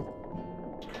keep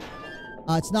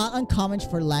it's not uncommon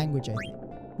for language, I think.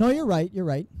 No, you're right. You're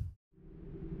right.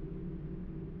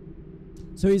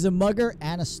 So he's a mugger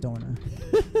and a stoner.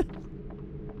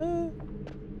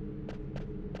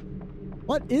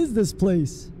 What is this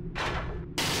place?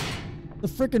 The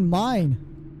frickin' mine.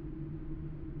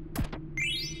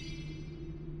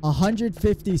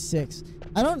 156.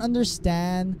 I don't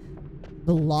understand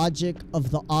the logic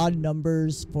of the odd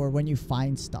numbers for when you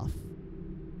find stuff.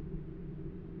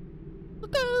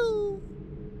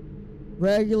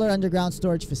 Regular underground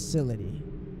storage facility.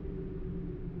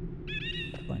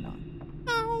 What's going on?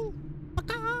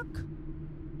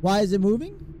 Why is it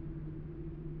moving?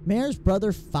 Mayor's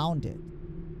brother found it.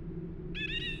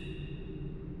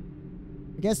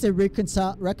 I guess they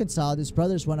reconciled. His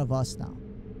brother's one of us now.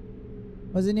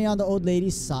 Wasn't he on the old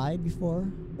lady's side before?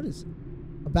 What is it?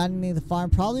 Abandoning the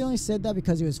farm. Probably only said that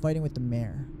because he was fighting with the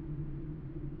mayor.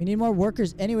 We need more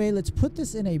workers. Anyway, let's put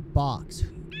this in a box.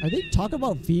 Are they talking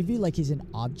about Vivi like he's an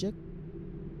object?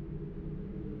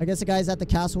 I guess the guys at the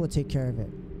castle will take care of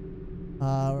it.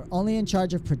 We're only in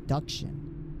charge of production.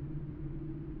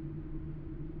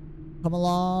 Come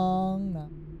along.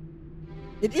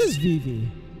 It is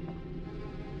Vivi.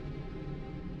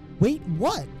 Wait,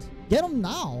 what? Get him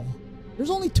now. There's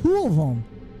only 2 of them.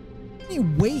 What do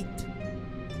you wait?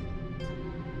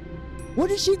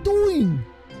 What is she doing?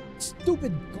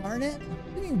 Stupid Garnet.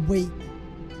 What do you mean wait?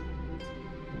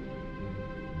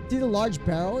 See the large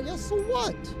barrel? Yeah, so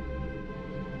what?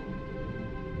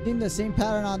 Seeing the same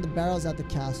pattern on the barrels at the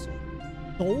castle.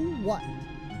 So what?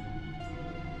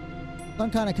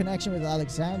 Some kind of connection with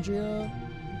Alexandria.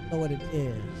 Know what it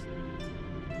is.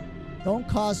 Don't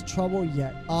cause trouble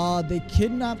yet. They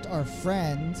kidnapped our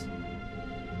friend.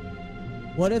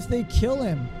 What if they kill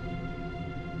him?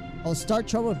 I'll start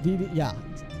trouble with Vivi. Yeah.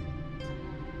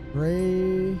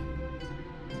 Ray.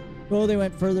 Oh, they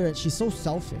went further. She's so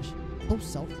selfish. So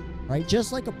selfish. Right?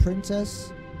 Just like a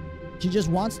princess. She just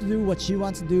wants to do what she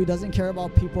wants to do, doesn't care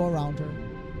about people around her.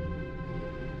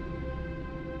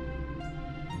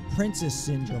 Princess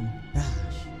syndrome. Gosh.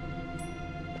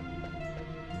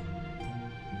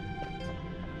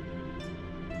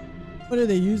 What do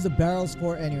they use the barrels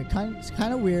for anyway? It's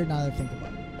kind of weird now that I think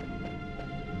about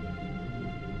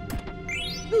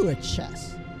it. Ooh, a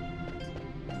chest.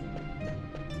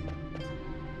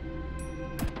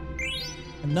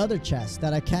 Another chest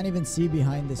that I can't even see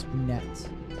behind this net.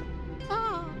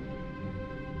 Ah.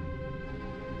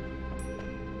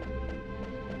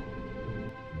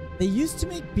 They used to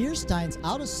make beer steins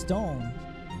out of stone.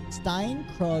 Stein,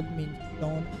 krug means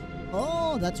stone.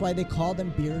 Oh, that's why they call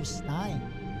them beer stein.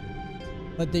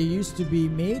 But they used to be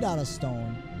made out of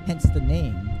stone, hence the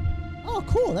name. Oh,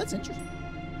 cool. That's interesting.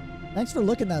 Thanks for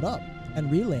looking that up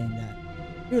and relaying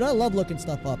that. Dude, I love looking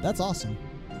stuff up. That's awesome.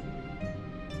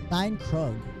 Stein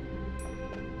Krug.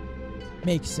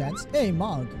 Makes sense. Hey,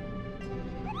 Mog.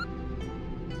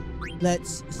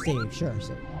 Let's save. Sure,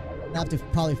 save. I have to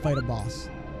probably fight a boss.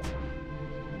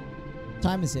 What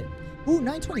time is it? Ooh,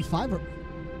 9:25 or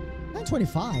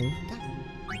 9:25. God.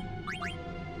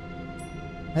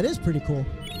 That is pretty cool.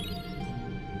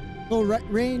 So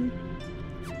Rain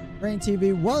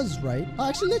TV was right. Oh,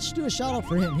 actually, let's do a shout out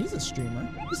for him. He's a streamer.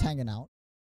 He's hanging out.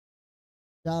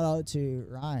 Shout out to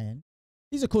Ryan.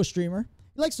 He's a cool streamer.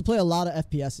 He likes to play a lot of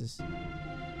FPSs.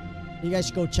 You guys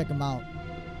should go check him out.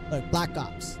 Like Black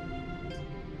Ops.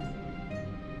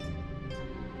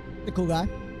 He's a cool guy.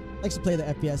 Likes to play the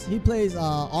FPS. He plays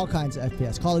all kinds of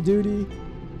FPS. Call of Duty,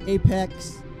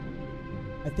 Apex.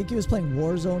 I think he was playing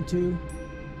Warzone too.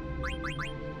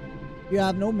 You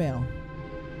have no mail.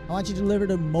 I want you to deliver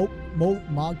to Mogki.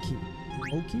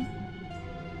 Moki?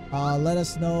 Let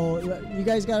us know. You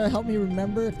guys gotta help me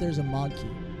remember if there's a Mogki.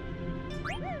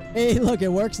 Hey, look, it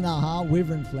works now, huh?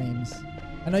 Wyvern Flames.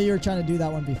 I know you were trying to do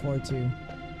that one before too.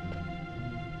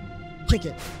 Kick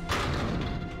it.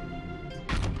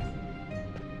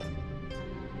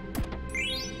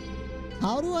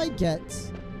 How do I get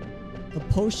the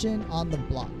potion on the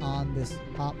block on this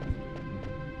top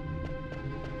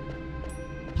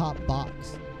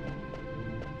box?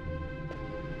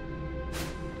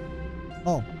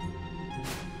 Oh,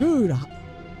 dude,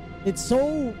 it's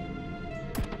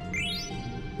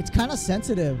kind of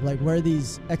sensitive, like where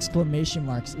these exclamation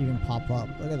marks even pop up.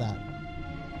 Look at that.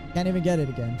 Can't even get it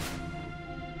again.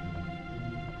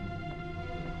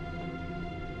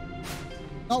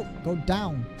 Oh, go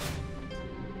down.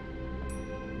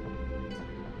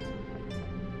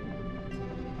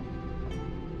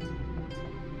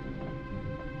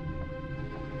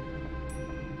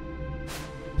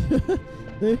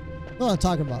 That's what I'm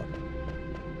talking about.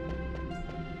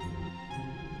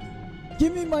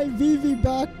 Give me my VV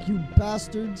back, you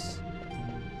bastards.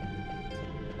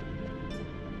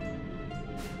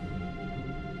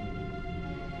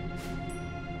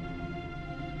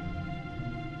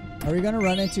 Are we gonna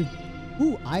run into...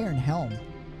 Ooh, Iron Helm.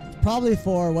 Probably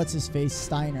for, what's his face,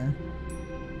 Steiner.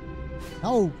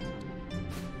 Oh.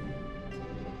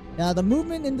 Yeah, the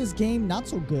movement in this game, not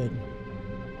so good.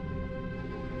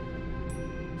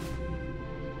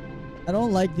 I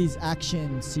don't like these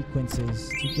action sequences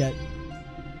to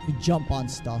jump on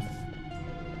stuff.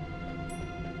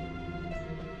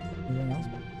 Anything else?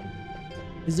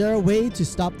 Is there a way to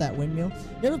stop that windmill?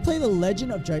 You ever play The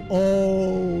Legend of Dragon?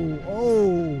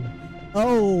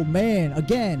 Oh, man.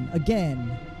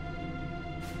 Again.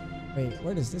 Wait,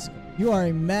 where does this go? You are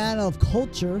a man of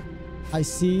culture. I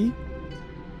see.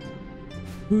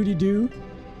 Booty doo.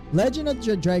 Legend of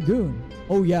the Dragoon.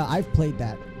 Oh, yeah, I've played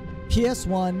that.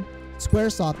 PS1,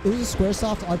 Squaresoft. It was a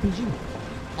Squaresoft RPG.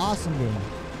 Awesome game.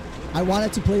 I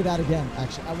wanted to play that again,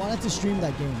 actually. I wanted to stream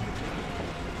that game.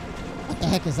 What the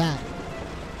heck is that?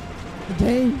 The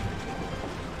game.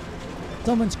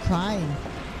 Someone's crying.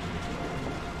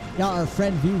 Yeah, our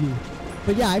friend Vivi.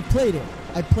 But yeah, I played it.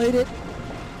 I played it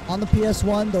on the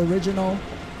PS1, the original.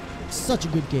 Such a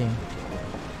good game.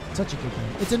 Such a good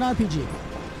game. It's an RPG.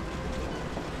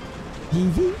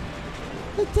 Vivi?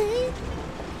 The game?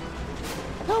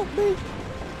 Help me.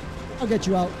 I'll get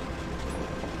you out.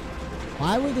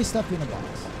 Why were they stuffed in a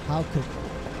box? How could...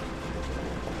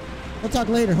 We'll talk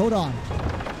later. Hold on.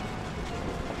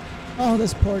 Oh,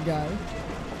 this poor guy.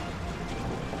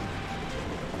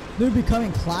 Noob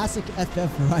becoming classic FF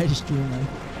variety streamer.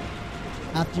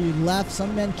 After you left,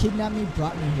 some men kidnapped me,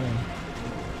 brought me here.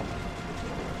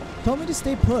 Told me to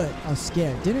stay put. I was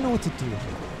scared. Didn't know what to do.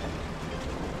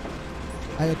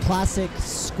 I had a classic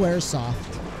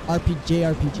Squaresoft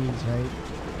JRPGs, right?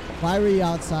 Why were you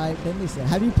outside? Then they said,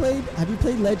 have you played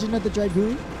Legend of the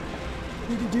Dragoon?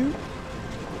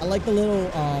 I like the little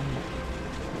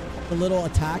the little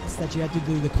attacks that you had to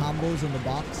do the combos in the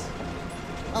box.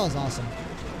 That was awesome.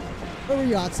 Where were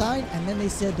you, outside? And then they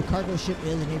said the cargo ship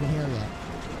isn't even here yet.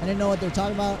 I didn't know what they're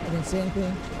talking about. I didn't say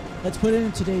anything. Let's put it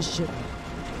in today's shipment.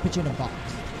 Put you in a box.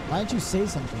 Why don't you say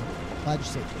something? Glad you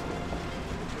said.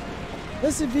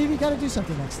 Listen, Vivi, gotta do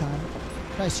something next time.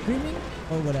 Try screaming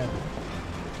or whatever.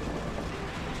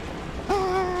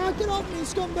 Ah, get off me,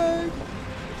 scumbag!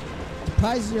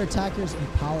 Surprises your attackers and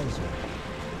empowers you.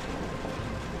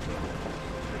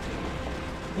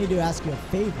 Need to ask you a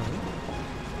favor.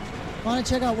 Want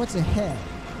to check out what's ahead.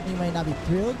 You might not be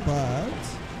thrilled, but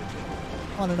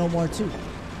want to know more too.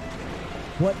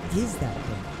 What is that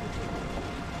thing?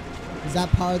 Does that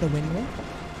power the windmill?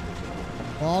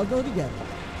 All go together.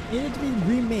 Needed to be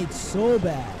remade so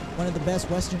bad. One of the best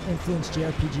Western influenced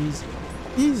JRPGs.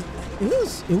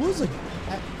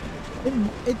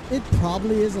 It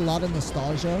probably is a lot of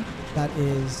nostalgia. That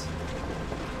is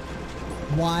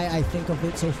why I think of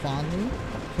it so fondly.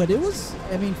 But it was,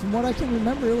 I mean, from what I can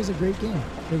remember, it was a great game.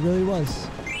 It really was.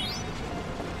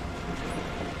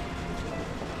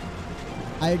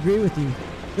 I agree with you.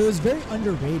 It was very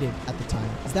underrated at the time.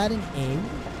 Is that an egg?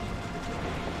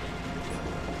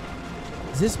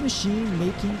 Is this machine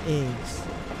making eggs?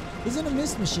 Isn't a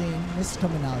mist machine? Mist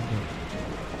coming out of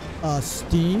it.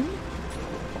 Steam?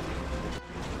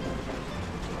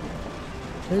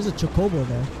 There's a chocobo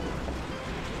there.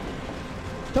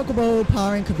 Chocobo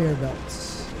powering conveyor belts.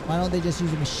 Why don't they just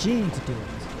use a machine to do it?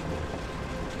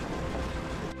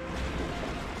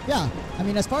 Yeah, I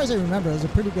mean, as far as I remember, it was a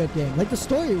pretty good game. Like, the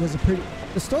story was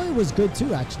good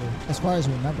too, actually, as far as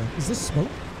I remember. Is this smoke?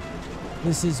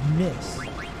 This is mist.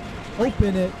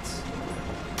 Open it.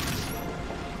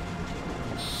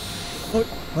 Oh,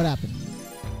 what happened?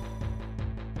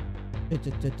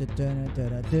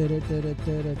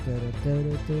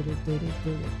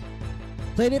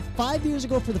 Played it 5 years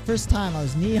ago for the first time. I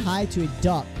was knee-high to a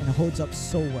duck, and it holds up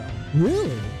so well.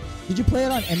 Really? Did you play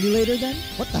it on emulator then?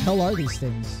 What the hell are these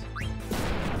things?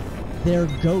 They're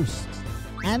ghosts.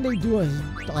 And they do a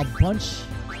bunch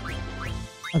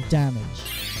of damage.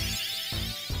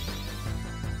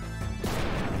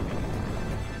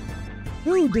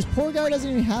 Dude, this poor guy doesn't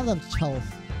even have that much health.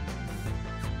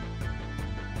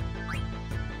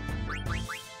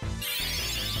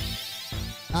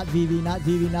 Not Vivi, not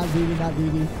Vivi, not Vivi, not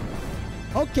Vivi.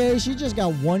 Okay, she just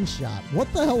got one shot.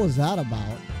 What the hell was that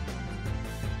about?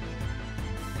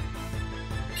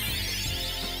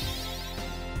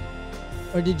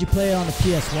 Or did you play it on the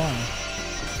PS1?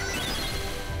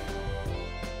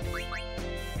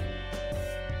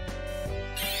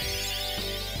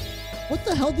 What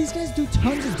the hell? These guys do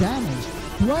tons of damage.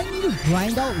 Do I need to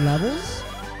grind out levels?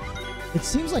 It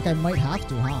seems like I might have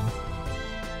to, huh?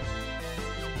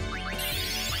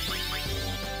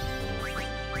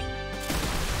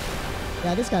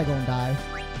 Yeah, this guy gonna die.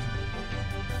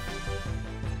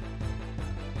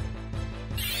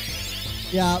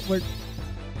 Yeah, we're...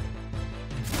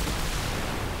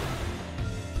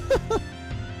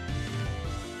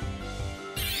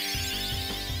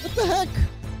 What the heck?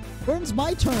 When's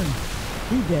my turn?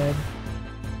 He dead.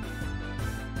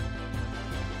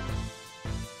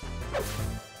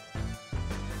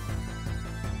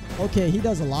 Okay, he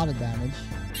does a lot of damage.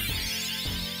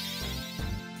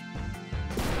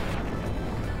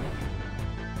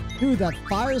 Dude, that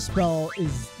fire spell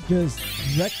is just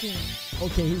wrecking.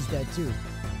 Okay, he's dead too.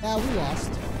 Yeah, we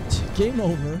lost. Game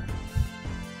over.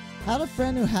 Had a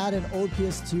friend who had an old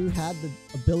PS2, had the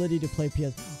ability to play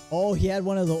PS... Oh, he had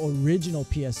one of the original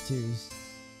PS2s.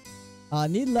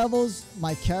 Need levels.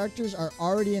 My characters are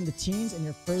already in the teens and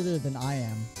you're further than I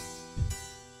am.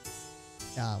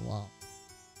 Yeah, wow.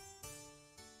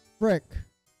 Frick.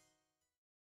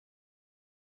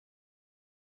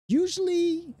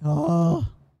 Usually...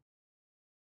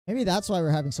 maybe that's why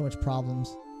we're having so much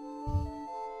problems.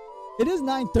 It is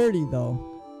 9:30 though.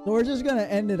 So we're just gonna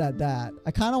end it at that.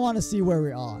 I kind of want to see where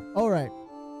we are. Alright.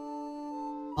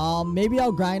 Maybe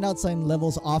I'll grind out some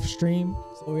levels off stream.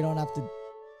 So we don't have to...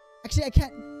 Actually, I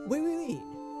can't... Wait.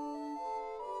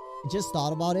 I just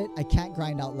thought about it. I can't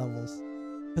grind out levels.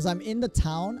 Because I'm in the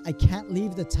town. I can't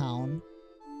leave the town.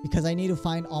 Because I need to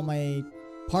find all my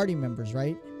party members,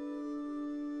 right?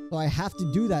 So I have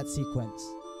to do that sequence.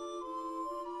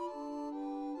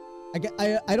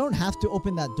 I don't have to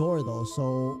open that door though,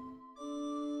 so...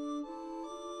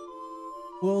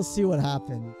 We'll see what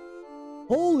happens.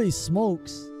 Holy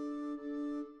smokes.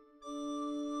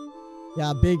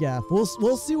 Yeah, big F.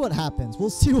 We'll see what happens.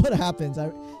 We'll see what happens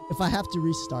if I have to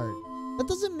restart. That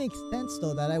doesn't make sense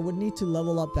though, that I would need to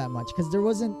level up that much. Because there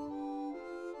wasn't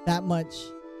that much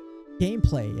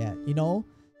gameplay yet, you know?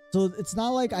 So it's not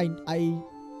like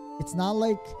It's not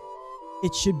like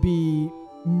it should be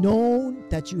known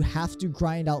that you have to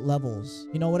grind out levels.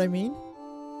 You know what I mean?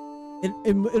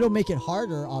 It'll make it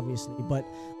harder, obviously, but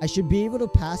I should be able to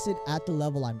pass it at the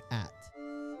level I'm at.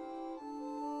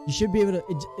 You should be able to...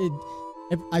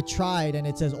 If I tried and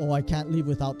it says, oh, I can't leave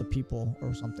without the people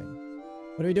or something.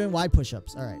 What are we doing? Wide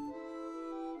push-ups. All right.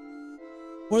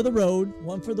 For the road.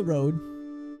 One for the road.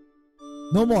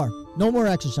 No more. No more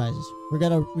exercises. We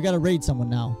gotta raid someone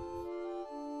now.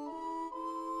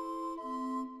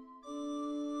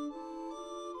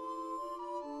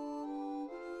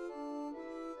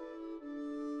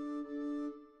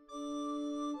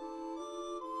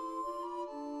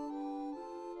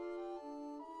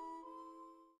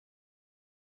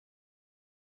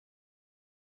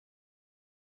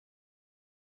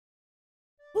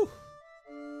 Whew.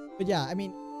 But yeah, I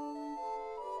mean,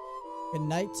 good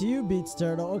night to you, Beats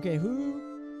Turtle. Okay,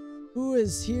 who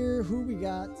is here? Who we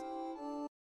got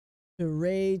to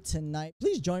raid tonight?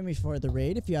 Please join me for the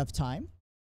raid if you have time.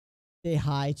 Say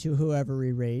hi to whoever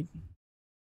we raid.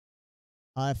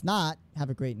 If not, have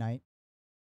a great night.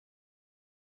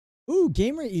 Ooh,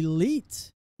 Gamer Elite.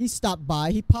 He stopped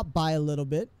by. He popped by a little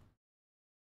bit.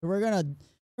 So we're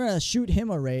gonna shoot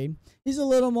him a raid. He's a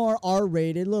little more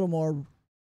R-rated, a little more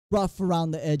rough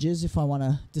around the edges, if I want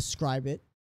to describe it.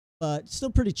 But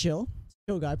still pretty chill.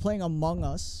 Chill guy playing Among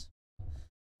Us.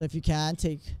 So if you can,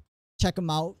 check him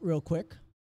out real quick.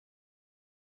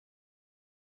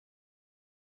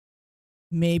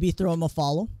 Maybe throw him a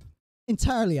follow.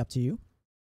 Entirely up to you.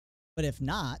 But if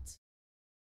not,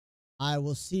 I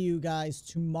will see you guys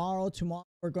tomorrow. Tomorrow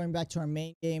we're going back to our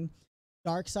main game,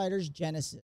 Darksiders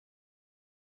Genesis.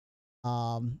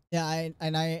 Yeah, I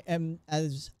am,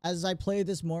 as I play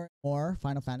this more and more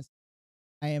Final Fantasy,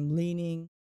 I am leaning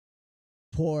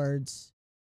towards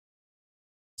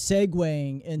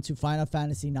segueing into Final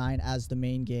Fantasy 9 as the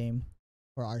main game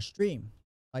for our stream.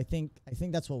 I think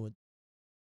that's what would.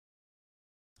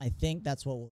 I think that's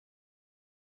what will.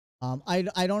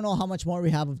 I don't know how much more we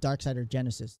have of Darksiders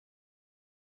Genesis.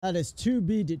 That is to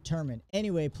be determined.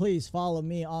 Anyway, please follow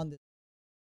me on this.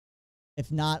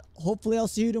 If not, hopefully I'll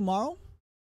see you tomorrow.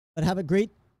 But have a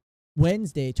great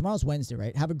Wednesday. Tomorrow's Wednesday,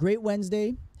 right? Have a great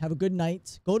Wednesday. Have a good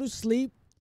night. Go to sleep.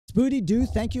 Spooty Doo,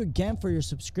 thank you again for your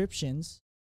subscriptions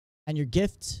and your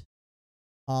gift.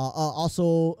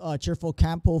 Also, Cheerful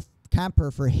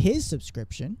Camper for his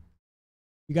subscription.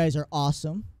 You guys are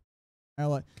awesome. I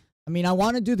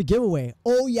want to do the giveaway.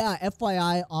 Oh yeah,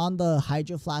 FYI, on the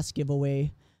Hydro Flask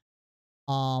giveaway,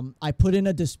 I put in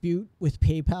a dispute with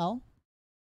PayPal,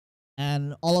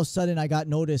 and all of a sudden I got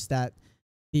noticed that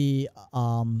the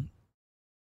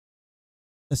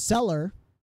seller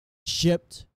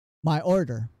shipped my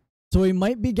order. So we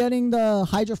might be getting the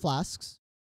Hydro Flasks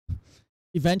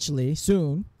eventually,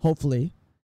 soon, hopefully.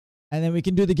 And then we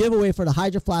can do the giveaway for the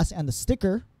Hydro Flask and the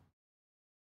sticker.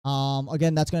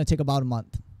 Again, that's going to take about a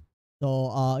month.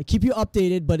 So keep you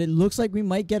updated, but it looks like we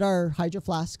might get our Hydro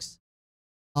Flasks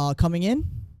coming in.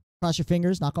 Cross your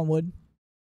fingers, knock on wood.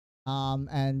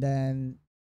 And then,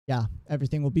 yeah,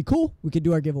 everything will be cool. We could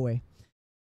do our giveaway.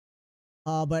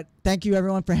 But thank you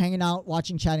everyone for hanging out,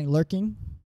 watching, chatting, lurking.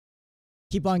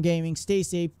 Keep on gaming. Stay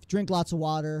safe. Drink lots of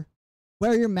water.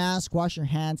 Wear your mask. Wash your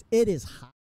hands. It is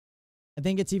hot. I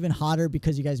think it's even hotter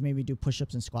because you guys made me do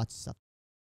push-ups and squats and stuff.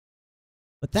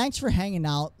 But thanks for hanging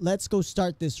out. Let's go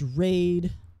start this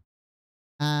raid.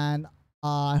 And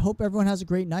I hope everyone has a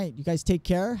great night. You guys take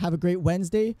care. Have a great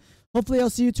Wednesday. Hopefully I'll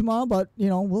see you tomorrow. But, you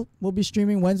know, we'll be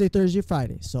streaming Wednesday, Thursday,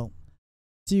 Friday. So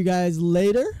see you guys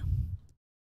later.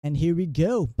 And here we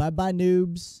go. Bye-bye,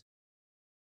 noobs.